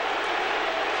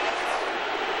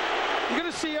 You're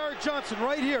going to see Eric Johnson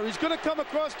right here. He's going to come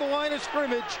across the line of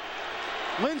scrimmage.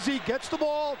 Lindsey gets the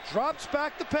ball, drops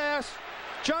back the pass.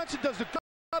 Johnson does a good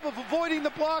job of avoiding the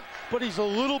block, but he's a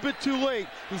little bit too late.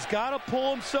 He's got to pull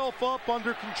himself up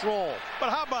under control.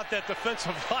 But how about that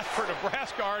defensive line for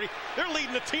Nebraska, Artie? They're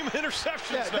leading the team in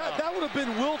interceptions now. That would have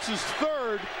been Wiltz's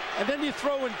 3rd, and then you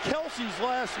throw in Kelsey's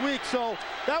last week, so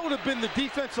that would have been the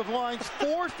defensive line's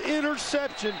 4th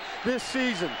interception this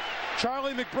season.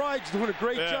 Charlie McBride's doing a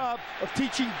great job of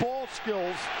teaching ball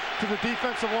skills to the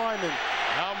defensive linemen.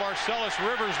 Now Marcellus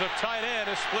Rivers, the tight end,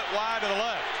 is split wide to the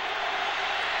left.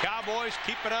 Cowboys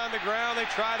keep it on the ground. They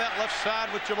try that left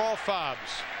side with Jamal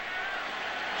Fobbs.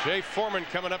 Jay Foreman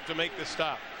coming up to make the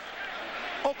stop.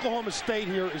 Oklahoma State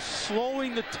here is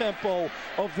slowing the tempo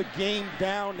of the game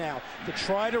down now to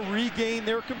try to regain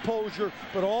their composure,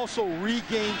 but also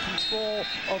regain control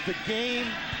of the game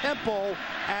tempo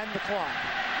and the clock.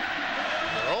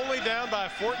 Only down by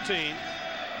 14.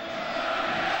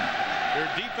 Their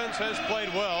defense has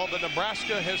played well, but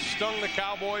Nebraska has stung the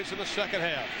Cowboys in the second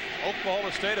half.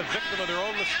 Oklahoma State a victim of their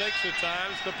own mistakes at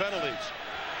times, the penalties.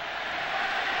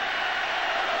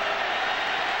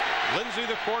 Lindsey,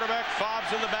 the quarterback,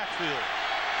 Fobbs in the backfield.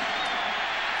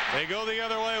 They go the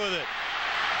other way with it.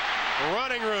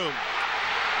 Running room.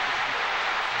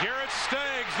 Garrett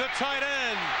Staggs, the tight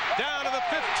end, down to the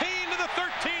 15 to the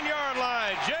 13-yard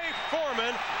line. Jay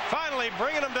Foreman finally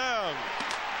bringing him down.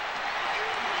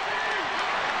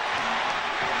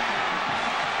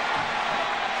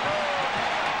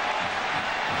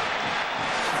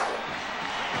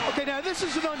 Okay, now this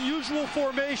is an unusual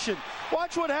formation.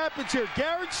 Watch what happens here.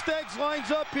 Garrett Staggs lines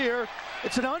up here.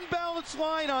 It's an unbalanced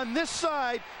line on this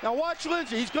side. Now watch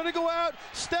Lindsey. He's going to go out.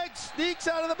 Staggs sneaks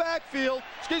out of the backfield.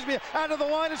 Out of the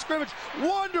line of scrimmage.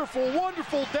 Wonderful,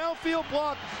 wonderful downfield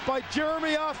block by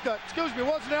Jeremy Ofcott. It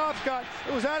wasn't Ofcott.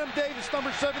 It was Adam Davis,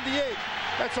 number 78.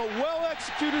 That's a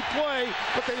well-executed play,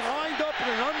 but they lined up in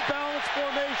an unbalanced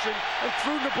formation and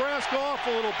threw Nebraska off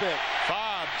a little bit.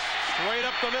 Fobbs straight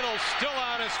up the middle, still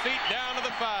on his feet, down to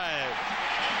the 5.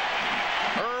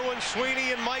 Irwin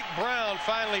Sweeney and Mike Brown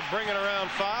finally bringing around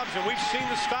Fobbs, and we've seen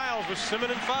the styles with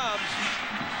Simmons and Fobbs.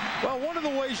 Well, one of the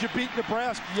ways you beat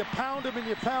Nebraska, you pound them and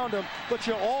you pound them, but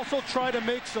you also try to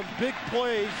make some big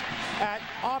plays at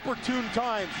opportune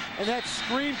times. And that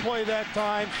screen play that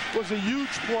time was a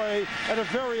huge play at a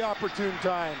very opportune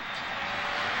time.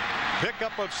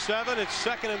 Pickup of 7. It's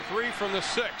 2nd and 3 from the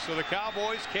 6. So the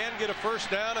Cowboys can get a first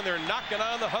down, and they're knocking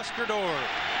on the Husker door.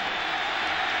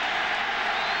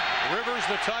 Rivers,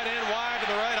 the tight end, wide to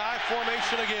the right, I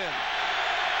formation again.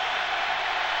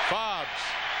 Fobbs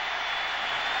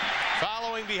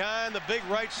following behind the big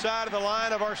right side of the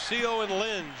line of Arceo and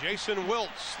Lynn. Jason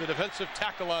Wiltz, the defensive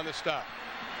tackle on the stop.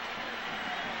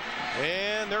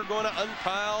 And they're going to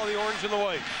unpile the orange and the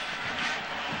white.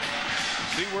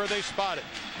 See where they spot it.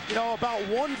 You know, about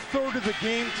 1/3 of the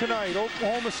game tonight,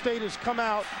 Oklahoma State has come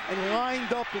out and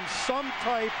lined up in some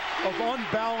type of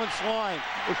unbalanced line.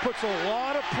 It puts a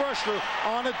lot of pressure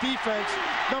on a defense,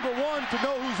 number one, to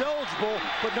know who's eligible,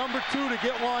 but number two, to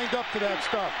get lined up to that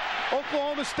stuff.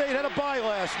 Oklahoma State had a bye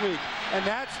last week, and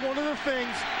that's one of the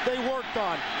things they worked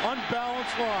on,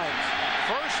 unbalanced lines.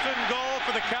 1st and goal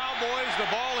for the Cowboys. The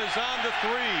ball is on the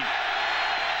 3.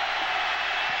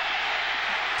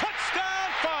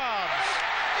 Touchdown, Fobbs.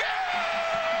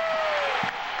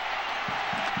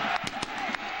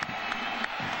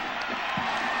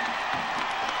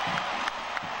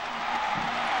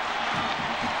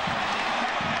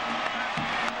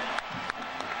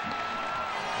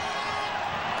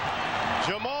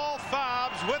 Jamal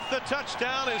Fobbs with the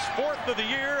touchdown, his 4th of the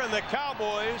year, and the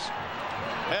Cowboys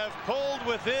have pulled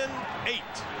within 8.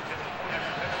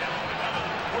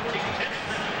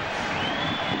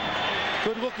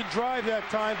 Good looking drive that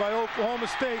time by Oklahoma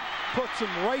State. Puts them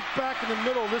right back in the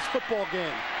middle of this football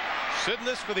game. Sitting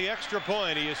this for the extra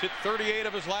point. He has hit 38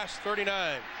 of his last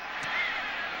 39.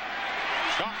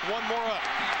 Chalk one more up.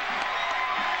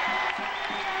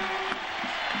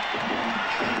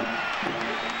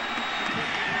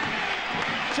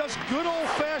 Just good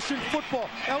old-fashioned football.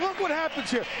 Now look what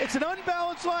happens here. It's an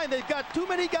unbalanced line. They've got too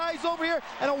many guys over here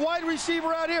and a wide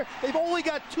receiver out here. They've only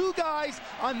got 2 guys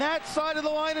on that side of the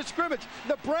line of scrimmage.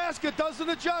 Nebraska doesn't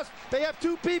adjust. They have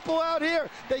 2 people out here.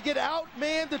 They get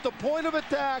outmanned at the point of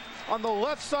attack on the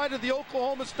left side of the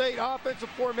Oklahoma State offensive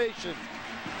formation.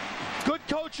 Good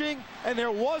coaching, and there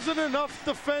wasn't enough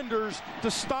defenders to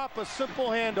stop a simple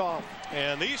handoff.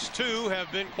 And these 2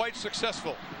 have been quite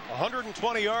successful.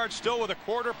 120 yards still with a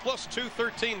quarter, plus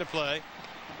 2:13 to play.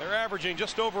 They're averaging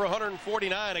just over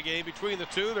 149 a game between the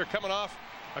 2. They're coming off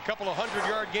a couple of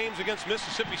 100-yard games against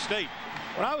Mississippi State.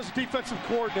 When I was a defensive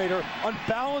coordinator,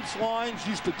 unbalanced lines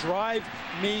used to drive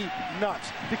me nuts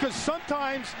because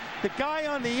sometimes the guy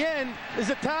on the end is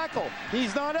a tackle.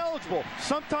 He's not eligible.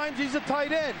 Sometimes he's a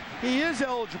tight end. He is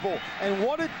eligible. And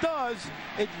what it does,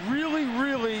 it really,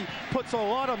 really puts a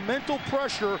lot of mental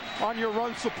pressure on your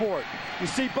run support. You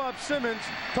see Bob Simmons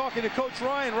talking to Coach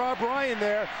Ryan, Rob Ryan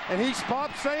there, and he's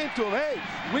saying to him, hey,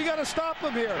 we got to stop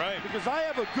him here because I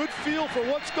have a good feel for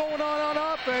what's going on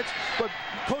offense, but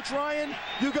Coach Ryan,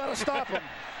 you got to stop him.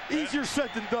 Easier said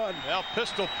than done. Well,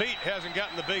 Pistol Pete hasn't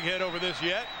gotten the big head over this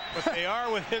yet, but they are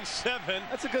within 7.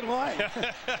 That's a good line.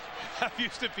 I've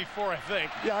used it before, I think.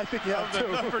 Yeah, I think you have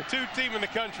too. The number 2 team in the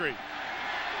country.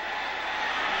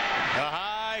 A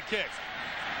high kick.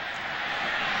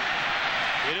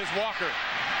 It is Walker.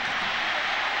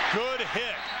 Good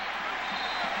hit.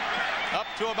 Up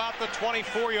to about the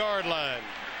 24-yard line.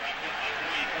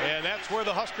 And that's where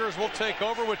the Huskers will take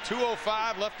over with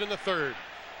 2:05 left in the 3rd.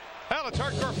 Well, it's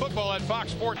Hardcore Football at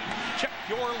Fox Sports. Check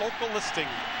your local listings.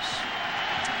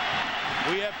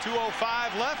 We have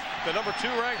 2:05 left. The number 2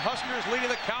 ranked Huskers leading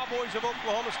the Cowboys of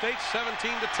Oklahoma State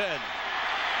 17-10.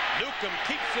 Newcomb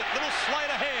keeps it, little sleight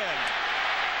of hand.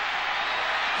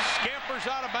 Scampers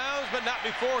out of bounds, but not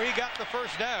before he got the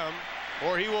first down,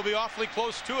 or he will be awfully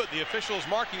close to it. The officials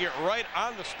marking it right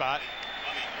on the spot.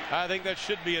 I think that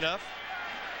should be enough.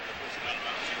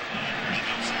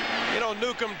 You know,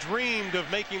 Newcomb dreamed of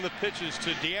making the pitches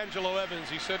to D'Angelo Evans.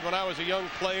 He said, when I was a young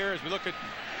player, as we look at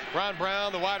Ron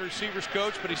Brown, the wide receivers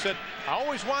coach, but he said, I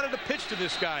always wanted to pitch to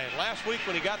this guy. And last week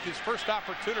when he got his first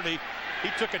opportunity, he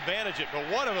took advantage of it. But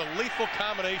what a lethal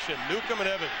combination, Newcomb and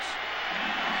Evans.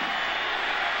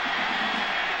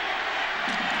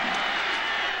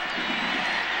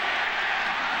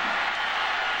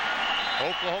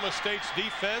 Oklahoma State's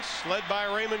defense, led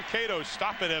by Raymond Cato,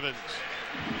 stopping Evans.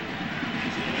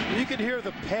 You can hear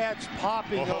the pads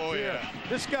popping up here. Yeah.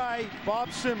 This guy,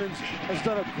 Bob Simmons, has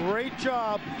done a great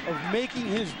job of making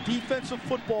his defensive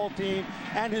football team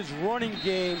and his running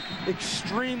game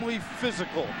extremely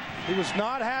physical. He was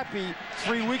not happy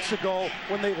 3 weeks ago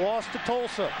when they lost to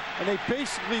Tulsa, and they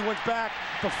basically went back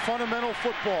to fundamental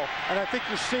football, and I think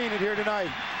you're seeing it here tonight.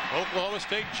 Oklahoma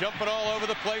State jumping all over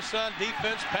the place on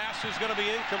defense. Pass is going to be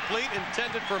incomplete,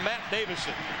 intended for Matt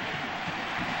Davison.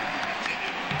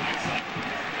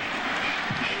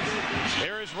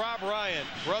 Here is Rob Ryan,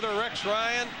 brother Rex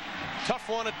Ryan. Tough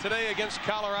one today against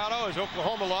Colorado as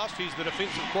Oklahoma lost. He's the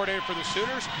defensive coordinator for the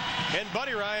Sooners. And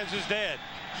Buddy Ryan's his dad.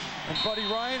 And Buddy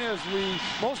Ryan, as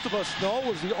most of us know,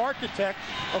 was the architect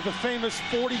of the famous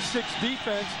 46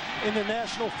 defense in the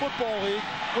National Football League,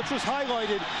 which was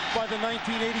highlighted by the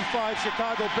 1985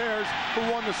 Chicago Bears, who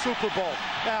won the Super Bowl.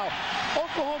 Now,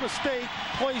 Oklahoma State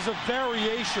plays a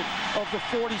variation of the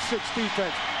 46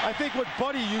 defense. I think what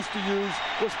Buddy used to use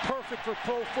was perfect for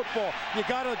pro football. You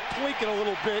got to tweak it a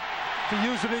little bit to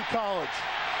use it in college.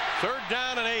 3rd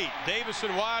down and 8.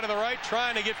 Davison wide to the right,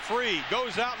 trying to get free.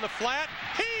 Goes out in the flat.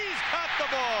 He's caught the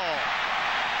ball.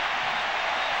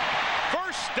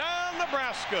 First down,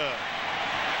 Nebraska.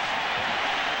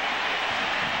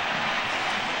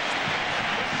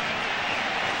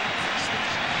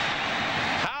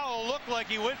 Howell looked like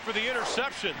he went for the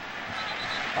interception.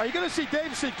 Are you going to see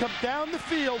Davison come down the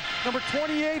field? Number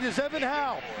 28 is Evan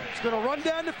Howell. He's going to run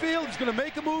down the field. He's going to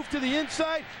make a move to the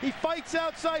inside. He fights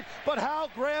outside, but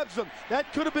Howell grabs him.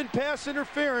 That could have been pass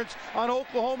interference on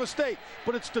Oklahoma State.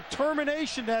 But it's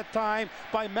determination that time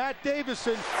by Matt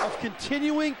Davison of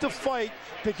continuing to fight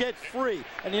to get free.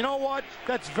 And you know what?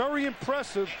 That's very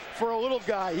impressive for a little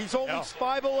guy. He's only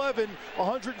 5'11",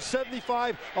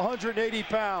 175, 180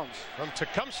 pounds. From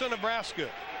Tecumseh, Nebraska.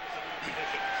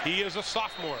 He is a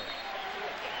sophomore.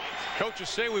 Coaches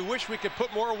say we wish we could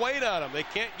put more weight on him. They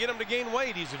can't get him to gain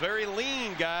weight. He's a very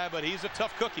lean guy, but he's a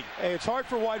tough cookie. Hey, it's hard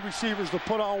for wide receivers to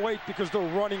put on weight because they're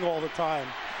running all the time.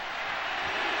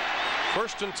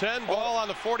 1st and 10, ball on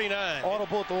the 49.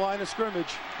 Audible at the line of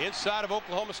scrimmage. Inside of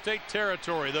Oklahoma State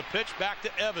territory. The pitch back to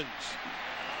Evans.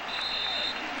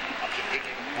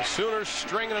 The Sooners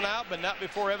stringing it out, but not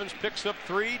before Evans picks up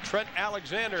 3. Trent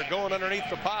Alexander going underneath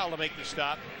the pile to make the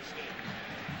stop.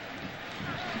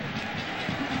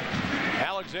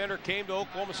 Alexander came to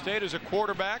Oklahoma State as a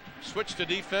quarterback, switched to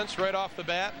defense right off the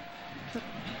bat.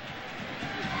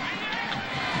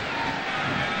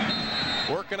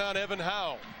 Working on Evan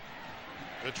Howell.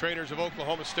 The trainers of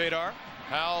Oklahoma State are.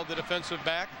 Howell, the defensive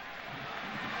back.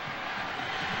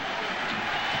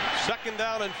 2nd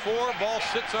down and 4. Ball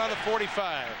sits on the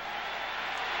 45.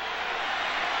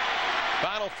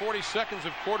 Final 40 seconds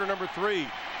of quarter number 3.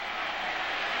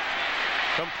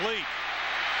 Complete.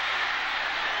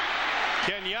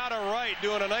 Kenyatta Wright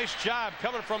doing a nice job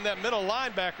coming from that middle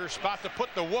linebacker spot to put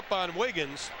the whoop on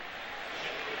Wiggins.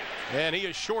 And he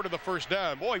is short of the first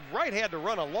down. Boy, Wright had to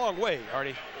run a long way,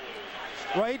 Artie.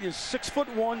 Wright is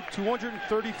 6'1",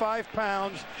 235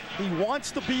 pounds. He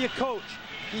wants to be a coach.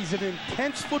 He's an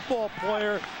intense football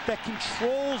player that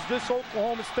controls this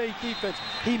Oklahoma State defense.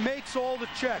 He makes all the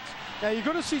checks. Now you're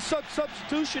going to see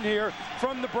substitution here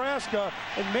from Nebraska,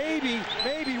 and maybe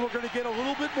we're going to get a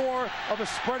little bit more of a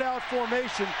spread out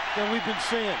formation than we've been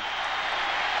seeing.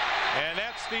 And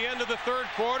that's the end of the 3rd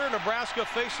quarter. Nebraska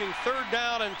facing 3rd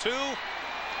down and 2.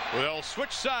 They'll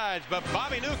switch sides, but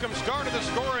Bobby Newcomb started the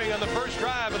scoring on the first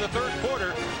drive of the 3rd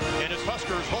quarter, and his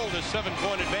Huskers hold a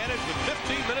 7-point advantage with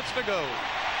 15 minutes to go.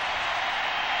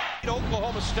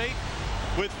 Oklahoma State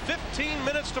with 15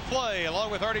 minutes to play,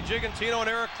 along with Artie Gigantino and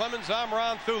Eric Clemens. I'm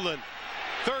Ron Thulin.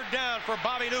 3rd down for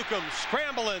Bobby Newcomb,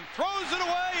 scrambling, throws it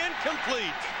away,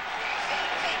 incomplete.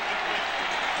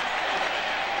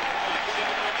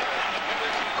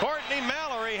 Courtney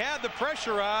he had the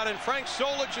pressure on, and Frank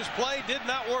Solich's play did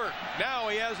not work. Now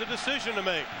he has a decision to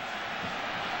make.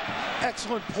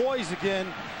 Excellent poise again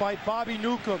by Bobby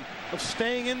Newcomb of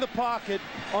staying in the pocket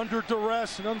under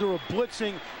duress and under a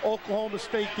blitzing Oklahoma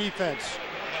State defense.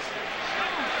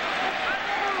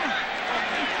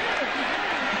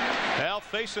 Now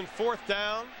facing 4th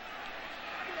down.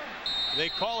 They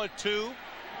call it 2.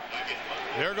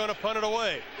 They're going to punt it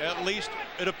away. At least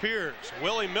it appears.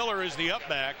 Willie Miller is the up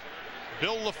back.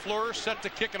 Bill LaFleur set to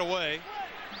kick it away.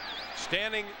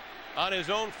 Standing on his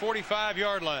own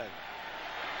 45-yard line.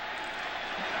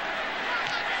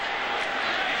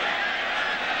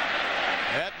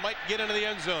 That might get into the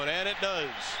end zone, and it does.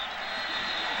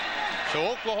 So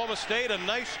Oklahoma State, a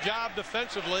nice job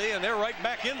defensively, and they're right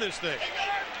back in this thing.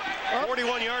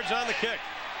 41 yards on the kick.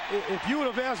 If you would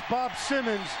have asked Bob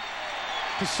Simmons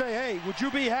to say, hey, would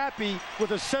you be happy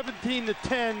with a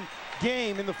 17-10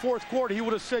 game in the 4th quarter, he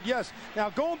would have said yes.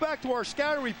 Now, going back to our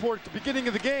scouting report at the beginning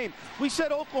of the game, we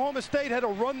said Oklahoma State had to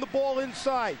run the ball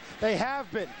inside. They have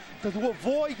been. To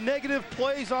avoid negative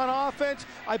plays on offense,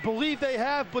 I believe they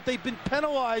have, but they've been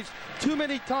penalized too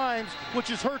many times, which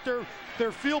has hurt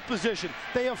their field position.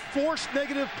 They have forced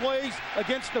negative plays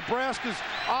against Nebraska's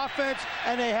offense,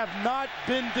 and they have not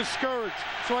been discouraged.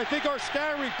 So I think our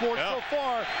scouting report so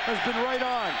far has been right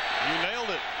on. You nailed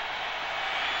it.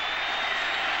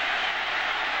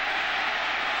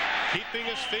 Keeping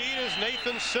his feet is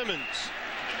Nathan Simmons.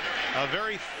 A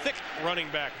very thick running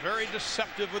back, very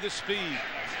deceptive with his speed.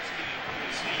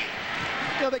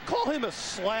 You know, they call him a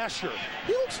slasher.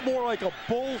 He looks more like a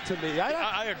bull to me.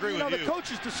 I agree with you. The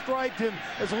coaches described him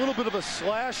as a little bit of a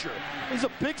slasher. He's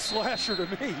a big slasher to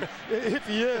me, if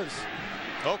he is.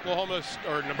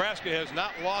 Nebraska has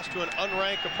not lost to an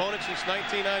unranked opponent since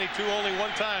 1992. Only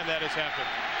one time that has happened.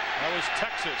 That was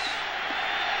Texas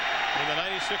in the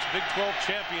 96 Big 12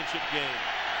 championship game.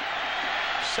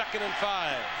 2nd and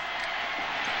 5.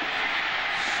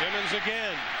 Simmons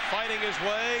again, fighting his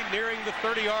way, nearing the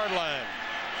 30-yard line.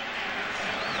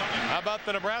 How about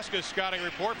the Nebraska scouting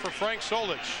report for Frank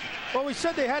Solich? Well, we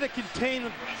said they had to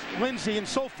contain Lindsey, and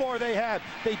so far they have.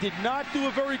 They did not do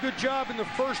a very good job in the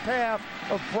first half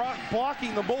of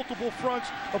blocking the multiple fronts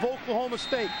of Oklahoma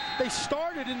State. They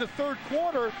started in the 3rd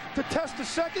quarter to test the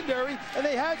secondary, and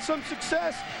they had some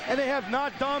success, and they have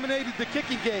not dominated the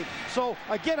kicking game. So,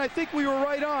 again, I think we were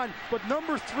right on, but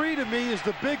number 3 to me is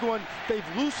the big one. They've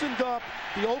loosened up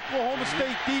the Oklahoma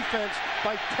State defense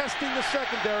by testing the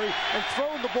secondary and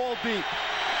throwing the ball deep.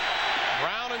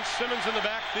 Brown and Simmons in the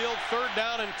backfield, 3rd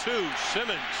down and 2.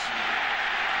 Simmons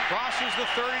crosses the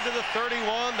 30 to the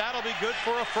 31. That'll be good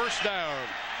for a 1st down.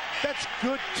 That's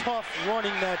good, tough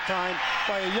running that time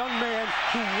by a young man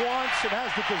who wants and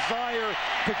has the desire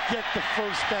to get the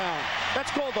 1st down.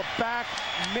 That's called a back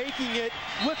making it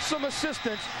with some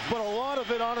assistance, but a lot of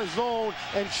it on his own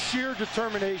and sheer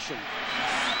determination.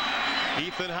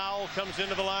 Ethan Howell comes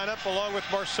into the lineup along with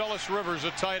Marcellus Rivers,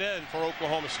 a tight end for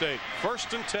Oklahoma State.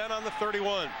 1st and 10 on the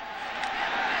 31.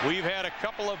 We've had a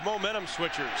couple of momentum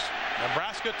switchers.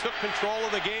 Nebraska took control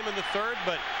of the game in the 3rd,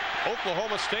 but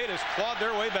Oklahoma State has clawed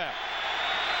their way back.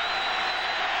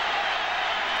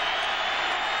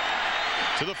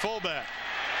 To the fullback.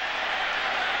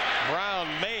 Brown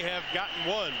may have gotten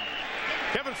one.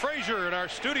 Kevin Frazier in our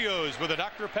studios with a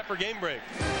Dr. Pepper game break.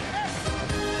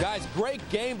 Guys, great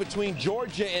game between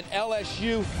Georgia and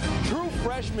LSU. True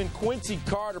freshman Quincy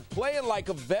Carter playing like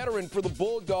a veteran for the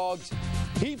Bulldogs.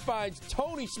 He finds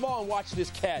Tony Small, and watch this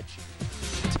catch.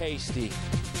 Tasty.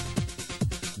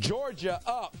 Georgia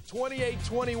up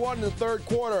 28-21 in the 3rd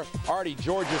quarter. Artie,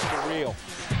 Georgia's for real.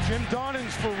 Jim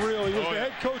Donning's for real. He was the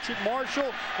head coach at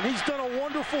Marshall, and he's done a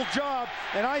wonderful job,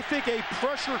 and I think a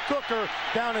pressure cooker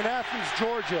down in Athens,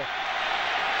 Georgia.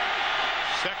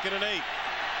 2nd and 8.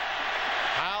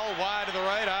 Howell wide to the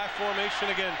right, I formation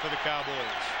again for the Cowboys.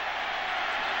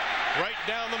 Right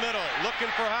down the middle, looking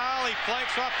for Howell. He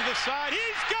flanks off to the side.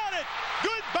 He's got it.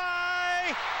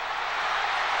 Goodbye.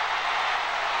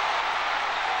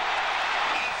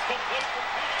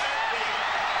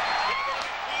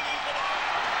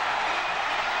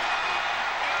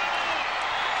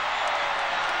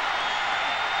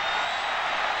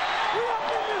 We don't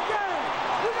win this game.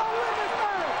 We don't win this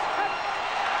game.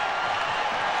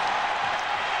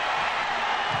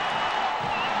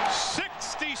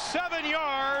 67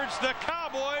 yards. The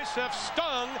Cowboys have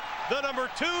stung the number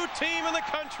 2 team in the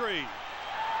country.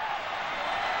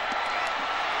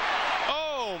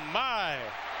 Oh, my.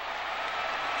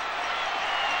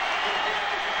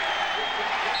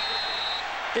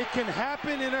 It can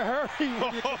happen in a hurry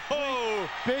when you complete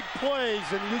big plays,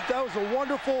 and that was a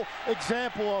wonderful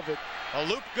example of it.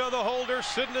 Alupka, the holder,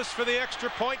 Sidness for the extra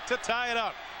point to tie it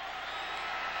up.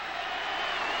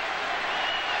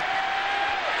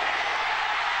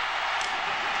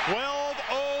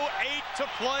 .12:08 to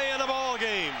play in the ball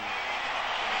game.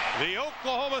 The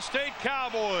Oklahoma State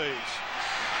Cowboys.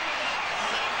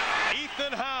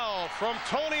 Ethan Howell from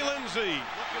Tony Lindsay,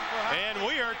 and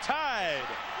we are tied.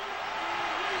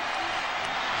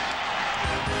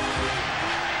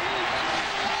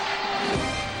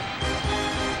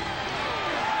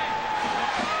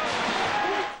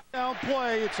 Down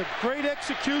play. It's a great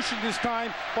execution this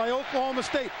time by Oklahoma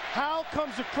State. Howell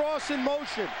comes across in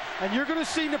motion, and you're going to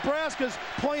see Nebraska's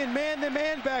playing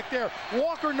man-to-man back there.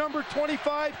 Walker, number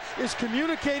 25, is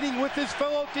communicating with his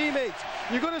fellow teammates.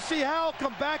 You're going to see Howell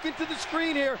come back into the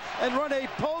screen here and run a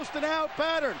post and out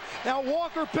pattern. Now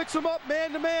Walker picks him up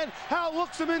man-to-man. Howell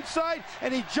looks him inside,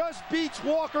 and he just beats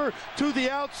Walker to the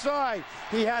outside.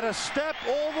 He had a step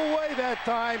all the way that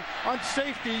time on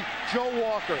safety, Joe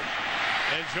Walker.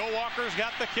 And Joe Walker's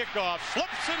got the kickoff.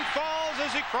 Slips and falls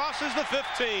as he crosses the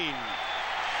 15.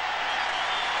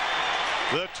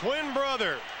 The twin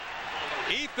brother,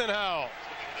 Ethan Howell.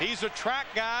 He's a track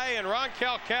guy, and Ron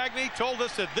Calcagni told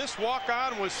us that this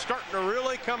walk-on was starting to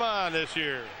really come on this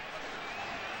year.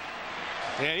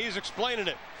 And he's explaining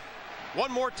it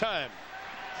one more time.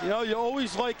 You know, you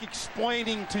always like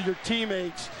explaining to your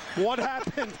teammates what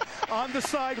happened on the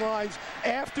sidelines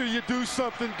after you do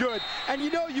something good. And you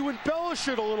know, you embellish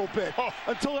it a little bit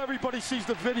until everybody sees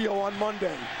the video on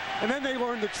Monday. And then they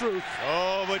learn the truth.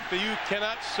 Oh, but you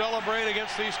cannot celebrate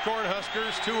against these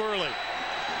Cornhuskers too early.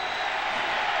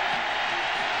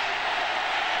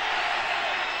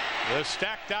 The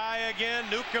stacked eye again.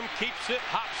 Newcomb keeps it,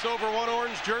 hops over one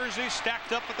orange jersey,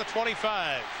 stacked up at the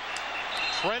 25.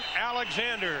 Trent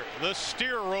Alexander, the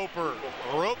steer roper,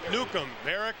 rope Newcomb.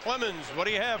 Eric Clemens, what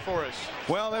do you have for us?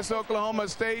 Well, this Oklahoma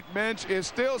State bench is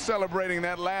still celebrating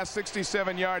that last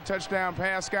 67-yard touchdown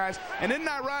pass, guys. And isn't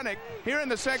it ironic, here in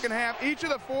the second half, each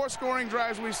of the 4 scoring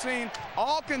drives we've seen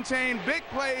all contain big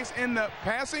plays in the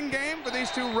passing game for these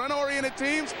two run-oriented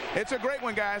teams. It's a great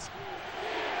one, guys.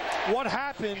 What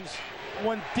happens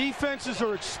when defenses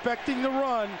are expecting the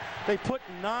run? They put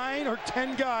 9 or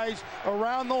 10 guys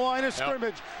around the line of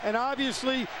scrimmage, and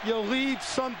obviously you leave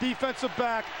some defensive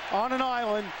back on an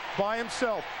island by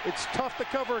himself. It's tough to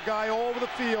cover a guy all over the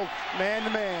field, man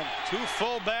to man. 2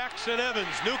 fullbacks and Evans.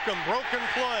 Newcomb, broken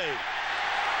play.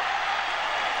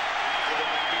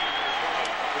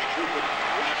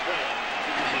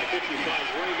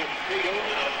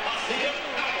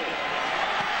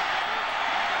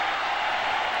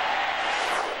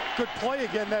 Good play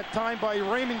again that time by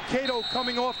Raymond Cato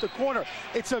coming off the corner.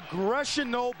 It's aggression,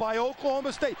 though, by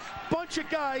Oklahoma State. Bunch of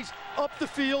guys up the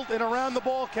field and around the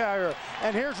ball carrier.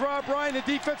 And here's Rob Ryan, the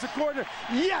defensive coordinator.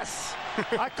 Yes!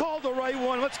 I called the right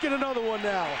one. Let's get another one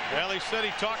now. Well, he said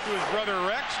he talked to his brother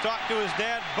Rex, talked to his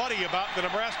dad Buddy about the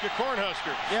Nebraska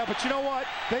Cornhuskers. Yeah, but you know what?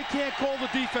 They can't call the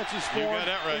defenses for him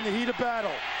in the heat of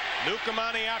battle. Newcomb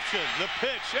on the option. The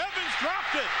pitch. Evans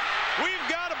dropped it. We've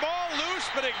got a ball loose,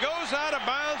 but it goes out of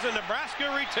bounds, and Nebraska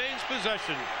retains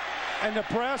possession. And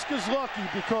Nebraska's lucky,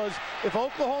 because if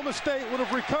Oklahoma State would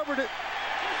have recovered it,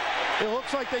 it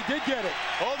looks like they did get it.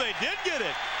 Oh, they did get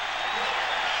it.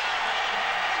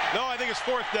 No, I think it's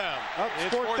 4th down.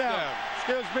 It's fourth down.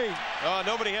 Scares me.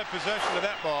 Nobody had possession of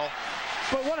that ball.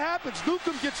 But what happens?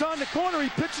 Newcomb gets on the corner, he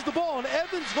pitches the ball, and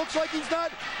Evans looks like he's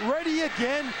not ready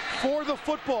again for the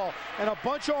football. And a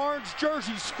bunch of orange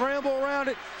jerseys scramble around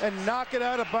it and knock it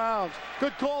out of bounds.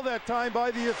 Good call that time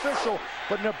by the official,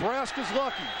 but Nebraska's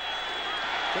lucky.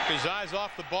 Took his eyes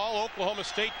off the ball. Oklahoma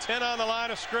State 10 on the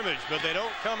line of scrimmage, but they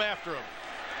don't come after him.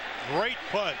 Great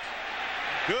punt.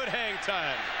 Good hang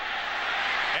time.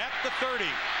 At the 30,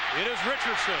 it is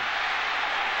Richardson.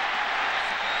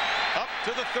 Up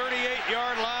to the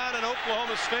 38-yard line, and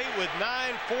Oklahoma State with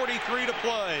 9:43 to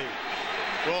play.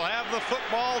 We'll have the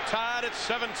football tied at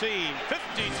 17.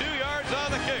 52 yards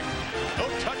on the kick.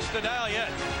 Don't touch the dial yet.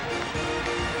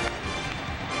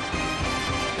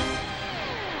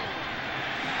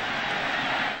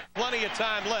 Plenty of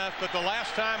time left, but the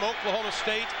last time Oklahoma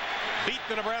State beat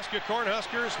the Nebraska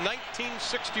Cornhuskers,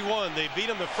 1961. They beat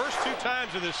them the first 2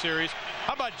 times of this series.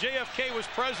 How about JFK was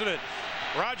president?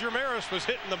 Roger Maris was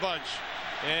hitting the bunch,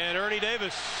 and Ernie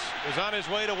Davis was on his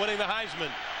way to winning the Heisman,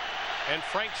 and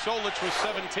Frank Solich was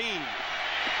 17.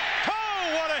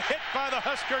 Oh, what a hit by the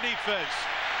Husker defense.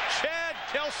 Chad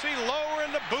Kelsey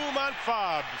lowering the boom on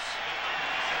Fobbs.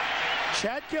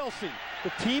 Chad Kelsey,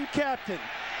 the team captain,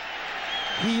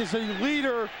 He is a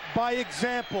leader by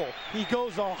example. He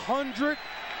goes 100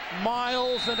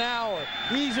 miles an hour.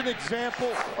 He's an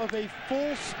example of a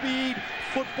full-speed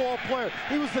football player.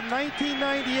 He was the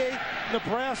 1998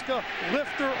 Nebraska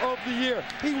Lifter of the Year.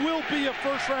 He will be a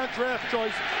first-round draft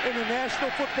choice in the National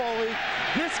Football League.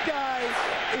 This guy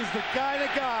is the kind of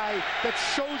guy that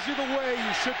shows you the way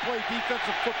you should play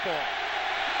defensive football.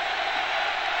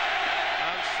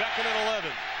 On 2nd and 11.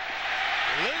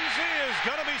 Lindsey is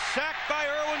going to be sacked by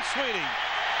Erwin Sweeney.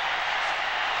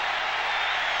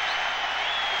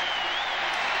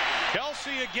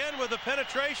 Kelsey again with the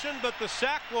penetration, but the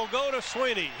sack will go to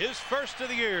Sweeney, his first of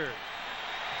the year.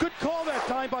 Good call that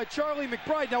time by Charlie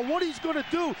McBride. Now what he's going to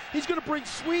do, he's going to bring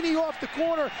Sweeney off the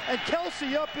corner and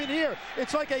Kelsey up in here.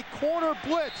 It's like a corner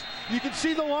blitz. You can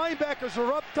see the linebackers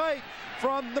are up tight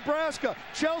from Nebraska.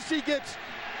 Chelsea gets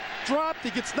dropped, he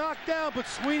gets knocked down, but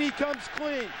Sweeney comes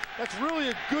clean. That's really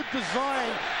a good design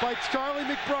by Charlie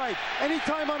McBride.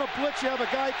 Anytime on a blitz you have a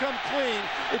guy come clean,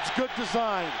 it's good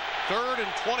design. 3rd and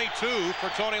 22 for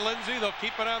Tony Lindsey. They'll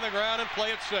keep it on the ground and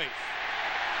play it safe.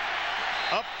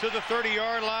 Up to the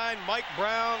 30-yard line, Mike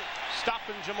Brown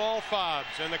stopping Jamal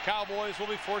Fobbs, and the Cowboys will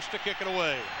be forced to kick it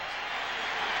away.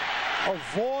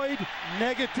 Avoid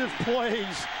negative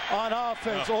plays on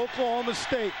offense. Oklahoma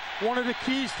State, one of the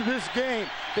keys to this game.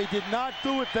 They did not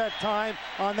do it that time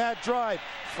on that drive.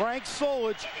 Frank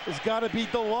Solich has got to be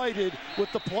delighted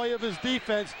with the play of his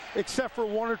defense, except for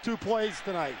 1 or 2 plays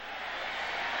tonight.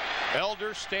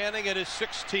 Elder standing at his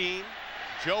 16.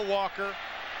 Joe Walker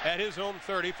at his own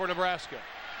 30 for Nebraska.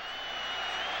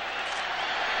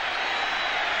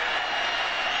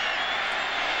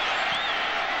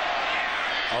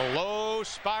 A low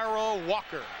spiral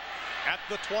Walker at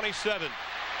the 27.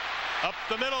 Up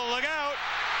the middle, look out.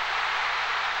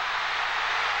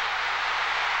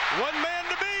 One man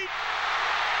to beat.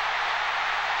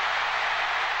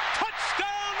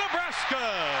 Touchdown, Nebraska.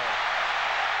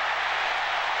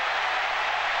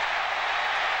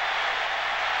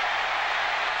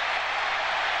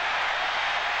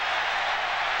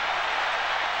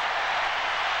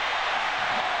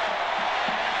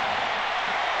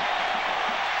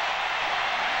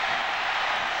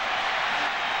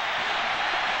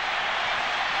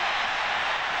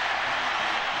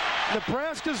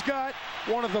 Nebraska's got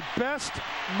one of the best,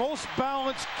 most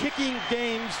balanced kicking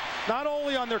games, not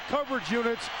only on their coverage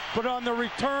units, but on their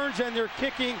returns and their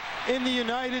kicking in the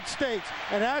United States.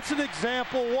 And that's an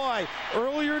example why.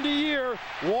 Earlier in the year,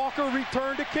 Walker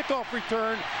returned a kickoff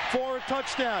return for a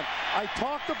touchdown. I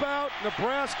talked about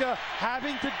Nebraska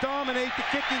having to dominate the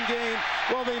kicking game.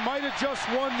 Well, they might have just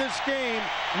won this game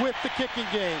with the kicking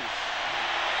game.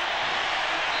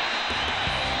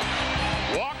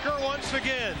 Walker once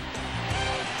again.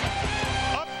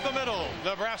 Up the middle,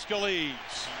 Nebraska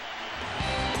leads.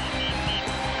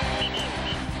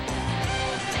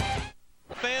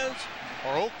 Fans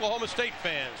or Oklahoma State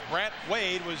fans, Brant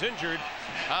Wade was injured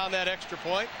on that extra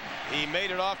point. He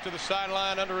made it off to the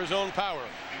sideline under his own power.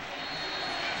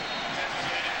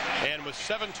 And with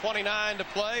 7:29 to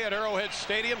play at Arrowhead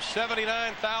Stadium,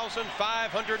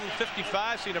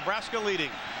 79,555. See Nebraska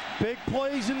leading. Big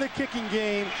plays in the kicking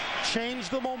game change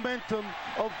the momentum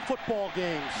of football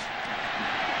games.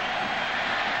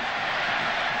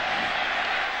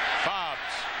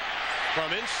 Fobbs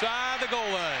from inside the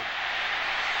goal line.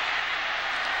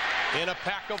 In a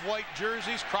pack of white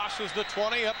jerseys, crosses the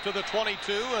 20 up to the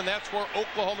 22, and that's where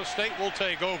Oklahoma State will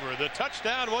take over. The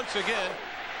touchdown once again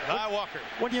by Walker.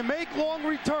 When you make long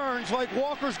returns like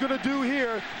Walker's going to do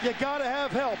here, you got to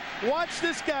have help. Watch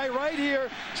this guy right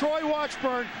here, Troy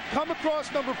Watchburn, come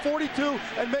across number 42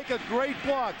 and make a great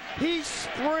block. He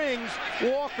springs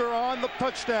Walker on the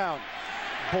touchdown.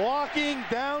 Blocking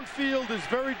downfield is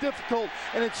very difficult,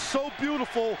 and it's so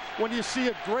beautiful when you see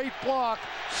a great block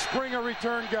spring a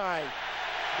return guy.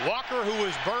 Walker, who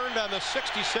was burned on the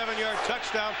 67-yard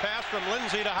touchdown pass from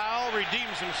Lindsey to Howell,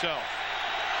 redeems himself.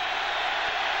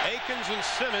 Akins and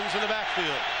Simmons in the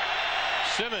backfield.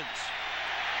 Simmons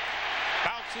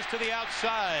bounces to the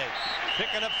outside,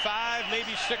 picking up 5,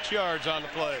 maybe 6 yards on the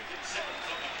play.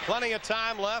 Plenty of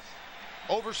time left,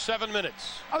 over 7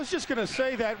 minutes. I was just going to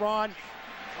say that, Ron.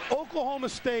 Oklahoma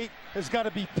State has got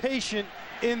to be patient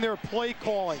in their play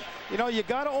calling. You know, you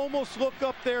got to almost look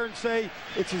up there and say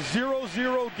it's a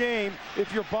 0-0 game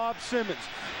if you're Bob Simmons.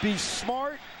 Be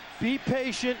smart, be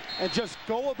patient, and just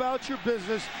go about your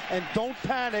business, and don't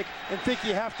panic and think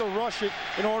you have to rush it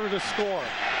in order to score.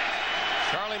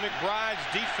 Charlie McBride's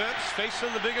defense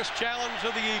facing the biggest challenge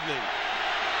of the evening.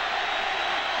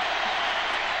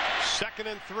 2nd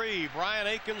and 3, Brian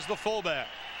Akins, the fullback.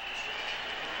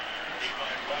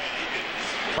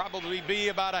 Probably be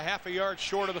about a half a yard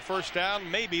short of the first down,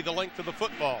 maybe the length of the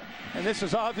football. And this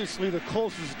is obviously the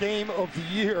closest game of the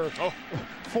year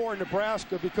for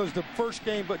Nebraska, because the first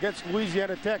game against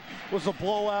Louisiana Tech was a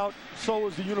blowout. So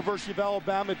was the University of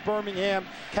Alabama at Birmingham.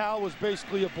 Cal was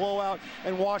basically a blowout,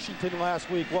 and Washington last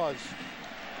week was.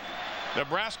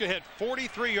 Nebraska had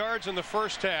 43 yards in the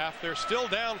first half. They're still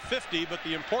down 50, but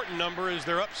the important number is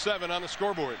they're up 7 on the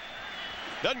scoreboard.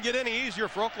 Doesn't get any easier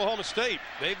for Oklahoma State.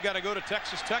 They've got to go to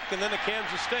Texas Tech and then to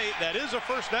Kansas State. That is a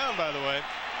first down, by the way.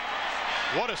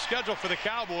 What a schedule for the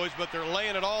Cowboys, but they're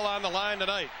laying it all on the line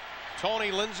tonight.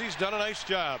 Tony Lindsay's done a nice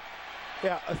job.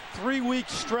 Yeah, a 3-week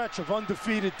stretch of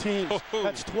undefeated teams.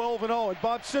 That's 12-0, and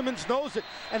Bob Simmons knows it.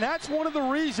 And that's one of the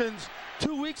reasons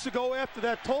 2 weeks ago after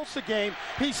that Tulsa game,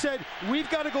 he said, we've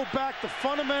got to go back to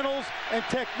fundamentals and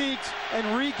techniques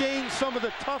and regain some of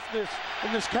the toughness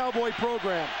in this Cowboy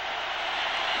program.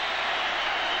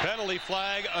 Penalty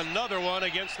flag, another one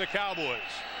against the Cowboys.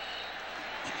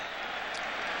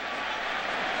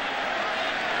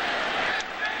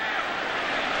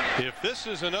 If this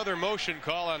is another motion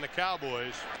call on the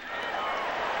Cowboys.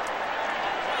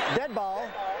 Dead ball.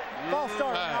 Ball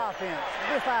start on offense.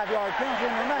 Be a 5-yard penalty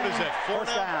in the remaining. What is that, 4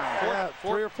 first now? down.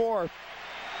 3 or 4.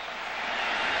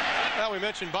 Well, we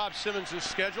mentioned Bob Simmons'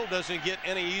 schedule doesn't get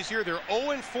any easier. They're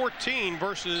 0-14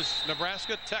 versus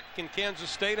Nebraska, Tech, and Kansas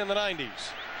State in the 90s.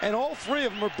 And all 3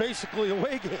 of them are basically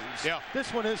away games. Yeah.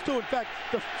 This one is too. In fact,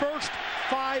 the first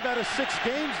 5 out of 6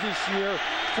 games this year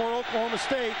for Oklahoma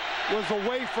State was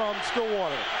away from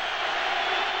Stillwater.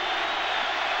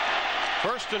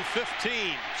 1st and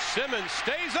 15. Simmons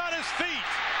stays on his feet.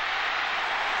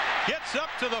 Gets up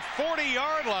to the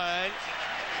 40-yard line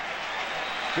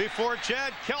before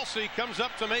Chad Kelsey comes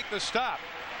up to make the stop.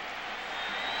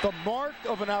 The mark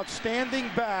of an outstanding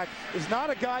back is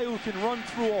not a guy who can run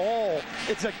through a hole.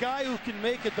 It's a guy who can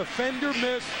make a defender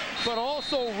miss, but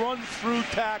also run through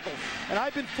tackles. And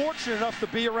I've been fortunate enough to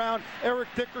be around Eric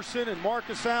Dickerson and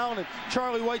Marcus Allen and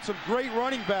Charlie White, some great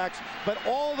running backs, but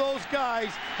all those guys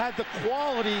had the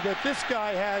quality that this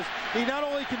guy has. He not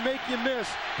only can make you miss,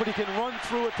 but he can run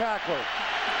through a tackler.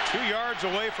 2 yards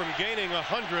away from gaining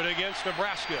 100 against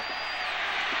Nebraska.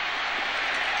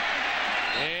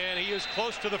 And he is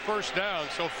close to the first down.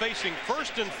 So facing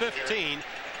 1st and 15,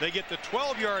 they get the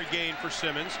 12-yard gain for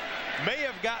Simmons. May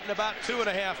have gotten about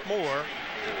 2.5 more.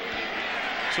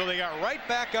 So they got right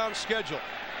back on schedule.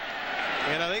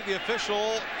 And I think the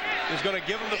official is going to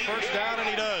give him the first down, and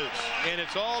he does. And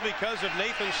it's all because of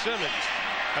Nathan Simmons,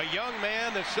 a young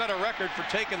man that set a record for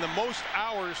taking the most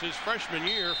hours his freshman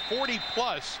year,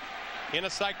 40+ in a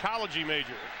psychology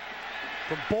major.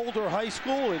 From Boulder High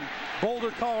School in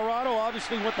Boulder, Colorado.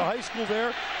 Obviously went to high school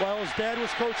there while his dad was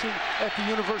coaching at the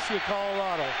University of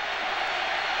Colorado.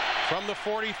 From the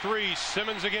 43,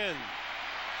 Simmons again.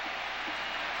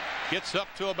 Gets up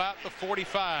to about the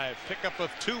 45. Pickup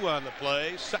of 2 on the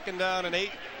play. 2nd down and 8.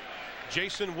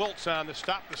 Jason Wiltz on to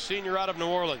stop the senior out of New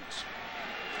Orleans.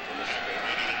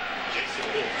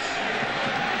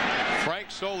 Frank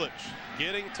Solich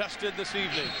getting tested this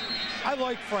evening. I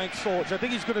like Frank Solich. I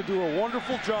think he's going to do a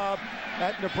wonderful job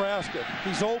at Nebraska.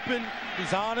 He's open,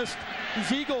 he's honest, he's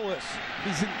egoless,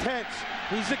 he's intense.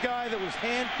 He's a guy that was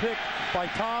handpicked by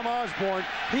Tom Osborne.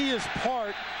 He is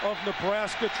part of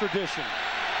Nebraska tradition.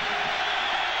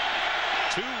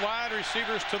 2 wide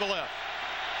receivers to the left.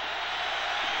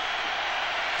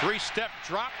 3-step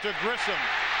drop to Grissom.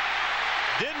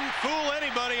 Didn't fool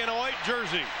anybody in a white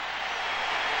jersey.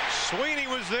 Sweeney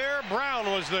was there, Brown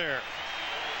was there.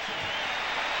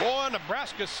 Boy,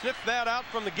 Nebraska sniffed that out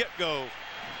from the get-go.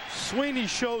 Sweeney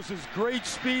shows his great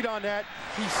speed on that.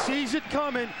 He sees it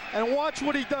coming, and watch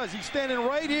what he does. He's standing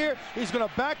right here. He's going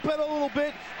to backpedal a little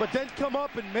bit, but then come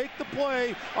up and make the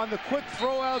play on the quick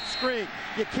throw-out screen.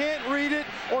 You can't read it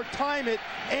or time it,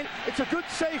 and it's a good,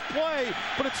 safe play,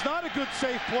 but it's not a good,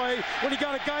 safe play when you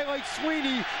got a guy like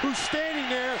Sweeney who's standing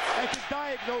there and can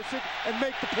diagnose it and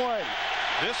make the play.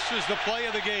 This is the play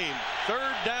of the game.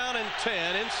 3rd down and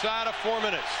 10 inside of 4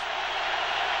 minutes.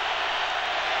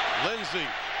 Lindsey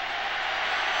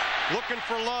looking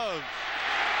for Love.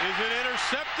 Is it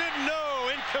intercepted? No,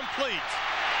 incomplete.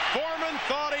 Foreman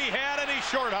thought he had it. He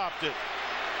short hopped it.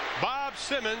 Bob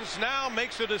Simmons now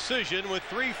makes a decision with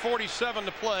 3:47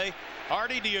 to play.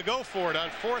 Artie, do you go for it on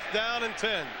 4th down and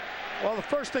 10? Well, the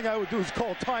first thing I would do is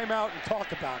call timeout and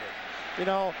talk about it. You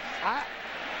know,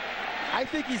 I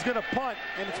think he's going to punt,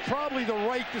 and it's probably the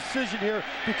right decision here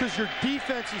because your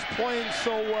defense is playing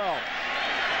so well.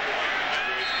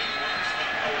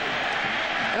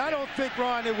 And I don't think,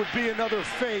 Ron, it would be another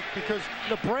fake because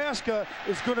Nebraska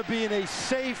is going to be in a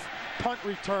safe punt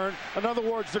return. In other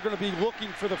words, they're going to be looking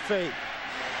for the fake.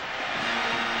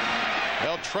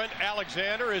 Well, Trent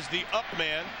Alexander is the up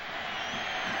man.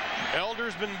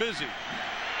 Elder's been busy.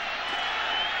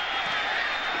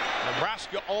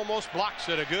 Nebraska almost blocks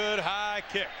it. A good high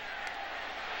kick.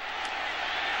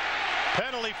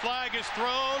 Penalty flag is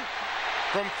thrown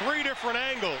from 3 different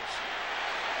angles.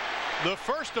 The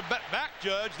first back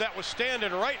judge that was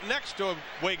standing right next to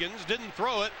Wiggins didn't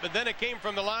throw it, but then it came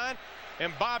from the line,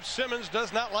 and Bob Simmons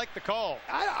does not like the call.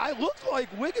 I looked like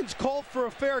Wiggins called for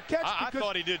a fair catch. I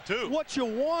thought he did too. What you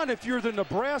want if you're the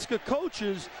Nebraska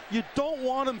coaches, you don't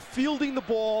want him fielding the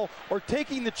ball or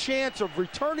taking the chance of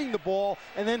returning the ball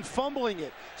and then fumbling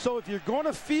it. So if you're going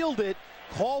to field it,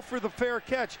 call for the fair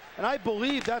catch. And I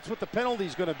believe that's what the penalty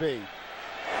is going to be.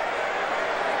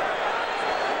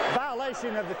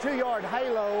 Violation of the 2-yard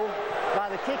halo by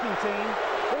the kicking team.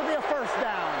 It'll be a first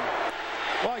down.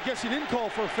 Well, I guess he didn't call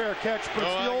for a fair catch, but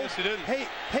it's the old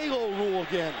halo rule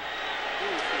again.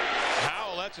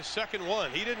 Howell, that's a second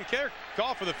one. He didn't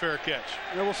call for the fair catch.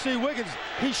 Yeah, we'll see Wiggins.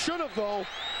 He should have, though.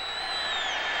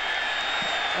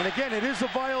 And again, it is a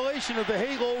violation of the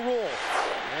halo rule.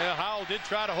 Yeah, Howell did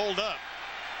try to hold up.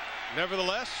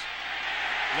 Nevertheless,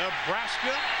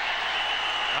 Nebraska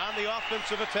on the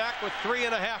offensive attack with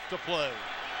 3.5 to play.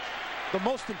 The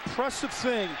most impressive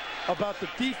thing about the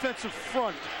defensive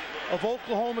front of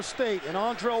Oklahoma State, and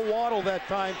Andrell Waddle that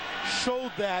time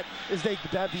showed that, is they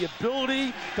have the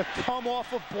ability to come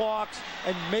off of blocks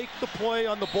and make the play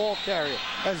on the ball carrier.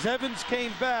 As Evans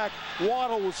came back,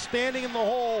 Waddle was standing in the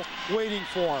hole waiting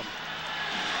for him.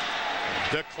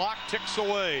 The clock ticks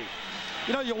away.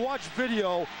 You know, you watch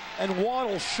video and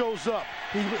Waddle shows up.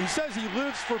 He says he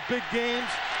lives for big games.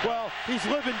 Well, he's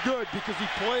living good because he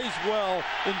plays well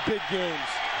in big games.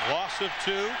 Loss of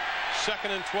 2, 2nd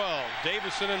and 12.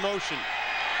 Davison in motion.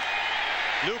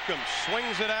 Newcomb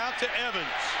swings it out to Evans.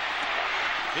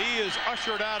 He is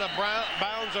ushered out of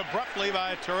bounds abruptly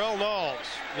by Terrell Knowles,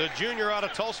 the junior out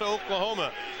of Tulsa,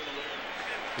 Oklahoma.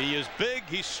 He is big,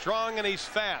 he's strong, and he's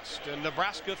fast. And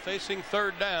Nebraska facing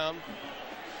 3rd down.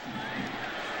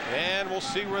 And we'll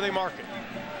see where they mark it.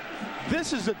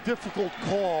 This is a difficult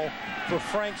call for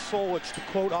Frank Solich, to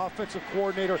quote offensive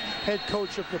coordinator, head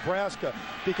coach of Nebraska,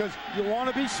 because you want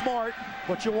to be smart,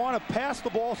 but you want to pass the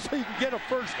ball so you can get a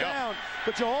first down,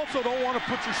 but you also don't want to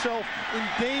put yourself in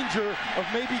danger of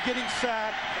maybe getting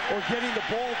sacked or getting the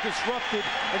ball disrupted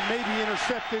and maybe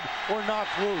intercepted or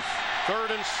knocked loose.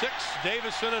 3rd and 6,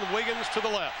 Davison and Wiggins to the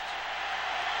left.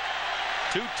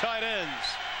 2 tight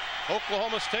ends.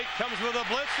 Oklahoma State comes with a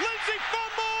blitz. Lindsey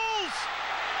fumbles!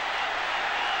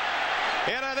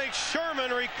 And I think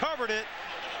Sherman recovered it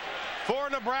for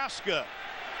Nebraska.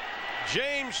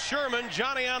 James Sherman,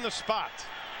 Johnny on the spot.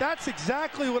 That's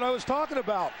exactly what I was talking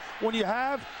about. When you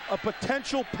have a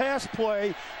potential pass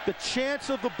play, the chance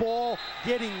of the ball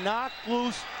getting knocked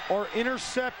loose or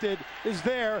intercepted is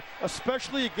there,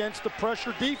 especially against the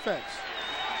pressure defense.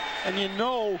 And you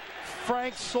know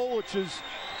Frank Solich's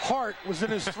heart was in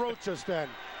his throat just then.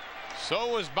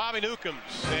 So was Bobby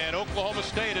Newcomb's, and Oklahoma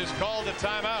State has called a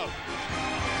timeout.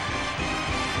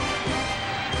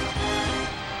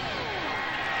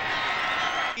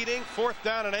 Leading 4th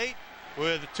down and 8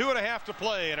 with 2.5 to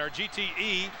play, and our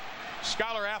GTE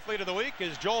Scholar Athlete of the Week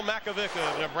is Joel Makovic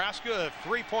of Nebraska, a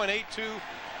 3.82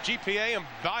 GPA in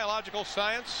biological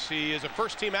science. He is a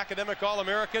first-team academic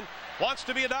All-American, wants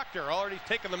to be a doctor, already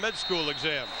taken the med school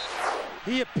exam.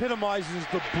 He epitomizes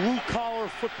the blue-collar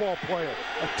football player,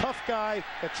 a tough guy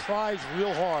that tries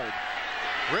real hard.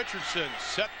 Richardson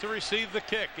set to receive the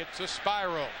kick. It's a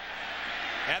spiral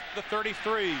at the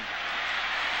 33.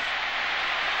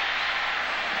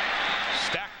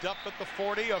 Stacked up at the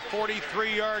 40, a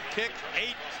 43-yard kick,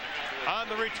 8 on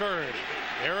the return.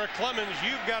 Eric Clemens,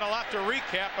 you've got a lot to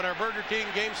recap in our Burger King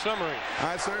game summary.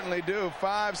 I certainly do.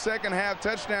 5 second-half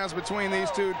touchdowns between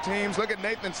these two teams. Look at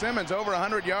Nathan Simmons, over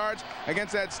 100 yards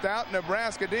against that stout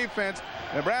Nebraska defense.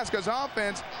 Nebraska's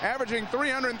offense averaging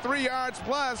 303 yards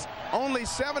plus, only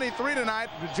 73 tonight.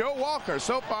 Joe Walker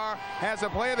so far has the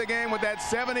play of the game with that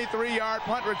 73-yard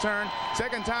punt return.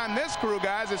 Second time this crew,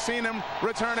 guys, has seen him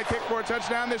return a kick for a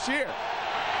touchdown this year.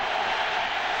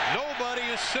 Nobody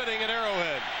is sitting at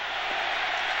Arrowhead.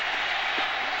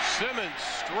 Simmons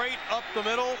straight up the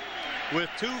middle with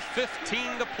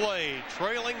 2:15 to play,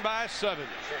 trailing by 7.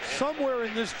 Somewhere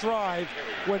in this drive,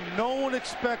 when no one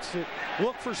expects it,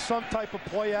 look for some type of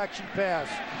play-action pass.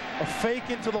 A fake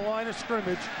into the line of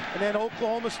scrimmage, and then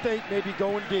Oklahoma State maybe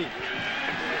going deep.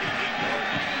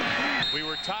 We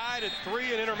were tied at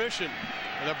 3 in intermission.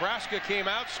 Nebraska came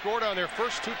out, scored on their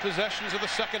first 2 possessions of the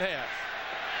second half.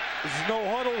 There's no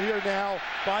huddle here now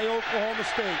by Oklahoma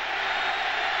State.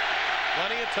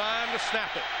 Plenty of time to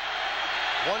snap it.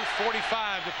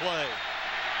 1:45 to play.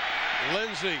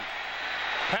 Lindsey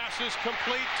passes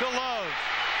complete to Love.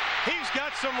 He's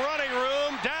got some running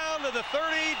room down to the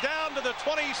 30, down to the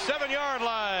 27-yard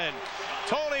line.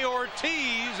 Tony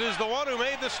Ortiz is the one who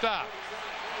made the stop.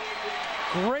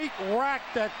 Great rack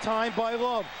that time by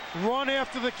Love. Run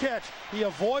after the catch. He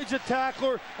avoids a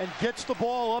tackler and gets the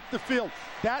ball up the field.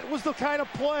 That was the kind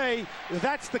of play,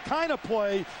 that's the kind of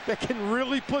play that can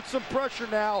really put some pressure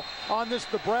now on this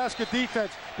Nebraska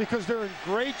defense, because they're in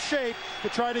great shape to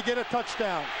try to get a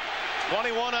touchdown.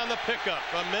 21 on the pickup,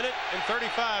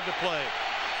 1:35 to play.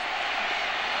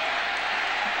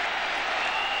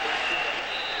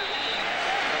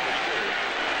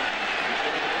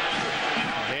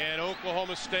 And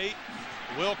Oklahoma State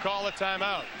will call a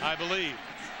timeout, I believe.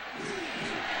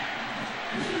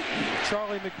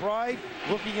 Charlie McBride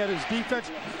looking at his defense.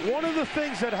 One of the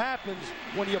things that happens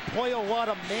when you play a lot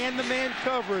of man-to-man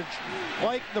coverage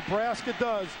like Nebraska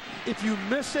does, if you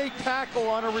miss a tackle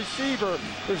on a receiver,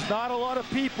 there's not a lot of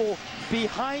people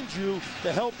behind you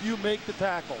to help you make the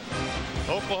tackle.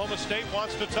 Oklahoma State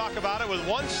wants to talk about it with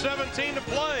 1:17 to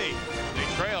play. They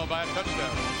trail by a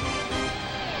touchdown.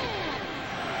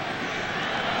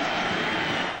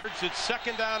 It's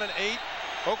 2nd down and 8.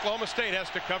 Oklahoma State has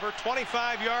to cover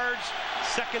 25 yards,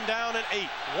 2nd down and 8.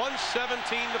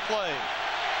 1:17 to play.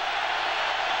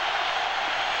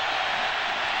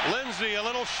 Lindsey, a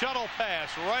little shuttle pass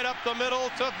right up the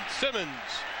middle to Simmons.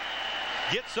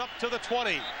 Gets up to the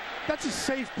 20. That's a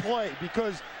safe play,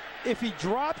 because if he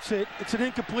drops it, it's an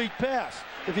incomplete pass.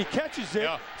 If he catches it,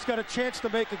 he's got a chance to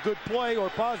make a good play or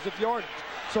positive yardage.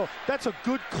 So that's a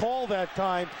good call that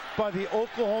time by the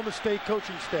Oklahoma State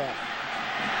coaching staff.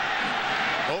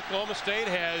 Oklahoma State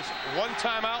has 1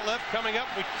 timeout left. Coming up,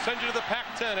 we send you to the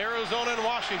Pac-10, Arizona and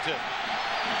Washington.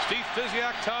 Steve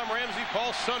Physiak, Tom Ramsey,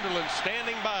 Paul Sunderland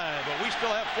standing by, but we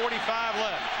still have 45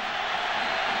 left.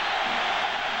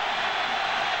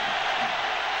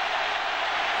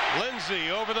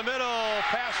 Lindsey over the middle,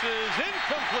 passes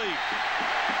incomplete.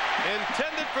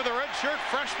 Intended for the redshirt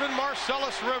freshman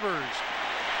Marcellus Rivers.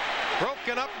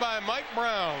 Broken up by Mike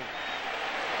Brown.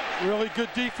 Really good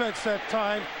defense that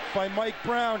time by Mike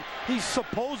Brown. He's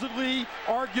supposedly,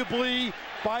 arguably,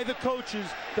 by the coaches,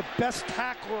 the best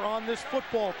tackler on this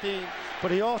football team,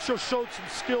 but he also showed some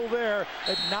skill there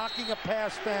at knocking a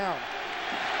pass down.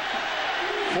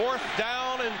 4th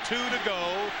down and 2 to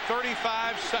go,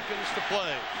 35 seconds to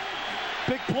play.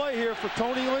 Big play here for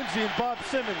Tony Lindsey and Bob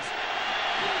Simmons.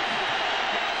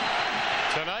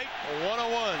 Tonight,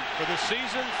 101 for the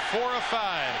season, 4 of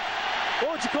 5.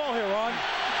 What would you call here, Ron?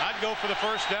 I'd go for the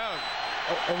 1st down.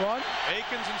 Ron?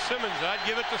 Akins and Simmons. I'd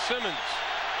give it to Simmons.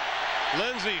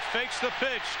 Lindsey fakes the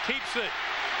pitch, keeps it.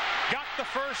 Got the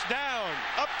 1st down,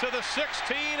 up to the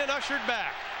 16 and ushered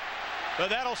back. But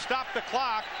that'll stop the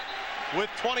clock with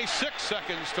 26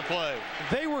 seconds to play.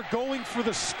 They were going for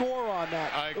the score on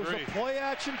that. I agree. It was a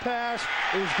play-action pass.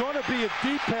 It was going to be a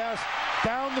deep pass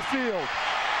down the field.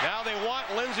 Now they want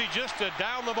Lindsey just to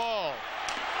down the ball.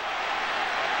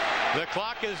 The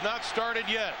clock is not started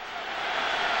yet.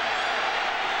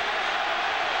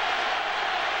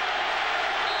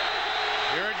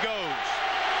 Here it goes.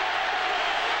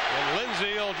 And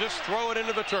Lindsey will just throw it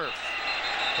into the turf.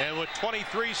 And with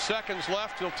 23 seconds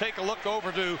left, he'll take a look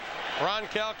over to Ron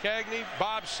Calcagney,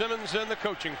 Bob Simmons, and the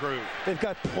coaching crew. They've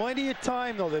got plenty of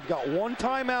time, though. They've got 1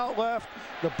 timeout left.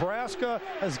 Nebraska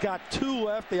has got 2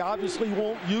 left. They obviously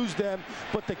won't use them.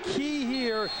 But the key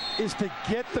here is to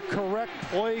get the correct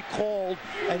play called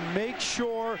and make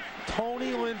sure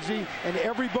Tony Lindsey and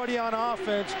everybody on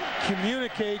offense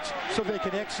communicates so they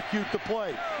can execute the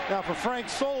play. Now, for Frank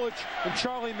Solich and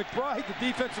Charlie McBride, the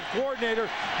defensive coordinator,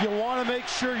 you want to make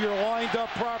sure you're lined up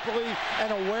properly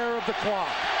and aware of the clock.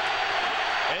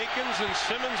 Akins and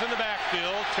Simmons in the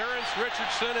backfield. Terrence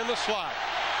Richardson in the slot.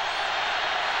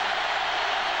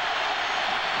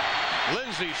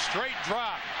 Lindsey, straight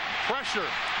drop. Pressure.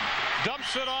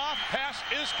 Dumps it off. Pass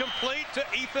is complete to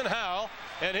Ethan Howell,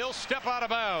 and he'll step out of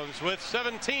bounds with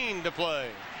 17 to play.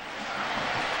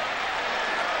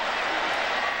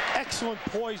 Excellent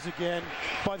poise again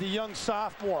by the young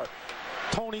sophomore.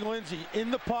 Tony Lindsey in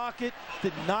the pocket,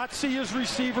 did not see his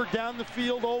receiver down the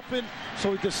field open,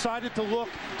 so he decided to look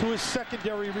to his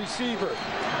secondary receiver.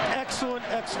 Excellent,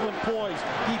 excellent poise.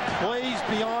 He plays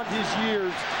beyond his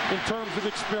years in terms of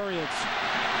experience.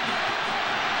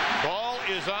 Ball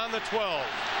is on the 12.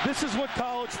 This is what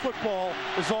college football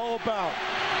is all about.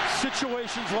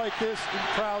 Situations like this in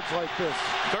crowds like this.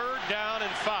 3rd down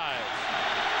and 5.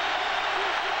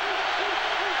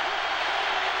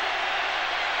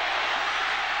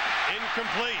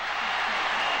 Incomplete.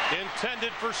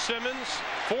 Intended for Simmons.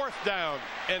 4th down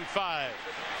and 5.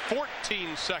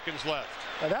 14 seconds left.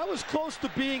 Now that was close to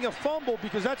being a fumble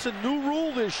because that's a new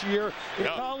rule this year in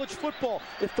college football.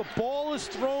 If the ball is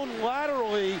thrown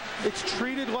laterally, it's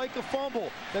treated like a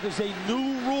fumble. That is a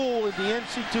new rule in the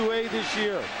NC2A this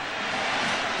year.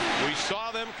 We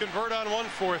saw them convert on 1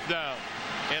 4th down,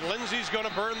 and Lindsey's going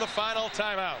to burn the final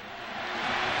timeout.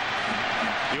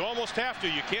 You almost have to.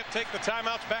 You can't take the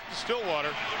timeouts back to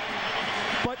Stillwater.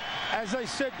 But as I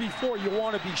said before, you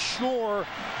want to be sure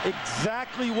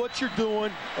exactly what you're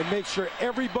doing and make sure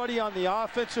everybody on the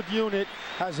offensive unit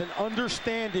has an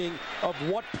understanding of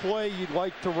what play you'd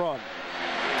like to run.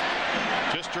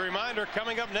 Just a reminder,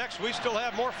 coming up next, we still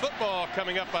have more football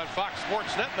coming up on Fox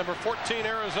Sports Net. Number 14,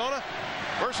 Arizona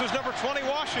versus number 20,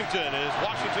 Washington, as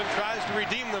Washington tries to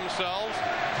redeem themselves.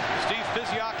 Steve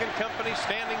Physiok and company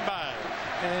standing by.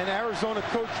 And Arizona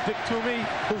coach Vic Toomey,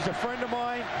 who's a friend of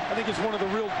mine, I think is one of the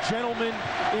real gentlemen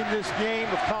in this game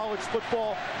of college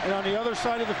football. And on the other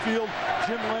side of the field,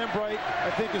 Jim Lambright,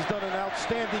 I think, has done an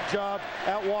outstanding job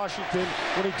at Washington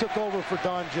when he took over for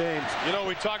Don James. You know,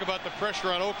 we talk about the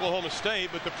pressure on Oklahoma State,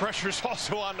 but the pressure's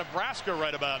also on Nebraska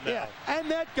right about now. Yeah, and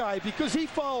that guy, because he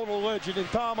followed a legend in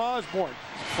Tom Osborne.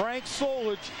 Frank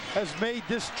Solich has made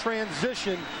this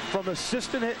transition from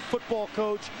assistant football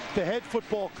coach to head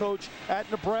football coach at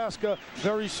Nebraska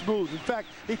very smooth. In fact,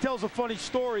 he tells a funny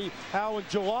story how in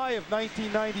July of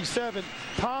 1997,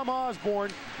 Tom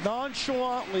Osborne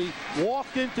nonchalantly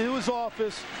walked into his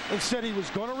office and said he was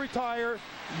going to retire.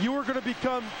 You were going to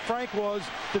become, Frank was,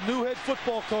 the new head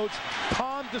football coach.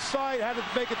 Tom had to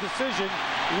make a decision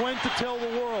when to tell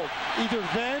the world, either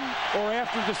then or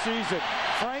after the season.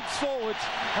 Frank Solich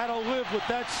had to live with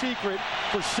that secret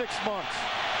for 6 months.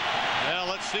 Well,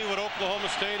 let's see what Oklahoma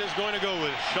State is going to go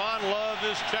with. Sean Love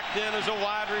is checked in as a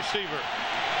wide receiver.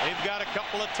 They've got a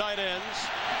couple of tight ends.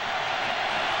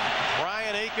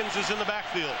 Brian Akins is in the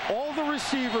backfield. All the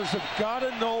receivers have got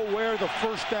to know where the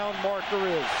first down marker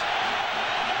is.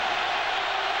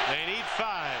 They need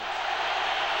 5.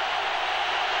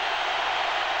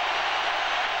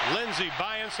 Lindsey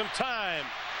buying some time.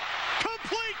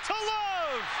 Complete to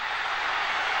Love.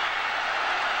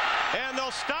 And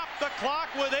they'll stop the clock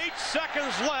with 8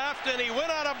 seconds left, and he went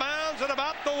out of bounds at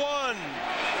about the 1.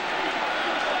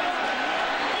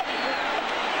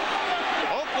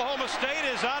 Oklahoma State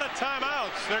is out of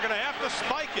timeouts. They're going to have to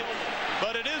spike it,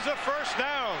 but it is a first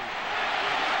down.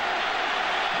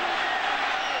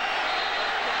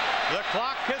 The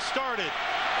clock has started.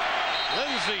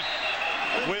 Lindsey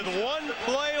with 1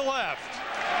 play left.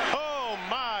 Oh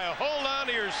my, hold on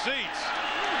to your seats.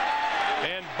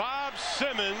 And Bob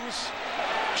Simmons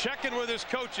checking with his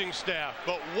coaching staff.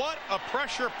 But what a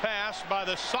pressure pass by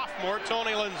the sophomore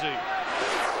Tony Lindsey.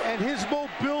 And his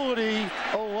mobility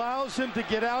allows him to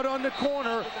get out on the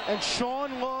corner, and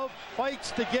Sean Love fights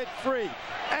to get free.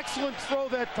 Excellent throw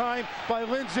that time by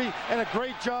Lindsey, and a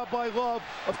great job by Love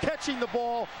of catching the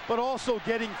ball, but also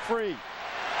getting free.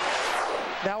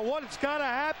 Now what's got to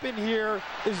happen here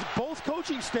is both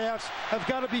coaching staffs have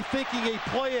got to be thinking a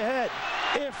play ahead.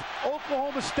 If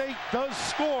Oklahoma State does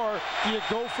score, do you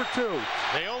go for 2?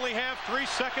 They only have 3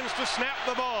 seconds to snap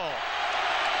the ball.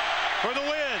 For the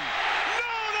win.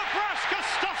 No, Nebraska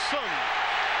stuffs them.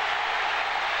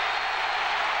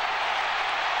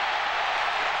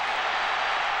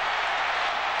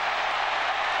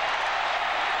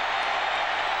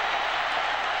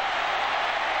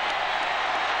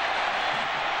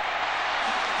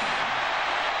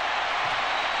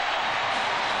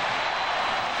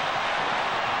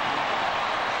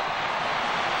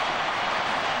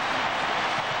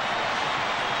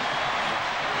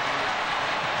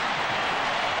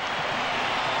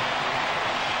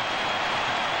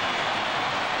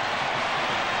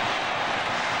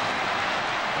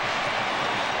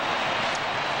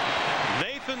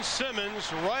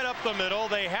 Simmons right up the middle.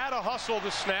 They had a hustle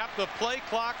to snap. The play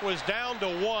clock was down to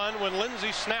 1 when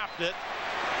Lindsey snapped it.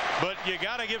 But you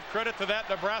got to give credit to that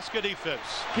Nebraska defense.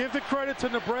 Give the credit to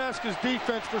Nebraska's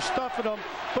defense for stuffing them,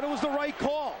 but it was the right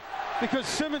call because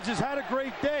Simmons has had a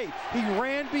great day. He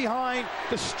ran behind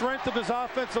the strength of his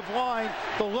offensive line,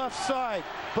 the left side,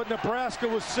 but Nebraska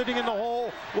was sitting in the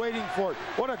hole waiting for it.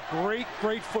 What a great,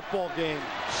 great football game.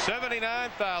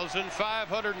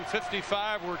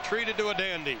 79,555 were treated to a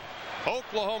dandy.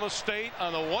 Oklahoma State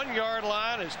on the 1-yard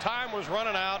line as time was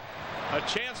running out. A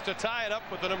chance to tie it up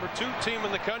with the number 2 team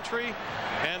in the country,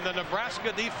 and the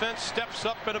Nebraska defense steps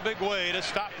up in a big way to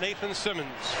stop Nathan Simmons.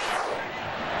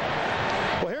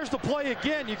 Well, here's the play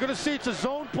again. You're going to see it's a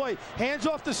zone play. Hands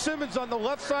off to Simmons on the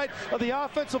left side of the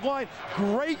offensive line.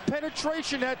 Great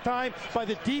penetration that time by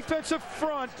the defensive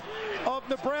front of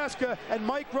Nebraska, and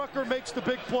Mike Rucker makes the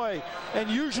big play. And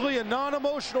usually a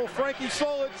non-emotional Frankie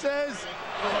Solid says,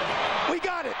 we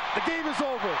got it. The game is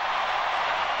over.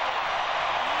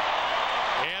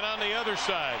 And on the other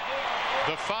side,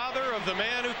 the father of the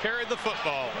man who carried the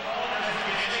football.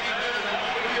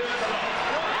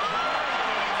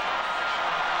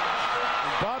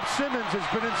 Bob Simmons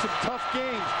has been in some tough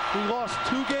games. He lost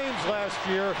 2 games last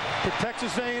year to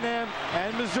Texas A&M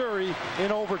and Missouri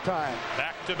in overtime.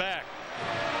 Back to back.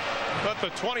 But the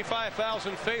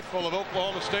 25,000 faithful of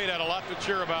Oklahoma State had a lot to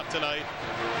cheer about tonight.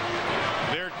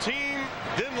 Their team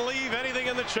didn't leave anything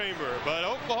in the chamber, but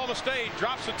Oklahoma State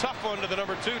drops a tough one to the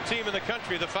number 2 team in the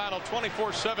country. The final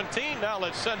 24-17. Now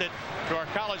let's send it to our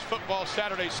College Football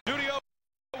Saturday studio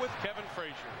with Kevin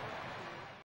Frazier.